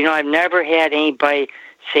everything. I've never had anybody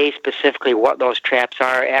say specifically what those traps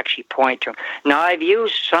are, actually point to them. Now, I've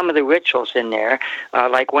used some of the rituals in there.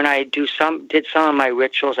 Like when I did some of my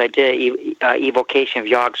rituals, I did evocation of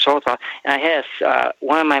Yog Sothoth, and I had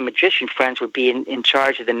one of my magician friends would be in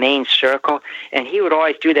charge of the main circle, and he would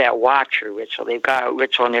always do that Watcher ritual. They've got a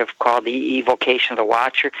ritual in there called the evocation of the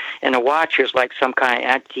Watcher, and the Watcher is like some kind of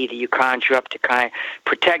entity that you conjure up to kind of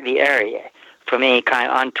protect the area from any kind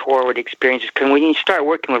of untoward experiences. Because when you start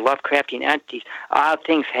working with Lovecraftian entities, odd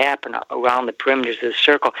things happen around the perimeters of the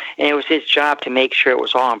circle, and it was his job to make sure it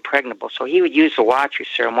was all impregnable. So he would use the Watcher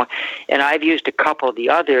ceremony, and I've used a couple of the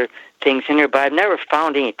other things in there, but I've never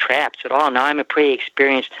found any traps at all. Now, I'm a pretty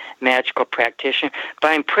experienced magical practitioner,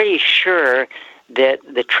 but I'm pretty sure that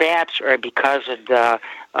the traps are because of the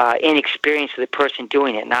inexperience of the person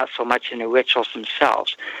doing it, not so much in the rituals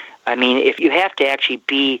themselves. I mean, if you have to actually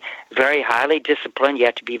be very highly disciplined, you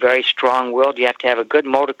have to be very strong-willed, you have to have a good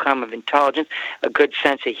modicum of intelligence, a good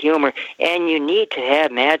sense of humor, and you need to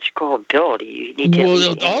have magical ability. You need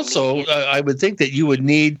to I would think that you would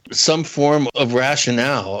need some form of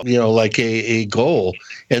rationale, like a goal.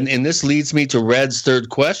 And this leads me to Red's third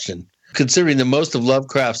question. Considering that most of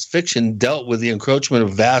Lovecraft's fiction dealt with the encroachment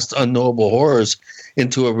of vast, unknowable horrors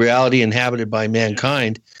into a reality inhabited by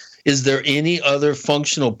mankind, is there any other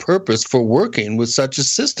functional purpose for working with such a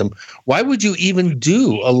system? Why would you even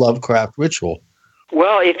do a Lovecraft ritual?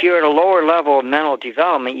 Well, if you're at a lower level of mental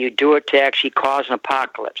development, you do it to actually cause an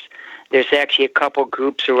apocalypse. There's actually a couple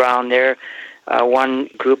groups around there. One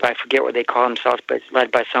group, I forget what they call themselves, but it's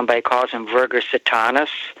led by somebody calls him Virgus Satanus.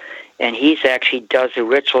 And he's actually does the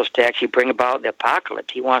rituals to actually bring about the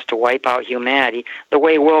apocalypse. He wants to wipe out humanity the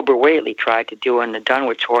way Wilbur Whately tried to do in the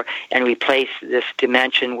Dunwich Horror and replace this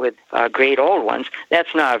dimension with great old ones.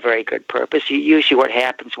 That's not a very good purpose. Usually what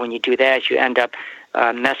happens when you do that is you end up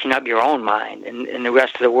messing up your own mind, and the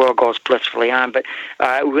rest of the world goes blissfully on. But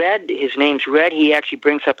Red, his name's Red, he actually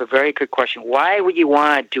brings up a very good question. Why would you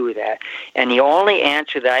want to do that? And the only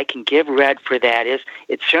answer that I can give Red for that is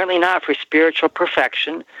it's certainly not for spiritual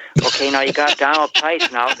perfection. Okay, now you got Donald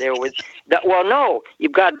Tyson out there with...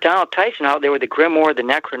 you've got Donald Tyson out there with the Grimoire of the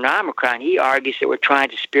Necronomicon. He argues that we're trying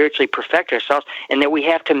to spiritually perfect ourselves and that we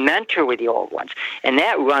have to mentor with the old ones. And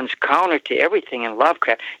that runs counter to everything in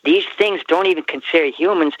Lovecraft. These things don't even consider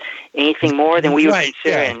humans anything more than we would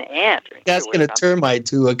consider an ant. That's going to termite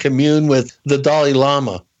to commune with the Dalai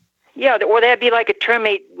Lama. Yeah, well, that'd be like a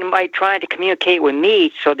termite trying to communicate with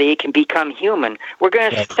me so that it can become human. We're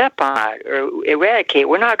going to step on it or eradicate.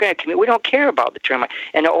 We're not going to we don't care about the termite.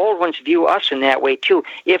 And the old ones view us in that way, too,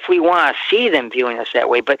 if we want to see them viewing us that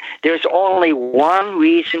way. But there's only one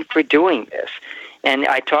reason for doing this. And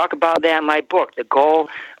I talk about that in my book. The goal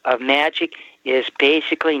of magic is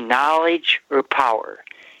basically knowledge or power.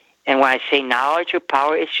 And when I say knowledge or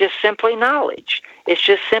power, it's just simply knowledge. It's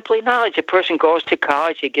just simply knowledge. A person goes to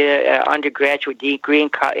college, they get an undergraduate degree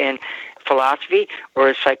in philosophy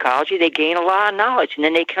or psychology, they gain a lot of knowledge, and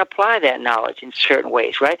then they can apply that knowledge in certain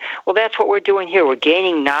ways, right? Well, that's what we're doing here. We're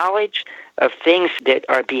gaining knowledge of things that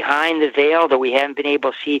are behind the veil that we haven't been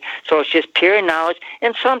able to see. So it's just pure knowledge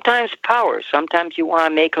and sometimes power. Sometimes you want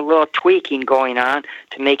to make a little tweaking going on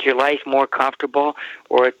to make your life more comfortable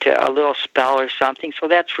or to a little spell or something. So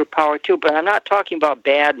that's for power too. But I'm not talking about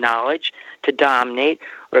bad knowledge to dominate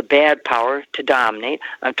or bad power to dominate.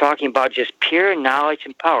 I'm talking about just pure knowledge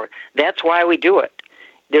and power. That's why we do it.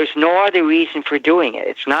 There's no other reason for doing it.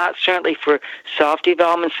 It's not certainly for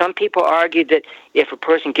self-development. Some people argue that if a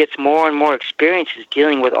person gets more and more experiences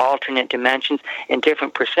dealing with alternate dimensions and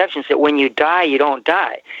different perceptions, that when you die, you don't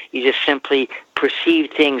die. You just simply perceive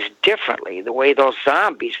things differently, the way those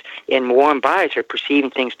zombies in warm bodies are perceiving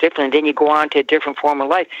things differently. And then you go on to a different form of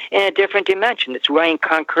life in a different dimension that's running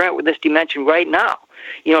concurrent with this dimension right now.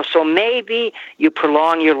 So maybe you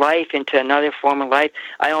prolong your life into another form of life.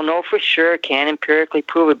 I don't know for sure, can't empirically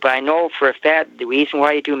prove it, but I know for a fact the reason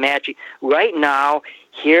why you do magic right now,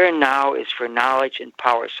 here and now, is for knowledge and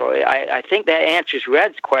power. So I think that answers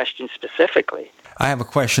Red's question specifically. I have a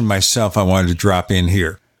question myself I wanted to drop in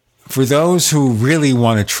here. For those who really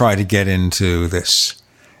want to try to get into this,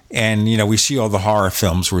 and, we see all the horror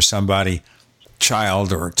films where somebody,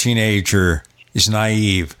 child or teenager, is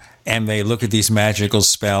naive, and they look at these magical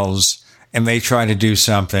spells, and they try to do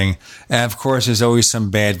something. And, of course, there's always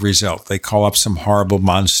some bad result. They call up some horrible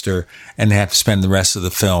monster, and they have to spend the rest of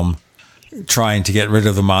the film trying to get rid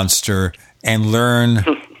of the monster and learn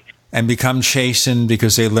and become chastened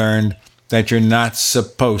because they learned that you're not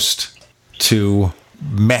supposed to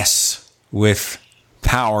mess with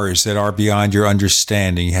powers that are beyond your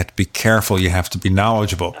understanding. You have to be careful. You have to be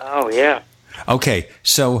knowledgeable. Oh, yeah. Okay,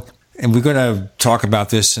 so... And we're going to talk about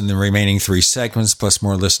this in the remaining 3 segments, plus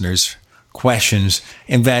more listeners' questions.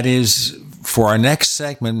 And that is, for our next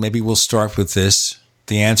segment, maybe we'll start with this,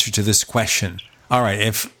 the answer to this question. All right,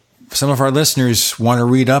 if some of our listeners want to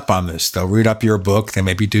read up on this, they'll read up your book, they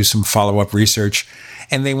maybe do some follow-up research,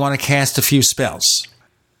 and they want to cast a few spells.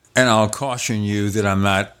 And I'll caution you that I'm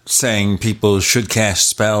not saying people should cast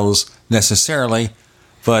spells necessarily,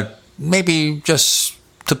 but maybe just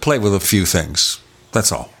to play with a few things.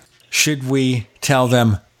 That's all. Should we tell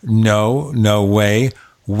them, no way,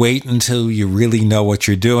 wait until you really know what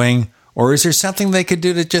you're doing? Or is there something they could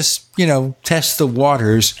do to just, test the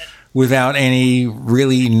waters without any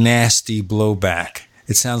really nasty blowback?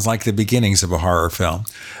 It sounds like the beginnings of a horror film.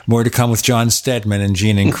 More to come with John Steadman and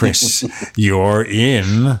Gene and Chris. You're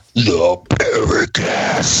in the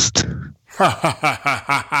Paracast.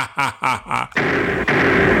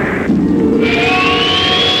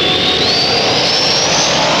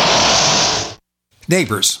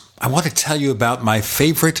 Neighbors, I want to tell you about my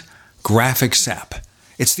favorite graphics app.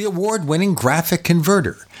 It's the award-winning Graphic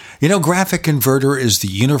Converter. Graphic Converter is the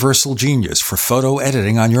universal genius for photo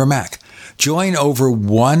editing on your Mac. Join over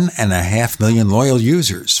 1.5 million loyal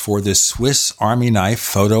users for this Swiss Army knife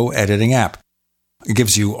photo editing app. It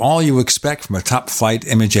gives you all you expect from a top-flight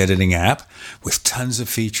image editing app with tons of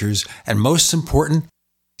features, and most important,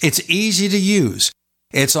 it's easy to use.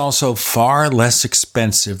 It's also far less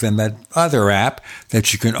expensive than that other app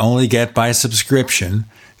that you can only get by subscription.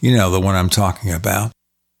 You know the one I'm talking about.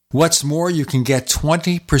 What's more, you can get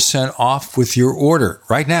 20% off with your order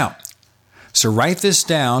right now. So write this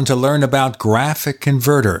down to learn about Graphic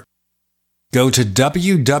Converter. Go to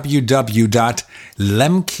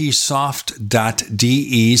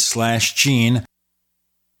www.lemkesoft.de/Gene.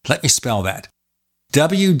 Let me spell that.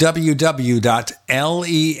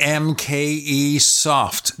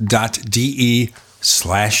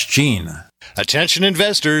 www.lemkesoft.de/Gene. Attention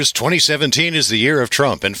investors, 2017 is the year of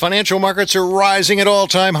Trump, and financial markets are rising at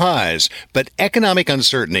all-time highs. But economic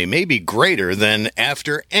uncertainty may be greater than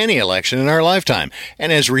after any election in our lifetime.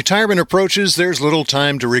 And as retirement approaches, there's little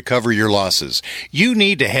time to recover your losses. You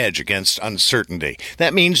need to hedge against uncertainty.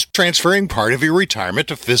 That means transferring part of your retirement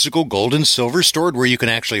to physical gold and silver stored where you can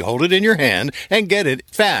actually hold it in your hand and get it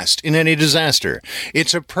fast in any disaster.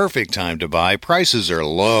 It's a perfect time to buy. Prices are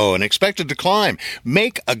low and expected to climb.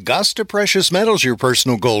 Make Augusta Precious Metals your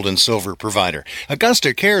personal gold and silver provider.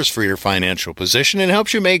 Augusta cares for your financial position and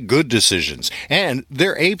helps you make good decisions. And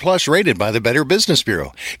they're A+ rated by the Better Business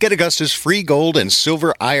Bureau. Get Augusta's free gold and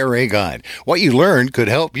silver IRA guide. What you learned could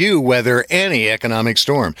help you weather any economic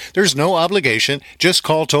storm. There's no obligation. Just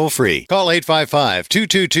call toll-free. Call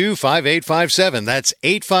 855-222-5857. That's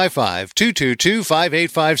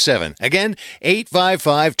 855-222-5857. Again,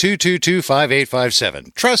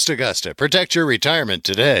 855-222-5857. Trust Augusta. Protect your retirement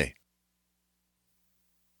today.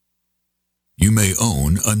 You may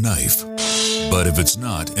own a knife, but if it's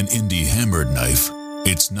not an indie hammered knife,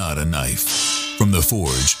 it's not a knife. From the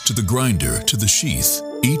forge to the grinder to the sheath,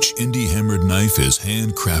 each indie hammered knife is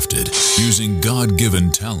handcrafted using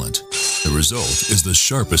God-given talent. The result is the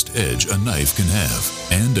sharpest edge a knife can have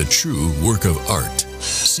and a true work of art.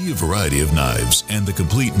 See a variety of knives and the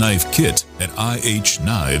complete knife kit at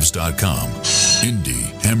ihknives.com.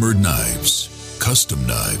 Indie hammered knives, custom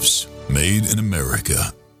knives, made in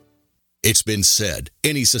America. It's been said,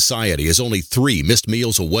 any society is only 3 missed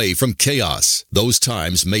meals away from chaos. Those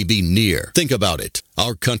times may be near. Think about it.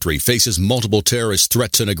 Our country faces multiple terrorist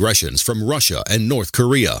threats and aggressions from Russia and North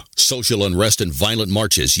Korea. Social unrest and violent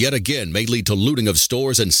marches yet again may lead to looting of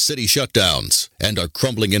stores and city shutdowns. And our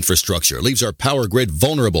crumbling infrastructure leaves our power grid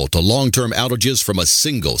vulnerable to long-term outages from a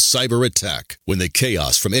single cyber attack. When the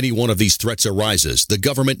chaos from any one of these threats arises, the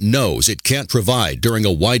government knows it can't provide during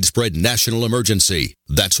a widespread national emergency.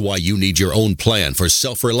 That's why you need your own plan for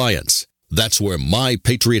self-reliance. That's where My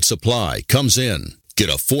Patriot Supply comes in. Get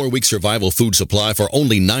a 4-week survival food supply for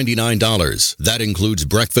only $99. That includes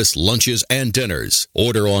breakfast, lunches, and dinners.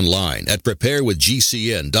 Order online at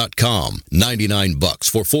preparewithgcn.com. $99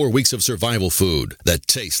 for 4 weeks of survival food that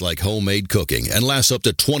tastes like homemade cooking and lasts up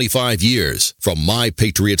to 25 years. From My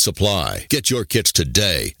Patriot Supply. Get your kits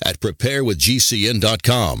today at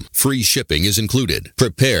preparewithgcn.com. Free shipping is included.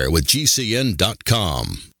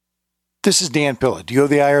 Preparewithgcn.com. This is Dan Pilla. Do you owe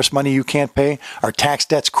the IRS money you can't pay? Are tax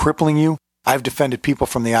debts crippling you? I've defended people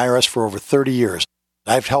from the IRS for over 30 years.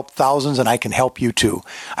 I've helped thousands, and I can help you too.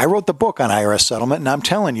 I wrote the book on IRS settlement, and I'm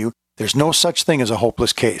telling you, there's no such thing as a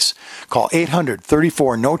hopeless case. Call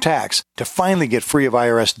 800-34-NO-TAX to finally get free of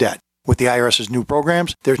IRS debt. With the IRS's new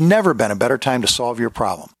programs, there's never been a better time to solve your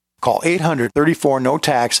problem. Call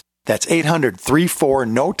 800-34-NO-TAX. That's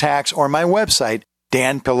 800-34-NO-TAX, or my website,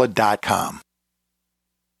 danpilla.com.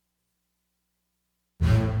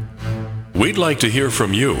 We'd like to hear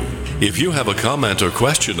from you. If you have a comment or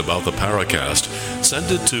question about the Paracast, send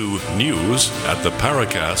it to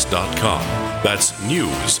news@theparacast.com. That's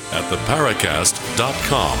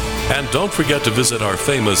news@theparacast.com. And don't forget to visit our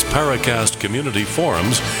famous Paracast community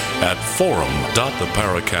forums at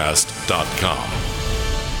forum.theparacast.com.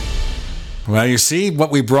 Well, you see what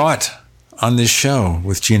we brought. on this show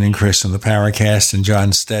with Gene and Chris on the Paracast and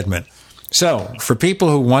John Steadman. So, for people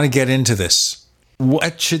who want to get into this,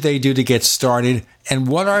 what should they do to get started, and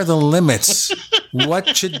what are the limits?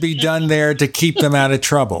 What should be done there to keep them out of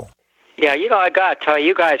trouble? Yeah, I got to tell you,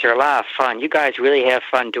 you guys are a lot of fun. You guys really have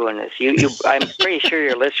fun doing this. I'm pretty sure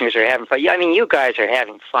your listeners are having fun. I mean, you guys are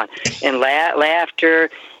having fun. And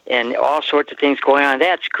laughter and all sorts of things going on.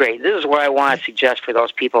 That's great. This is what I want to suggest for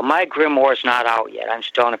those people. My grimoire is not out yet. I'm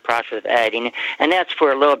still in the process of editing it, and that's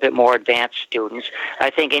for a little bit more advanced students. I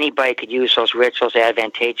think anybody could use those rituals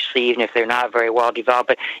advantageously, even if they're not very well developed.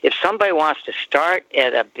 But if somebody wants to start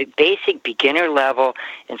at a basic beginner level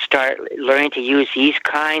and start learning to use these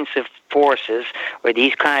kinds of forces or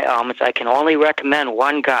these kind of elements, I can only recommend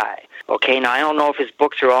one guy. Okay, now I don't know if his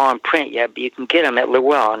books are all in print yet, but you can get them at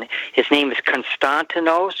Llewellyn. His name is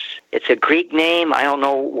Konstantinos. It's a Greek name. I don't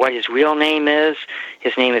know what his real name is.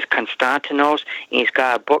 His name is Konstantinos, and he's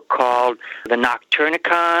got a book called The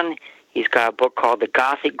Nocturnicon. He's got a book called The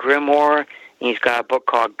Gothic Grimoire, and he's got a book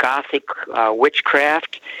called Gothic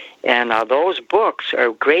Witchcraft. And those books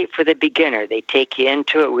are great for the beginner. They take you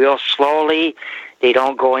into it real slowly. They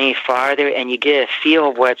don't go any farther, and you get a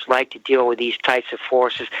feel of what it's like to deal with these types of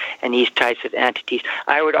forces and these types of entities.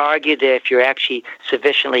 I would argue that if you're actually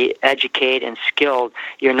sufficiently educated and skilled,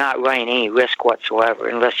 you're not running any risk whatsoever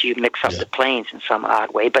unless you mix up the planes in some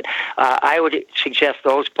odd way. But I would suggest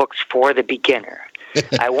those books for the beginner.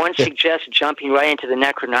 I wouldn't suggest jumping right into the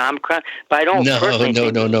Necronomicon, but I don't personally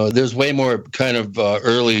think... No. There's way more kind of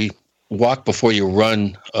early walk before you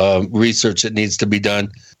run research that needs to be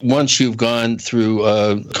done. Once you've gone through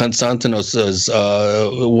Konstantinos'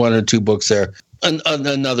 one or two books there,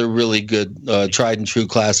 another really good tried and true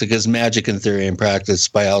classic is Magic in Theory and Practice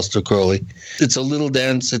by Aleister Crowley. It's a little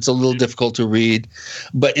dense, it's a little difficult to read,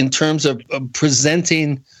 but in terms of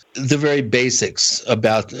presenting the very basics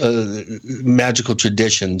about magical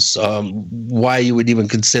traditions, why you would even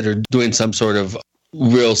consider doing some sort of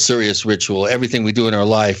real serious ritual. Everything we do in our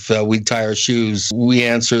life, we tie our shoes, we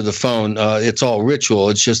answer the phone, it's all ritual.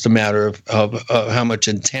 It's just a matter of how much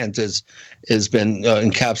intent has been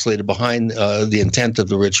encapsulated behind the intent of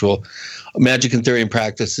the ritual. Magic in Theory and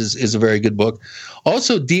Practice is a very good book.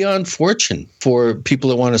 Also, Dion Fortune, for people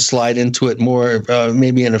that want to slide into it more,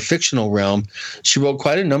 maybe in a fictional realm. She wrote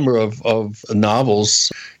quite a number of novels,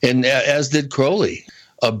 and as did Crowley,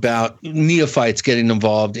 about neophytes getting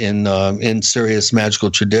involved in serious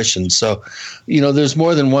magical traditions. So, there's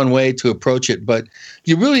more than one way to approach it, but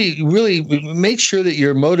you really, really make sure that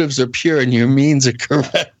your motives are pure and your means are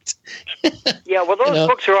correct. Yeah, well, those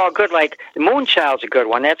books are all good. Like, The Moonchild's a good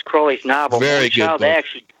one. That's Crowley's novel. Very Moonchild, good book.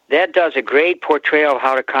 Actually, that does a great portrayal of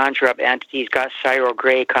how to conjure up entities. Got Cyril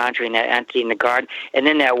Gray conjuring that entity in the garden. And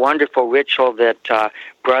then that wonderful ritual that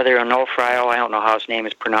Brother Onofrio, I don't know how his name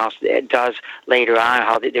is pronounced, it does later on,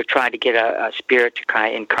 how they're trying to get a spirit to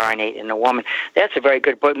kind of incarnate in a woman. That's a very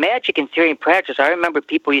good book. Magic in Theory and Practice, I remember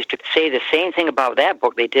people used to say the same thing about that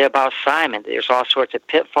book they did about Simon. There's all sorts of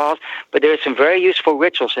pitfalls, but there's some very useful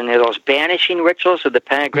rituals in there. Those banishing rituals of the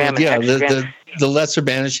pentagram and hexagram. The lesser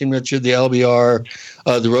banishing ritual, the LBR,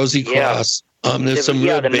 the Rosy Cross. There's some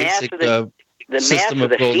real basic the system Mass of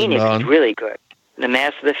the Phoenix Dawn. is really good. The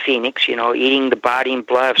Mass of the Phoenix, eating the body and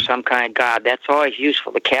blood of some kind of god, that's always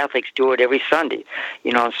useful. The Catholics do it every Sunday,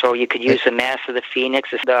 so you could use the Mass of the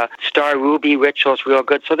Phoenix. The Star Ruby ritual is real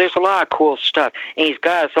good. So there's a lot of cool stuff. And he's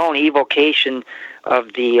got his own evocation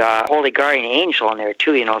of the Holy Guardian Angel in there,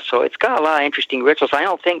 too, So it's got a lot of interesting rituals. I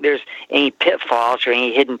don't think there's any pitfalls or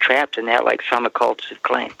any hidden traps in that like some occultists have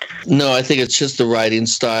claimed. No, I think it's just the writing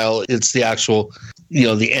style. It's the actual,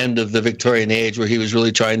 the end of the Victorian age where he was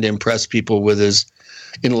really trying to impress people with his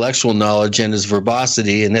intellectual knowledge and his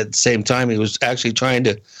verbosity. And at the same time, he was actually trying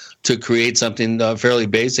to create something fairly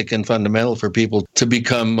basic and fundamental for people to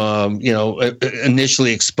become,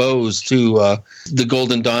 initially exposed to the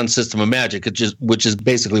Golden Dawn system of magic, which is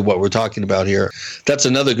basically what we're talking about here. That's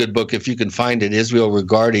another good book, if you can find it, Israel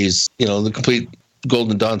Regardie's, The Complete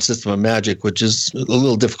Golden Dawn System of Magic, which is a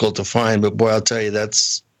little difficult to find, but boy, I'll tell you,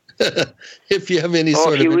 that's... if you have any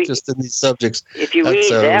sort of interest in these subjects. If you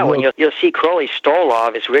read that one, you'll see Crowley stole all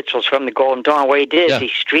of his rituals from the Golden Dawn. What he did is he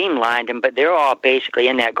streamlined them, but they're all basically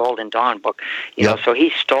in that Golden Dawn book. So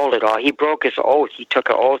he stole it all. He broke his oath. He took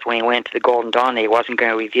an oath when he went to the Golden Dawn that he wasn't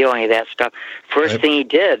going to reveal any of that stuff. First thing he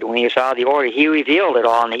did when he was out of the order, he revealed it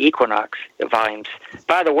all in the Equinox volumes.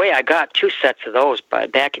 By the way, I got 2 sets of those.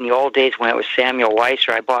 But back in the old days when it was Samuel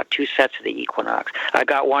Weisser, I bought 2 sets of the Equinox. I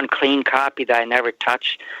got one clean copy that I never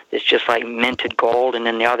touched that's just like minted gold, and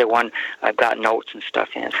then the other one I've got notes and stuff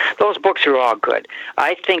in. Those books are all good.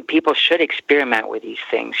 I think people should experiment with these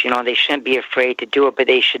things. They shouldn't be afraid to do it, but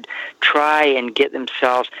they should try and get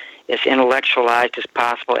themselves as intellectualized as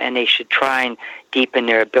possible, and they should try and deepen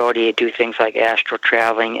their ability to do things like astral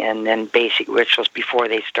traveling and then basic rituals before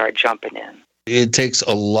they start jumping in. It takes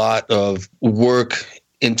a lot of work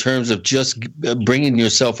in terms of just bringing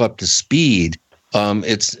yourself up to speed.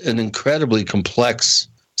 It's an incredibly complex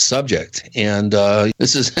subject, and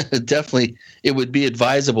this is definitely, it would be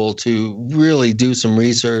advisable to really do some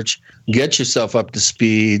research, get yourself up to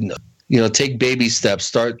speed, take baby steps,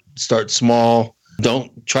 start small.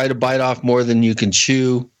 Don't try to bite off more than you can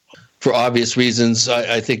chew for obvious reasons.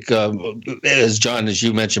 I think, as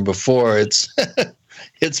you mentioned before, it's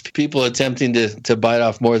it's people attempting to bite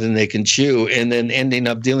off more than they can chew and then ending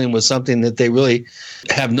up dealing with something that they really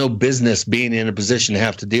have no business being in a position to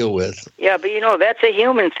have to deal with. Yeah, but that's a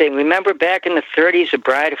human thing. Remember back in the 30s, The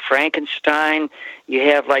Bride of Frankenstein? You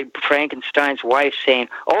have like Frankenstein's wife saying,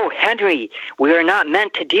 "Oh, Henry, we are not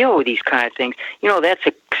meant to deal with these kind of things." That's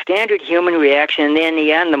a standard human reaction. And then in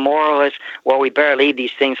the end, the moral is, well, we better leave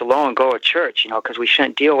these things alone and go to church, because we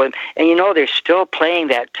shouldn't deal with them. And they're still playing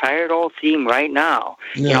that tired old theme right now.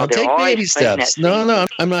 No, take baby steps. No,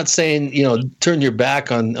 I'm not saying, turn your back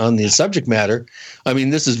on the subject matter. I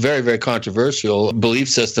mean, this is very, very controversial belief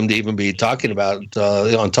system to even be talking about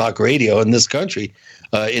on talk radio in this country,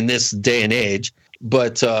 in this day and age.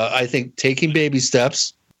 But I think taking baby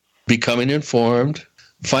steps, becoming informed,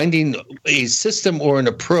 finding a system or an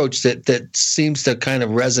approach that seems to kind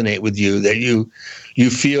of resonate with you, that you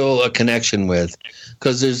feel a connection with,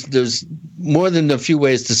 because there's more than a few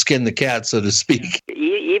ways to skin the cat, so to speak.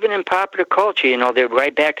 Even in popular culture, they're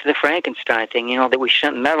right back to the Frankenstein thing, that we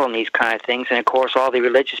shouldn't meddle in these kind of things. And, of course, all the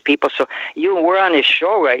religious people. So we're on this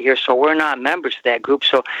show right here, so we're not members of that group.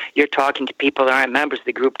 So you're talking to people that aren't members of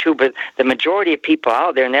the group, too. But the majority of people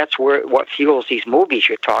out there, and that's what fuels these movies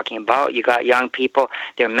you're talking about. You got young people,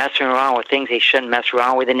 they're messing around with things they shouldn't mess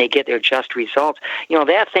around with, and they get their just results.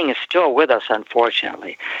 That thing is still with us,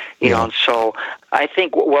 unfortunately. And so I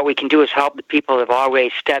think what we can do is help the people that have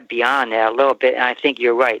already stepped beyond that a little bit. And I think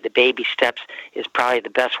you're right. The baby steps is probably the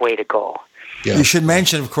best way to go. Yeah. You should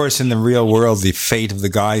mention, of course, in the real world, the fate of the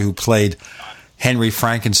guy who played Henry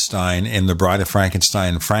Frankenstein in The Bride of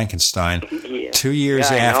Frankenstein and Frankenstein. Yeah. 2 years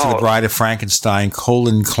after The Bride of Frankenstein,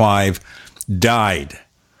 Colin Clive died.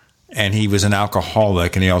 And he was an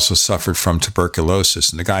alcoholic, and he also suffered from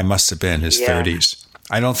tuberculosis. And the guy must have been in his 30s.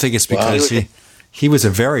 I don't think it's because he was a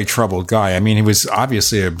very troubled guy. I mean, he was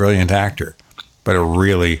obviously a brilliant actor, but a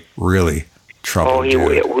really, really troubled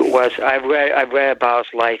dude. It was. I've read about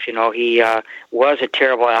his life. He was a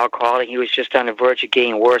terrible alcoholic. He was just on the verge of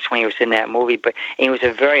getting worse when he was in that movie. But he was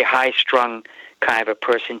a very high-strung kind of a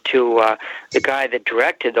person too. The guy that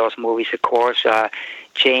directed those movies, of course,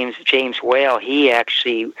 James Whale. He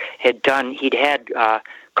actually he'd had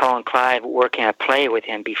Colin Clive working a play with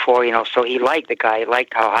him before, so he liked the guy. He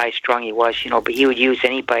liked how high-strung he was, but he would use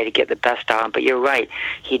anybody to get the best out of him. But you're right.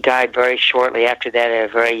 He died very shortly after that at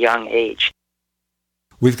a very young age.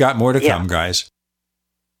 We've got more to come, guys.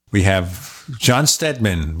 We have John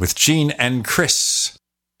Steadman with Gene and Chris.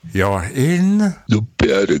 You're in the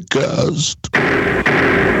Paracast.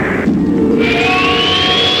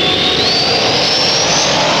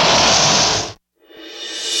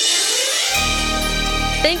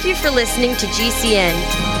 Thank you for listening to GCN.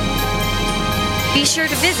 Be sure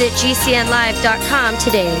to visit GCNlive.com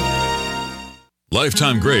today.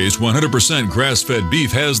 Lifetime Grazed 100% grass-fed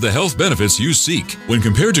beef has the health benefits you seek. When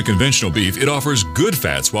compared to conventional beef, it offers good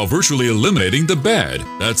fats while virtually eliminating the bad.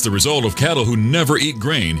 That's the result of cattle who never eat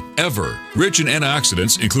grain, ever. Rich in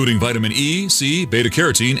antioxidants, including vitamin E, C,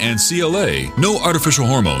 beta-carotene, and CLA. No artificial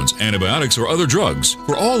hormones, antibiotics, or other drugs.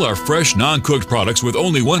 For all our fresh, non-cooked products with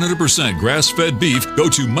only 100% grass-fed beef, go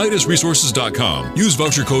to MidasResources.com. Use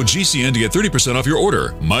voucher code GCN to get 30% off your order.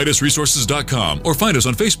 MidasResources.com, or find us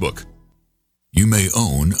on Facebook. You may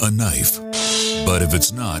own a knife, but if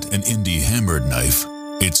it's not an indie hammered knife,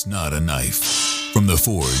 it's not a knife. From the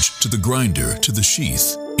forge to the grinder to the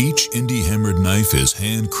sheath, each indie hammered knife is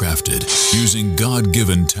handcrafted using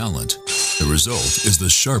God-given talent. The result is the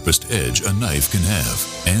sharpest edge a knife can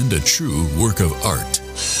have and a true work of art.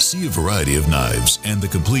 See a variety of knives and the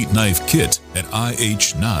complete knife kit at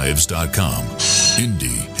ihknives.com.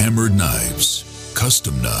 Indie hammered knives,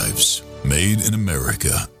 custom knives, made in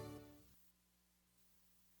America.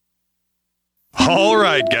 All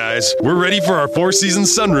right, guys. We're ready for our Four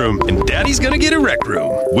Seasons sunroom, and Daddy's gonna get a rec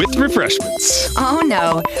room with refreshments. Oh,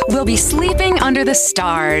 no. We'll be sleeping under the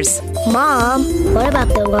stars. Mom, what about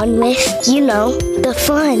the one with, the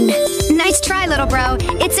fun? Nice try, little bro.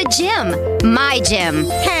 It's a gym. My gym.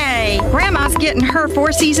 Hey, Grandma's getting her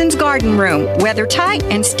Four Seasons garden room. Weather tight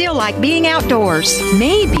and still like being outdoors.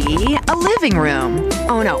 Maybe a living room.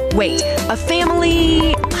 Oh, no. Wait. A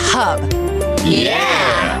family hub.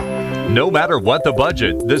 Yeah! No matter what the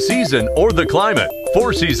budget, the season, or the climate,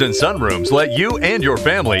 Four Seasons sunrooms let you and your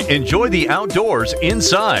family enjoy the outdoors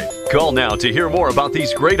inside. Call now to hear more about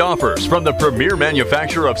these great offers from the premier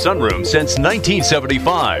manufacturer of sunrooms since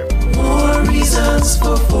 1975. More reasons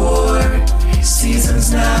for Four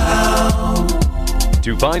Seasons now.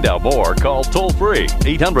 To find out more, call toll-free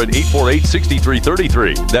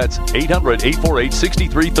 800-848-6333. That's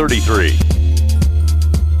 800-848-6333.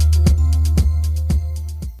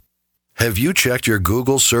 Have you checked your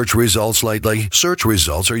Google search results lately? Search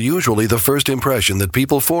results are usually the first impression that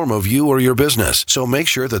people form of you or your business, so make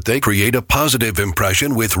sure that they create a positive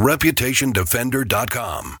impression with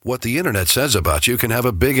ReputationDefender.com. What the internet says about you can have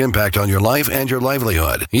a big impact on your life and your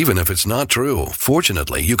livelihood, even if it's not true.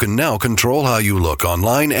 Fortunately, you can now control how you look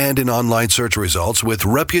online and in online search results with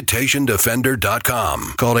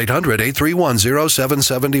ReputationDefender.com. Call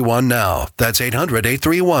 800-831-0771 now. That's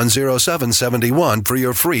 800-831-0771 for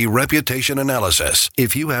your free reputation analysis.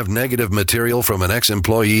 If you have negative material from an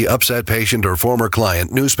ex-employee, upset patient, or former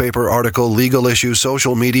client, newspaper article, legal issue,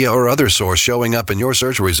 social media, or other source showing up in your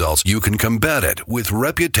search results, you can combat it with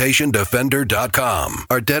ReputationDefender.com.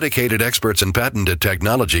 Our dedicated experts in patented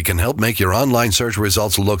technology can help make your online search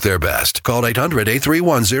results look their best. Call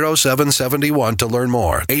 800-831-0771 to learn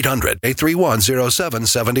more.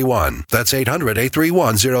 800-831-0771. That's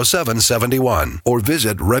 800-831-0771. Or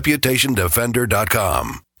visit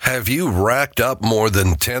ReputationDefender.com. Have you racked up more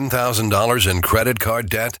than $10,000 in credit card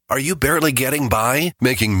debt? Are you barely getting by,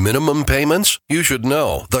 making minimum payments? You should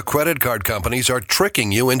know the credit card companies are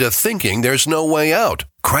tricking you into thinking there's no way out.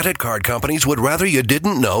 Credit card companies would rather you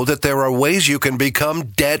didn't know that there are ways you can become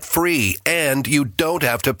debt-free, and you don't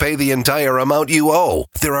have to pay the entire amount you owe.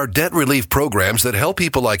 There are debt relief programs that help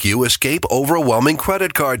people like you escape overwhelming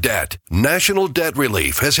credit card debt. National Debt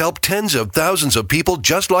Relief has helped tens of thousands of people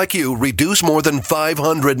just like you reduce more than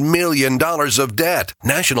 $500 million of debt.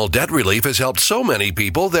 National Debt Relief has helped so many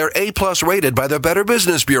people they're A+ rated by the Better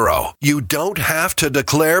Business Bureau. You don't have to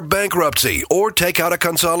declare bankruptcy or take out a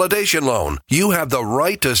consolidation loan. You have the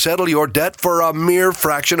right to settle your debt for a mere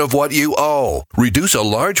fraction of what you owe. Reduce a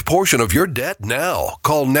large portion of your debt now.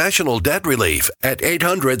 Call National Debt Relief at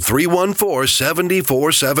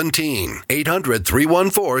 800-314-7417.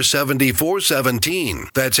 800-314-7417.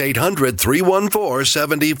 That's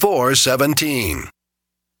 800-314-7417.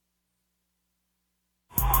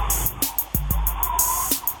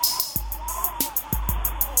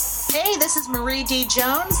 Hey, this is Marie D.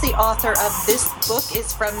 Jones, the author of This Book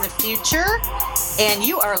is from the Future, and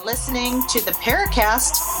you are listening to the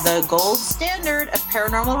Paracast, the gold standard of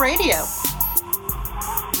paranormal radio.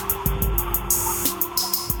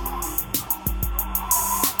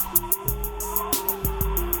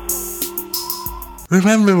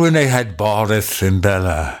 Remember when they had Boris and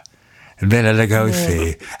Bela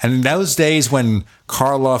Lugosi? And in those days when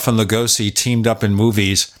Karloff and Lugosi teamed up in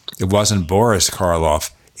movies, it wasn't Boris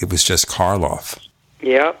Karloff. It was just Karloff.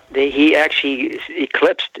 Yeah, he actually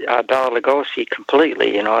eclipsed Bela Lugosi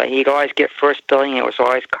completely. You know, he'd always get first billing. It was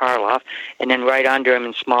always Karloff, and then right under him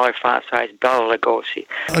in smaller font size, Bela Lugosi.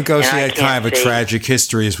 Lugosi had kind of a tragic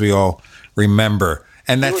history, as we all remember.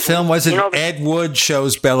 And that film, was it Ed Wood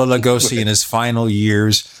shows Bela Lugosi in his final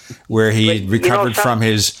years, where he recovered from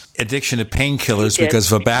his addiction to painkillers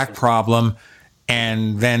because of a back problem,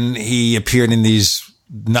 and then he appeared in these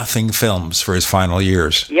nothing films for his final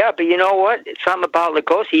years. Yeah, but you know what? Something about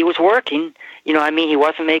Lugosi, he was working. You know, I mean, he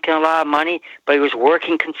wasn't making a lot of money, but he was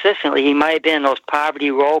working consistently. He might have been in those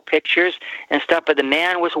Poverty Row pictures and stuff, but the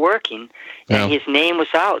man was working, and his name was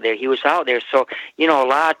out there. He was out there. So, you know, a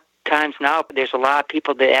lot of times now, there's a lot of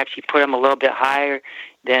people that actually put him a little bit higher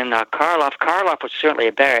than Karloff. Karloff was certainly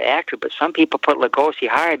a better actor, but some people put Lugosi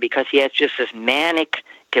higher because he has just this manic,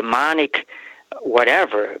 demonic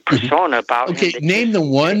whatever persona about him. Okay, name the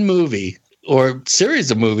one movie or series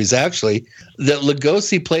of movies actually that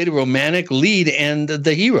Lugosi played a romantic lead and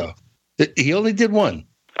the hero. He only did one.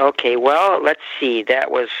 Okay, well, let's see.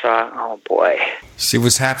 That was oh boy. See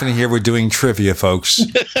what's happening here? We're doing trivia, folks.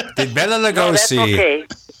 Did Bela Lugosi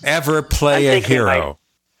ever play a hero?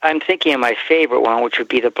 I'm thinking of my favorite one, which would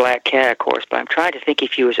be the Black Cat, of course, but I'm trying to think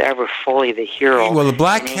if he was ever fully the hero. Well, the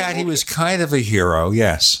Black Cat, he was kind of a hero,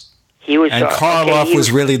 yes. He was, and Karloff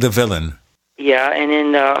was really the villain. Yeah, and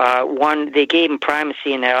in one, they gave him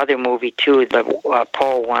primacy in that other movie too. The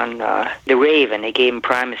Poe one, The Raven. They gave him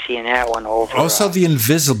primacy in that one over. Also, the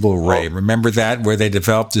Invisible Ray. Remember that, where they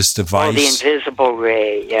developed this device? Oh, the Invisible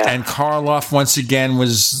Ray. Yeah. And Karloff once again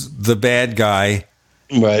was the bad guy,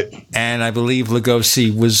 right? And I believe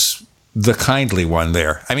Lugosi was the kindly one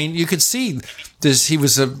there. I mean, you could see this. He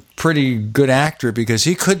was a pretty good actor because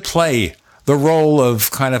he could play the role of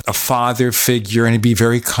kind of a father figure, and he'd be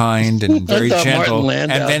very kind and very gentle, and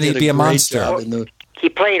then he'd be a monster. He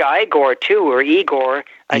played Igor too, or Igor.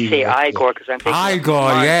 I say Igor because I'm thinking Igor.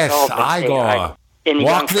 Yes, Igor.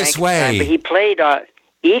 Walk this way. But he played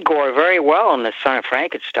Igor very well in The Son of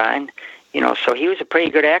Frankenstein. You know, so he was a pretty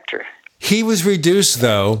good actor. He was reduced,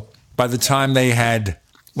 though, by the time they had,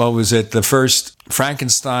 what was it, the first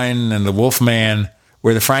Frankenstein and the Wolfman,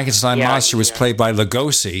 where the Frankenstein monster was played by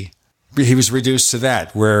Lugosi. He was reduced to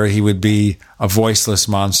that, where he would be a voiceless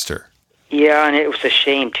monster. Yeah, and it was a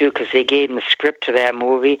shame, too, because they gave him the script to that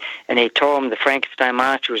movie, and they told him the Frankenstein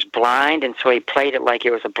monster was blind, and so he played it like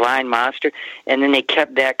it was a blind monster, and then they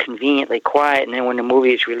kept that conveniently quiet, and then when the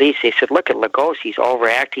movie was released, they said, look at Lugosi, he's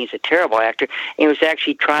overacting, he's a terrible actor, and he was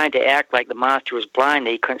actually trying to act like the monster was blind,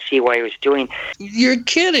 they couldn't see what he was doing. You're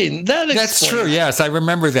kidding. That's true, yes, I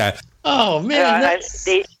remember that. Oh, man.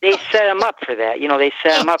 They set him up for that. You know, they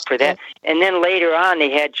set him up for that. And then later on, they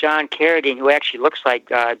had John Carradine, who actually looks like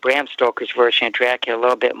Bram Stoker's version of Dracula a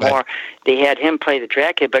little bit more. Right. They had him play the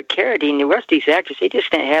Dracula, but Carradine, the rest of these actors, they just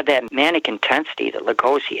didn't have that manic intensity that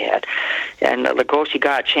Lugosi had. And Lugosi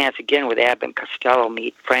got a chance again with Abbott and Costello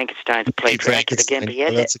meet Frankenstein to play Dracula again. But he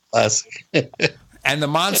had that's a classic. And the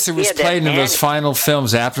monster was played in those final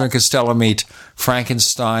films, Abbott and Costello meet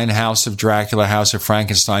Frankenstein, House of Dracula, House of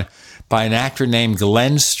Frankenstein, by an actor named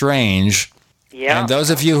Glenn Strange. Yeah. And those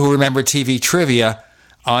of you who remember TV trivia,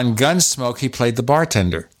 on Gunsmoke, he played the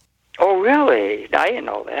bartender. Oh, really? I didn't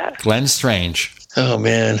know that. Glenn Strange. Oh,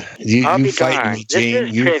 man. You frighten me, Gene.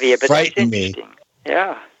 This is trivia, but frighten me.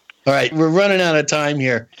 Yeah. All right, we're running out of time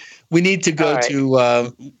here. We need to go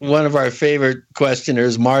to one of our favorite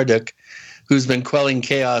questioners, Marduk, who's been quelling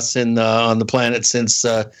chaos on the planet since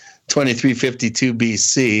 2352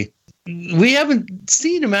 BC. We haven't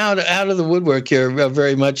seen him out of the woodwork here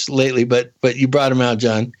very much lately, but you brought him out,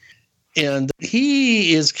 John. And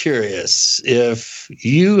he is curious if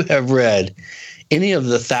you have read any of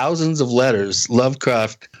the thousands of letters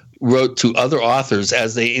Lovecraft wrote to other authors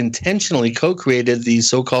as they intentionally co-created the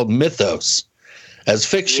so-called mythos as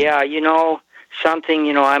fiction. Yeah,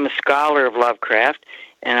 I'm a scholar of Lovecraft,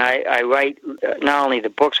 and I write not only the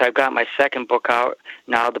books, I've got my second book out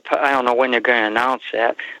now. I don't know when they're going to announce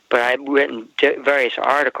that, but I've written various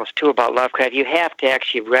articles, too, about Lovecraft. You have to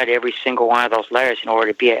actually have read every single one of those letters in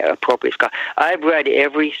order to be an appropriate scholar. I've read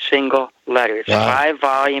every single letter. It's 5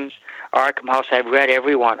 volumes, Arkham House. I've read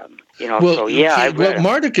every one of them. I've read what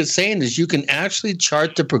Marduk is saying is you can actually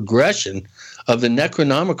chart the progression of the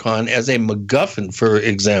Necronomicon as a MacGuffin, for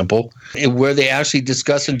example, where they actually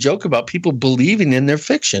discuss and joke about people believing in their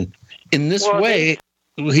fiction. In this way,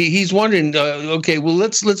 he's wondering,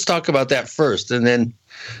 let's talk about that first. And then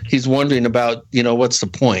he's wondering about, what's the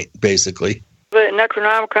point, basically. The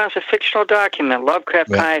Necronomicon is a fictional document.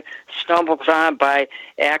 Lovecraft kind of stumbles on by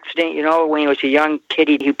accident. When he was a young kid,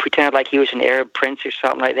 he pretended like he was an Arab prince or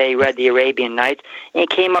something like that. He read the Arabian Nights, and he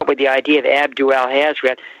came up with the idea of Abdul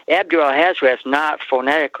al-Hazrat. Abdul al-Hazrat is not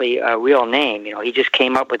phonetically a real name. He just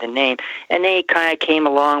came up with a name. And then he kind of came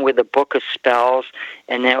along with the Book of Spells,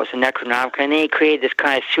 and then it was a Necronomicon. And then he created this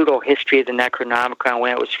kind of pseudo-history of the Necronomicon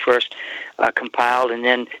when it was first compiled, and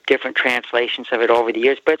then different translations of it over the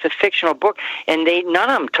years. But it's a fictional book, and none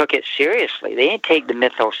of them took it seriously. They didn't take the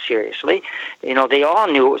mythos seriously. They all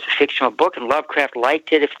knew it was a fictional book, and Lovecraft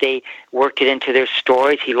liked it if they worked it into their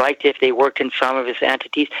stories. He liked it if they worked in some of his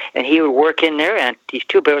entities, and he would work in their entities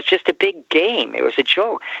too. But it was just a big game. It was a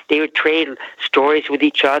joke. They would trade stories with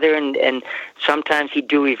each other, and sometimes he'd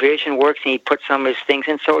do revision works, and he'd put some of his things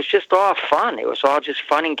in. So it was just all fun. It was all just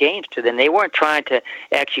fun and games to them. They weren't trying to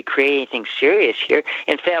actually create anything serious here.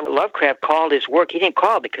 In fact, Lovecraft called his work, he didn't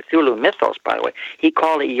call it the Cthulhu Mythos, by the way. He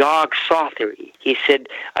called it Yog Sothory. He said,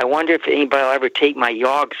 I wonder if anybody will ever take my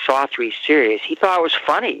Yog Sothory serious. He thought it was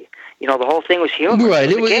funny. The whole thing was humorous. Right.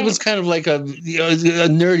 It was kind of like a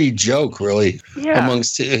nerdy joke, really,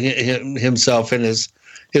 amongst himself and his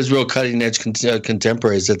real cutting-edge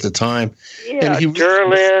contemporaries at the time. Yeah,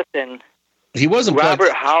 Derleth and he wasn't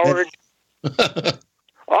Robert Howard.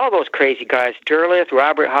 all those crazy guys, Derleth,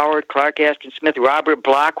 Robert Howard, Clark Aston Smith, Robert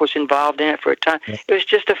Block was involved in it for a time. It was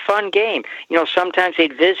just a fun game. Sometimes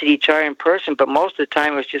they'd visit each other in person, but most of the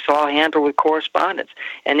time it was just all handled with correspondence.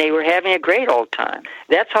 And they were having a great old time.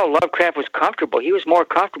 That's how Lovecraft was comfortable. He was more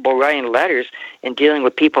comfortable writing letters and dealing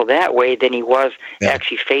with people that way than he was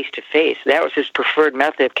actually face-to-face. That was his preferred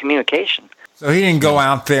method of communication. So he didn't go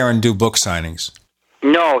out there and do book signings?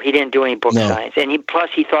 No, he didn't do any book signs. And he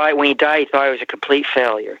thought, when he died, he thought it was a complete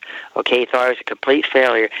failure. Okay, he thought it was a complete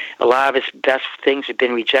failure. A lot of his best things had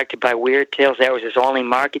been rejected by Weird Tales. That was his only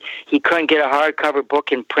market. He couldn't get a hardcover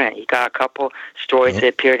book in print. He got a couple stories that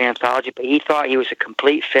appeared in anthology, but he thought he was a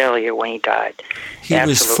complete failure when he died. He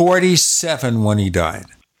was 47 when he died.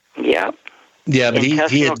 Yeah. Yeah, but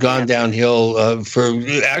he had gone downhill for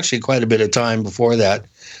actually quite a bit of time before that.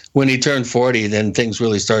 When he turned 40, then things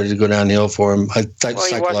really started to go downhill for him,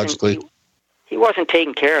 psychologically. He wasn't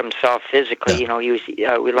taking care of himself physically. He was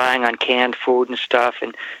relying on canned food and stuff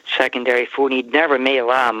and secondary food. And he'd never made a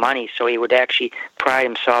lot of money, so he would actually pride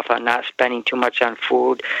himself on not spending too much on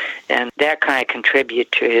food. And that kind of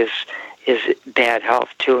contributed to his bad health,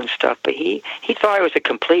 too, and stuff. But he thought it was a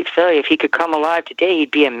complete failure. If he could come alive today,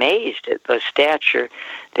 he'd be amazed at the stature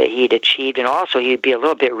that he'd achieved, and also he'd be a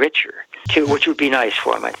little bit richer, too, which would be nice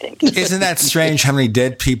for him, I think. Isn't that strange how many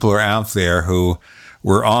dead people are out there who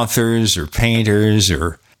were authors or painters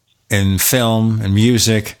or in film and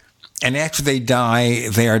music, and after they die,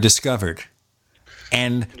 they are discovered?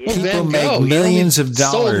 And people make millions of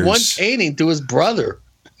dollars. Sold one painting to his brother.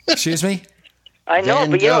 Excuse me? I know,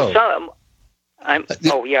 but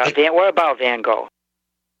what about Van Gogh?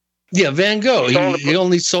 Yeah, Van Gogh. He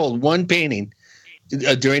only sold one painting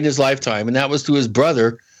during his lifetime, and that was to his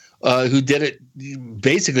brother, who did it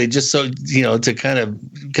basically just so to kind of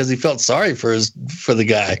because he felt sorry for the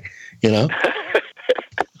guy,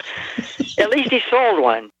 At least he sold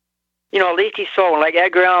one. At least he sold one. Like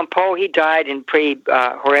Edgar Allan Poe, he died in pretty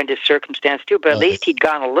horrendous circumstance too, but at least he'd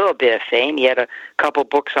gotten a little bit of fame. He had a couple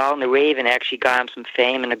books out, and The Raven actually got him some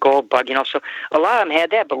fame, and The Gold Bug, so a lot of them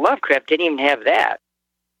had that, but Lovecraft didn't even have that.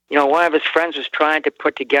 One of his friends was trying to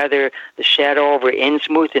put together The Shadow over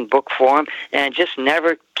Innsmouth in book form, and it just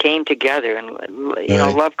never came together. And,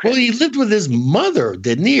 Lovecraft... Well, he lived with his mother,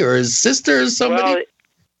 didn't he? Or his sister or somebody? Well,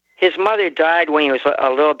 his mother died when he was a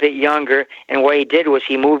little bit younger, and what he did was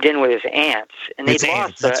he moved in with his aunts. And they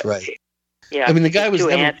lost that's right. Yeah, I mean, the guy was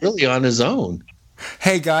never really on his own.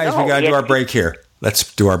 Hey, guys, we got to do our break here.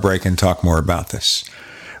 Let's do our break and talk more about this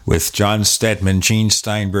with John Steadman, Gene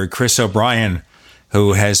Steinberg, Chris O'Brien,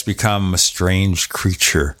 who has become a strange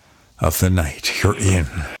creature of the night. You're in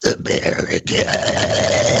America.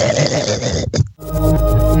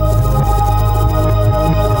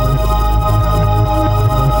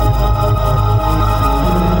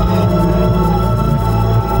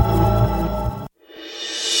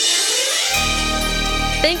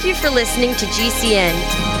 Thank you for listening to GCN.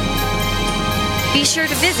 Be sure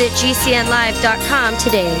to visit GCNlive.com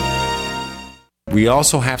today. We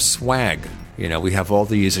also have swag. We have all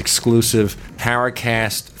these exclusive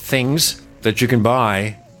Paracast things that you can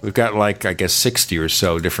buy. We've got 60 or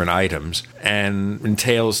so different items, and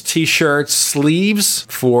entails T-shirts, sleeves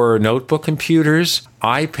for notebook computers,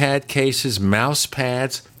 iPad cases, mouse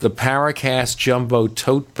pads, the Paracast Jumbo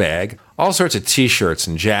tote bag, all sorts of T-shirts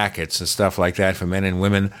and jackets and stuff like that for men and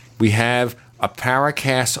women. We have a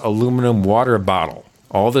Paracast aluminum water bottle.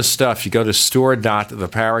 All this stuff, you go to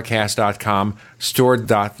store.theparacast.com,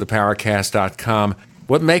 store.theparacast.com.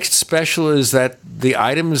 What makes it special is that the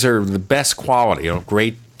items are the best quality,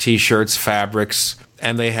 great T-shirts, fabrics,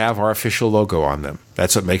 and they have our official logo on them.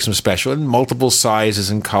 That's what makes them special, in multiple sizes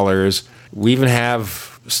and colors. We even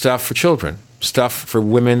have stuff for children, stuff for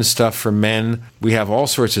women, stuff for men. We have all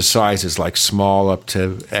sorts of sizes, like small up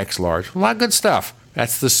to X large. A lot of good stuff.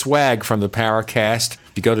 That's the swag from the Paracast.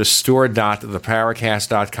 You go to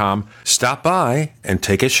store.theparacast.com, stop by, and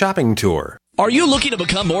take a shopping tour. Are you looking to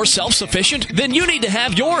become more self-sufficient? Then you need to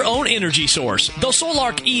have your own energy source. The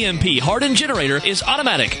SolarArc EMP hardened generator is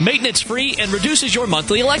automatic, maintenance-free, and reduces your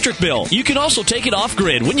monthly electric bill. You can also take it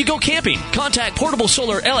off-grid when you go camping. Contact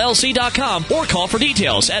PortableSolarLLC.com or call for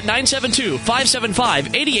details at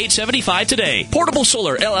 972-575-8875 today. Portable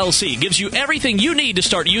Solar LLC gives you everything you need to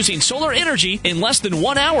start using solar energy in less than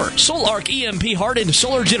 1 hour. SolarArc EMP hardened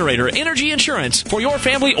solar generator energy insurance for your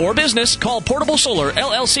family or business. Call Portable Solar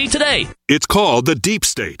LLC today. It's called the Deep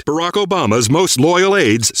State. Barack Obama's most loyal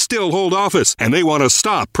aides still hold office, and they want to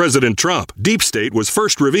stop President Trump. Deep State was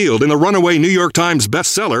first revealed in the runaway New York Times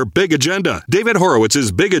bestseller, Big Agenda. David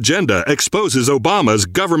Horowitz's Big Agenda exposes Obama's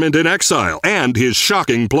government in exile and his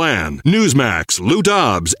shocking plan. Newsmax, Lou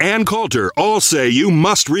Dobbs, and Coulter all say you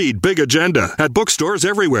must read Big Agenda at bookstores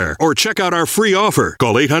everywhere, or check out our free offer.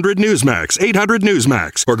 Call 800-NEWSMAX,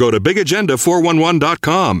 800-NEWSMAX, or go to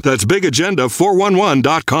bigagenda411.com. That's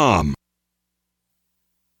bigagenda411.com.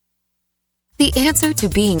 The answer to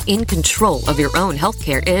being in control of your own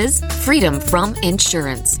healthcare is freedom from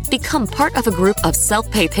insurance. Become part of a group of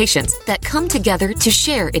self-pay patients that come together to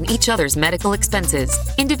share in each other's medical expenses.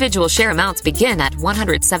 Individual share amounts begin at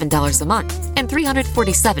 $107 a month and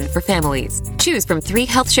 $347 for families. Choose from 3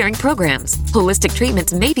 health-sharing programs. Holistic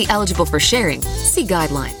treatments may be eligible for sharing. See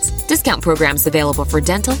guidelines. Discount programs available for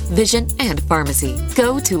dental, vision, and pharmacy.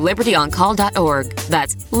 Go to libertyoncall.org.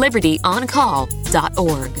 That's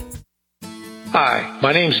libertyoncall.org. Hi,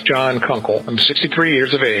 my name's John Kunkel. I'm 63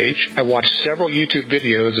 years of age. I watched several YouTube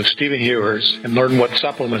videos of Stephen Hewers and learned what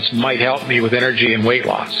supplements might help me with energy and weight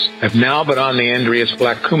loss. I've now been on the Andreas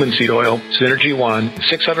Black Cumin Seed Oil, Synergy One, and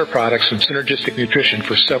 6 other products from Synergistic Nutrition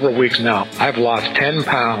for several weeks now. I've lost 10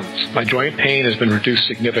 pounds. My joint pain has been reduced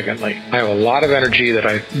significantly. I have a lot of energy that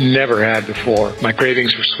I've never had before. My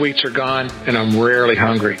cravings for sweets are gone, and I'm rarely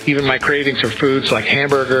hungry. Even my cravings for foods like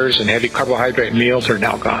hamburgers and heavy carbohydrate meals are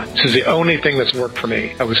now gone. This is the only thing that's worked for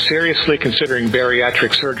me. I was seriously considering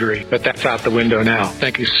bariatric surgery, but that's out the window now.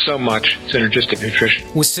 Thank you so much, Synergistic Nutrition.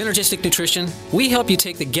 With Synergistic Nutrition, we help you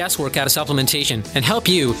take the guesswork out of supplementation and help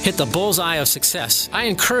you hit the bullseye of success. I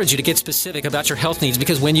encourage you to get specific about your health needs,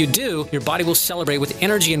 because when you do, your body will celebrate with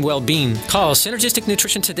energy and well-being. Call Synergistic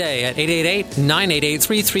Nutrition today at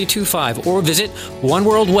 888-988-3325 or visit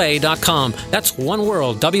oneworldway.com. That's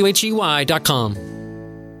oneworld.com.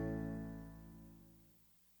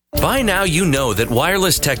 By now you know that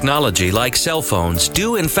wireless technology like cell phones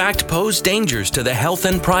do in fact pose dangers to the health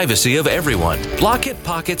and privacy of everyone. Blockit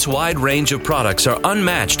Pocket's wide range of products are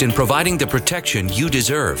unmatched in providing the protection you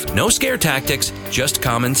deserve. No scare tactics, just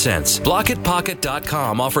common sense.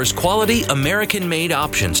 BlockitPocket.com offers quality American-made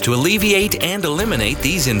options to alleviate and eliminate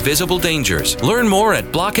these invisible dangers. Learn more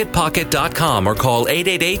at BlockitPocket.com or call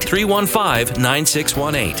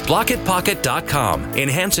 888-315-9618. BlockitPocket.com,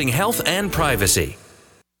 enhancing health and privacy.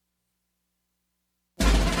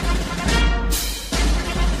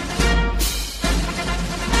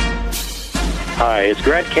 Hi, it's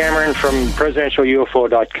Grant Cameron from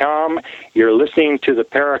PresidentialUFO.com. You're listening to the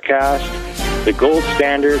Paracast, the gold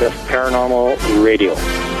standard of paranormal radio.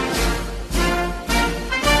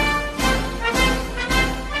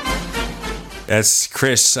 That's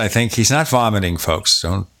Chris. I think he's not vomiting, folks.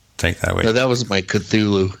 Don't take that away. No, that was my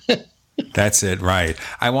Cthulhu. That's it, right.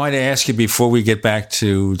 I wanted to ask you before we get back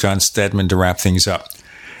to John Steadman to wrap things up.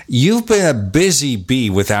 You've been a busy bee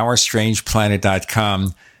with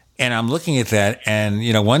OurStrangePlanet.com. And I'm looking at that, and,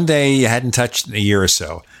 you know, one day you hadn't touched in a year or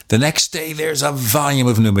so. The next day, there's a volume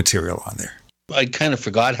of new material on there. I kind of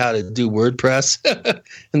forgot how to do WordPress,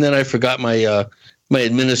 and then I forgot my my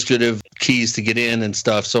administrative keys to get in and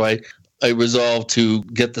stuff. So I resolved to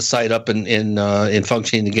get the site up and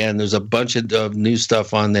functioning again. There's a bunch of new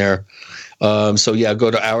stuff on there. So, yeah,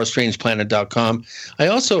 go to OurStrangePlanet.com. I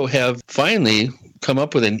also have finally come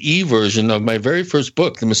up with an e-version of my very first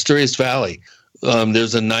book, The Mysterious Valley.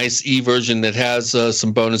 There's a nice e-version that has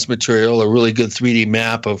some bonus material, a really good 3D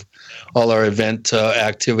map of all our event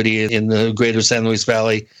activity in the greater San Luis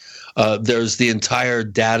Valley. There's the entire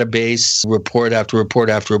database, report after report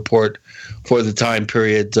after report for the time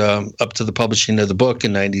period up to the publishing of the book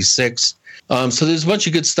in 96. So there's a bunch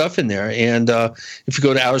of good stuff in there. And if you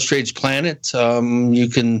go to Our Strange Planet, you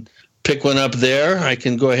can pick one up there. I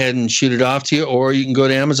can go ahead and shoot it off to you, or you can go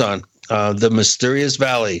to Amazon, The Mysterious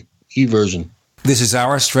Valley e-version. This is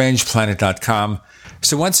OurStrangePlanet.com.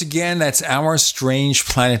 So once again, that's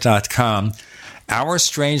OurStrangePlanet.com.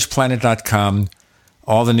 OurStrangePlanet.com.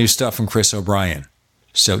 All the new stuff from Chris O'Brien.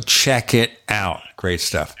 So check it out. Great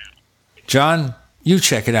stuff. John, you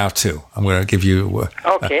check it out too. I'm going to give you.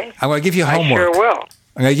 Okay. I'm going to give you homework. I sure will.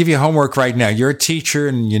 I'm going to give you homework right now. You're a teacher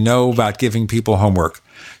and you know about giving people homework.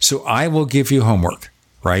 So I will give you homework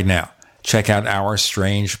right now. Check out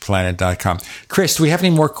OurStrangePlanet.com. Chris, do we have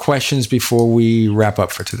any more questions before we wrap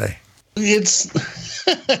up for today?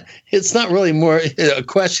 It's not really more a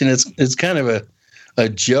question. It's kind of a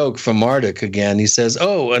joke from Marduk again. He says,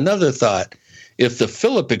 "Oh, another thought. If the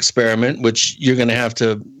Philip experiment, which you're going to have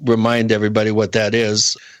to remind everybody what that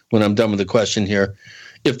is when I'm done with the question here,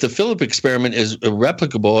 if the Philip experiment is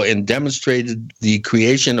replicable and demonstrated the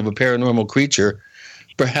creation of a paranormal creature,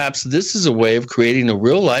 Perhaps this is a way of creating a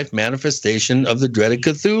real-life manifestation of the dreaded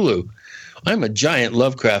Cthulhu. I'm a giant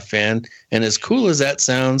Lovecraft fan, and as cool as that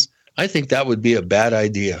sounds, I think that would be a bad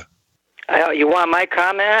idea. You want my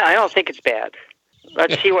comment? I don't think it's bad.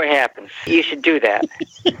 Let's see what happens. You should do that.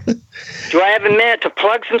 Do I have a minute to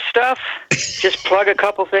plug some stuff? Just plug a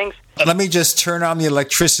couple things? Let me just turn on the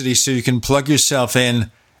electricity so you can plug yourself in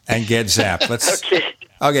and get zapped.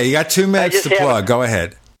 Okay, you got 2 minutes to plug. Go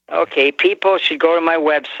ahead. Okay, people should go to my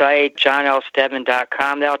website,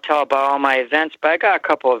 johnlsteadman.com. That'll tell about all my events, but I got a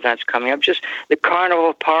couple events coming up. Just the Carnival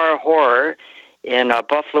of Power Horror in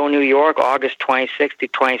Buffalo, New York, August 26th to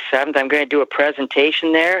 27th. I'm going to do a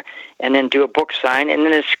presentation there and then do a book sign. And then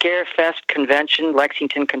the Scarefest Convention,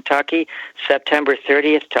 Lexington, Kentucky, September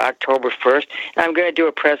 30th to October 1st. And I'm going to do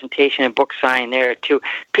a presentation and book sign there, too.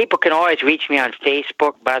 People can always reach me on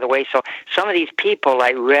Facebook, by the way. So some of these people,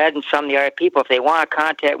 like Red and some of the other people, if they want to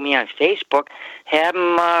contact me on Facebook, have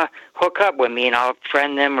them hook up with me, and I'll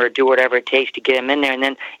friend them or do whatever it takes to get them in there. And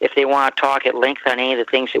then if they want to talk at length on any of the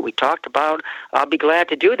things that we talked about, I'll be glad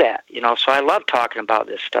to do that. So I love talking about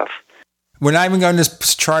this stuff. We're not even going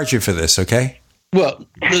to charge you for this, okay? Well,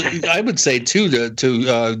 I would say, too,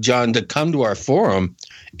 to John, to come to our forum,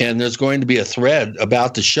 and there's going to be a thread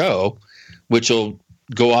about the show, which will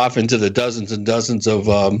go off into the dozens and dozens of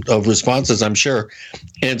responses, I'm sure.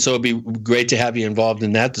 And so it'd be great to have you involved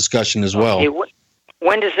in that discussion as well. Okay,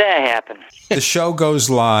 when does that happen? The show goes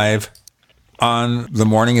live on the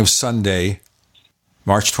morning of Sunday,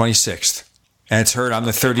 March 26th. And it's heard on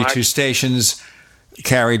the 32 stations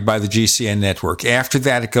carried by the GCN network. After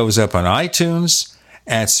that, it goes up on iTunes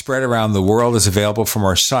and it's spread around the world. It's available from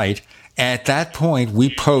our site. At that point,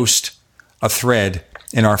 we post a thread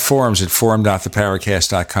in our forums at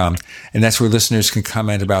forum.theparacast.com, and that's where listeners can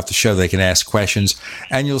comment about the show. They can ask questions.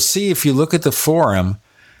 And you'll see, if you look at the forum,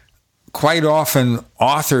 quite often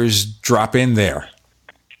authors drop in there.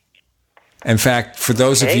 In fact, for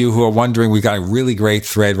those of you who are wondering, we've got a really great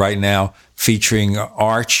thread right now featuring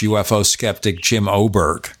arch UFO skeptic Jim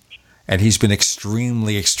Oberg. And he's been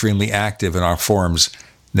extremely, extremely active in our forums,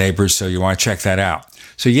 neighbors, so you want to check that out.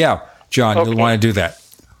 So, yeah, John, you'll want to do that.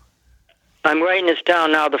 I'm writing this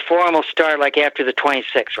down now. The forum will start like after the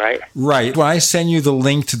 26th, right? Right. When I send you the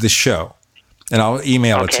link to the show, and I'll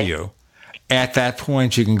email it to you, at that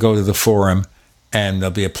point you can go to the forum, and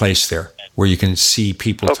there'll be a place there where you can see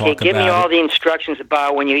people talk about it. Okay, give me all the instructions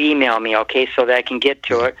about when you email me, okay, so that I can get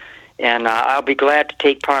to it. And I'll be glad to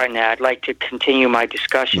take part in that. I'd like to continue my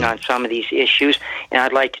discussion on some of these issues, and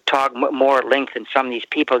I'd like to talk more at length than some of these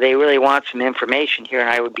people. They really want some information here, and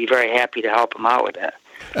I would be very happy to help them out with that.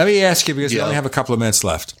 Let me ask you, because we only have a couple of minutes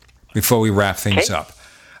left before we wrap things up.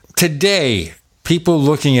 Today, people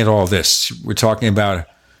looking at all this, we're talking about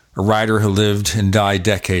a writer who lived and died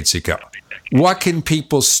decades ago. What can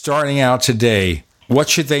people starting out today, what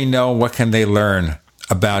should they know, what can they learn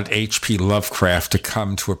about H.P. Lovecraft to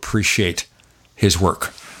come to appreciate his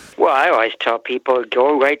work? Well, I always tell people,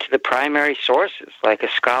 go right to the primary sources, like a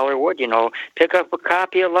scholar would, pick up a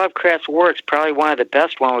copy of Lovecraft's works. Probably one of the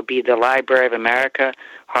best one would be the Library of America,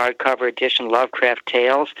 hardcover edition Lovecraft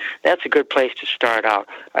Tales. That's a good place to start out.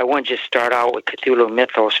 I wouldn't just start out with Cthulhu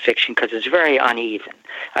mythos fiction because it's very uneven.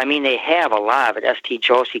 I mean, they have a lot of it. S.T.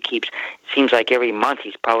 Josie it seems like every month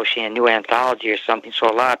he's publishing a new anthology or something, so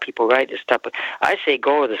a lot of people write this stuff. But I say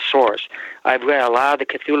go to the source. I've read a lot of the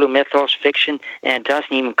Cthulhu mythos fiction, and it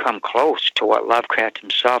doesn't even come close to what Lovecraft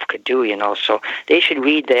himself could do, so they should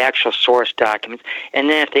read the actual source documents. And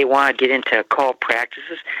then if they want to get into occult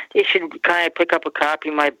practices, they should kind of pick up a copy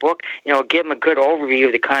of my book, give them a good overview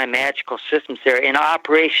of the kind of magical systems that are in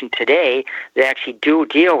operation today that actually do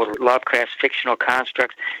deal with Lovecraft's fictional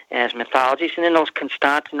constructs and his mythologies, and then those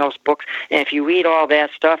constants in those books. And if you read all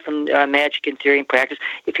that stuff from Magic and Theory and Practice,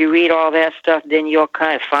 if you read all that stuff, then you'll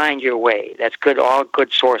kind of find your way. That's good, all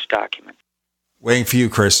good source documents. Waiting for you,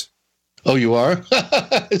 Chris. Oh, you are?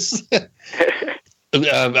 I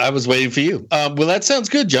was waiting for you. Well, that sounds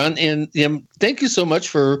good, John. And thank you so much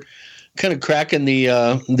for kind of cracking the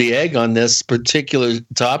egg on this particular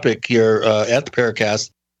topic here at the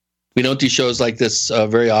Paracast. We don't do shows like this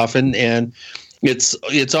very often, and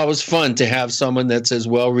it's always fun to have someone that's as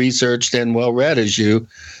well researched and well read as you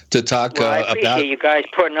to talk I appreciate you guys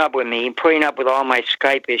putting up with me, putting up with all my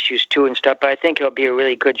Skype issues too and stuff. But I think it'll be a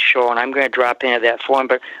really good show, and I'm going to drop into that forum.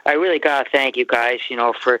 But I really got to thank you guys,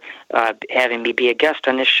 for having me be a guest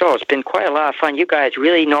on this show. It's been quite a lot of fun. You guys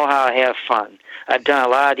really know how to have fun. I've done a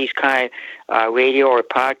lot of these kind of radio or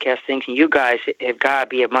podcast things, and you guys have got to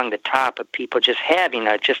be among the top of people just having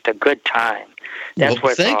just a good time. That's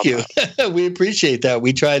what. Thank you. We appreciate that.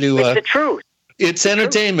 We try to. It's the truth. It's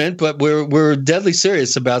entertainment, but we're deadly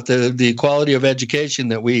serious about the quality of education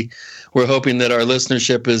that we're hoping that our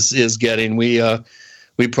listenership is getting. We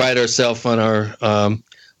pride ourselves on our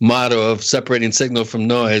motto of separating signal from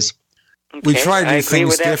noise. Okay, we try to do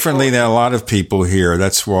things differently than a lot of people here.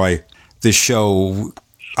 That's why this show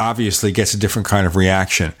obviously gets a different kind of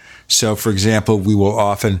reaction. So, for example, we will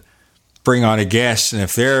often bring on a guest, and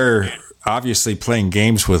if they're obviously playing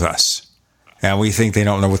games with us, and we think they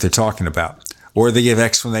don't know what they're talking about, or they give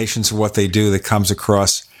explanations of what they do that comes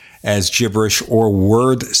across as gibberish or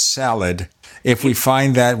word salad, if we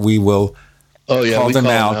find that, we will call them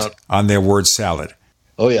out on their word salad.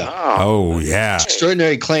 Oh, yeah. Oh, yeah.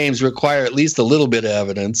 Extraordinary claims require at least a little bit of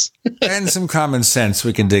evidence. And some common sense.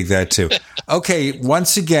 We can dig that, too. Okay,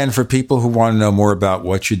 once again, for people who want to know more about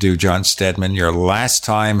what you do, John Steadman, your last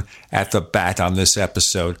time at the bat on this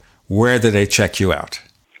episode, where do they check you out?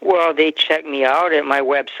 Well, they check me out at my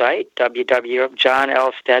website,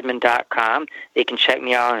 www.johnlsteadman.com. They can check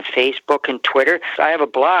me out on Facebook and Twitter. I have a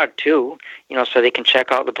blog, too, so they can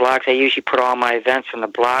check out the blogs. I usually put all my events on the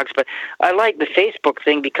blogs, but I like the Facebook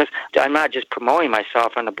thing because I'm not just promoting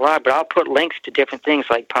myself on the blog, but I'll put links to different things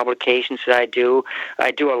like publications that I do.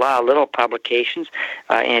 I do a lot of little publications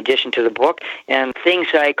in addition to the book, and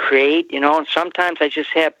things that I create, and sometimes I just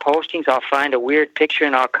have postings. I'll find a weird picture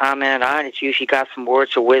and I'll comment on it. It's usually got some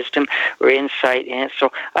words of wisdom or insight in it.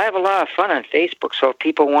 So I have a lot of fun on Facebook. So if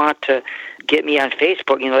people want to get me on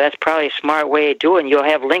Facebook, that's probably a smart way to do it, and you'll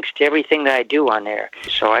have links to everything that I do on there.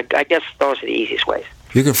 So I guess those are the easiest ways.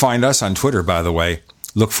 You can find us on Twitter, by the way.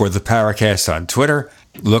 Look for the Paracast on Twitter.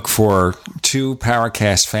 Look for 2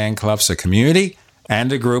 Paracast fan clubs, a community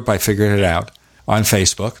and a group, I figured it out, on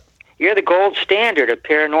Facebook. You're the gold standard of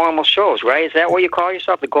paranormal shows, right? Is that what you call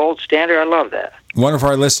yourself, the gold standard? I love that. One of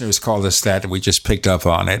our listeners called us that, and we just picked up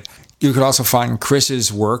on it. You can also find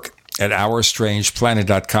Chris's work at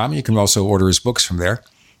OurStrangePlanet.com. You can also order his books from there.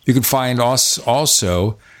 You can find us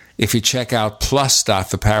also if you check out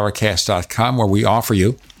plus.theparacast.com, where we offer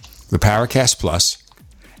you the Paracast Plus.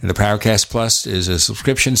 And the Paracast Plus is a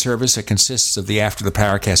subscription service that consists of the After the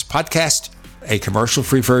Paracast podcast, a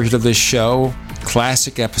commercial-free version of this show,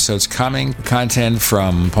 classic episodes coming, content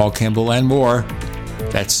from Paul Kimball, and more.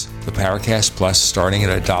 That's the Paracast Plus, starting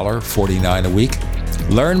at $1.49 a week.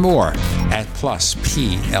 Learn more at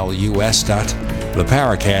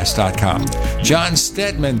plus.theparacast.com. John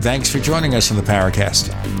Steadman, thanks for joining us on the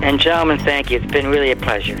Paracast. And gentlemen, thank you. It's been really a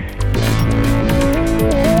pleasure.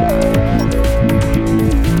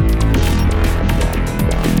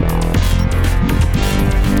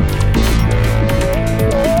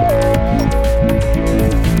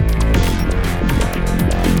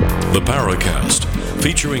 The Paracast,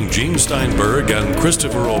 featuring Gene Steinberg and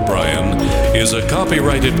Christopher O'Brien, is a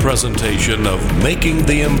copyrighted presentation of Making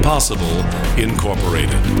the Impossible,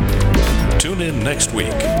 Incorporated. Tune in next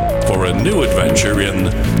week for a new adventure in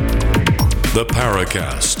The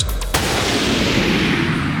Paracast.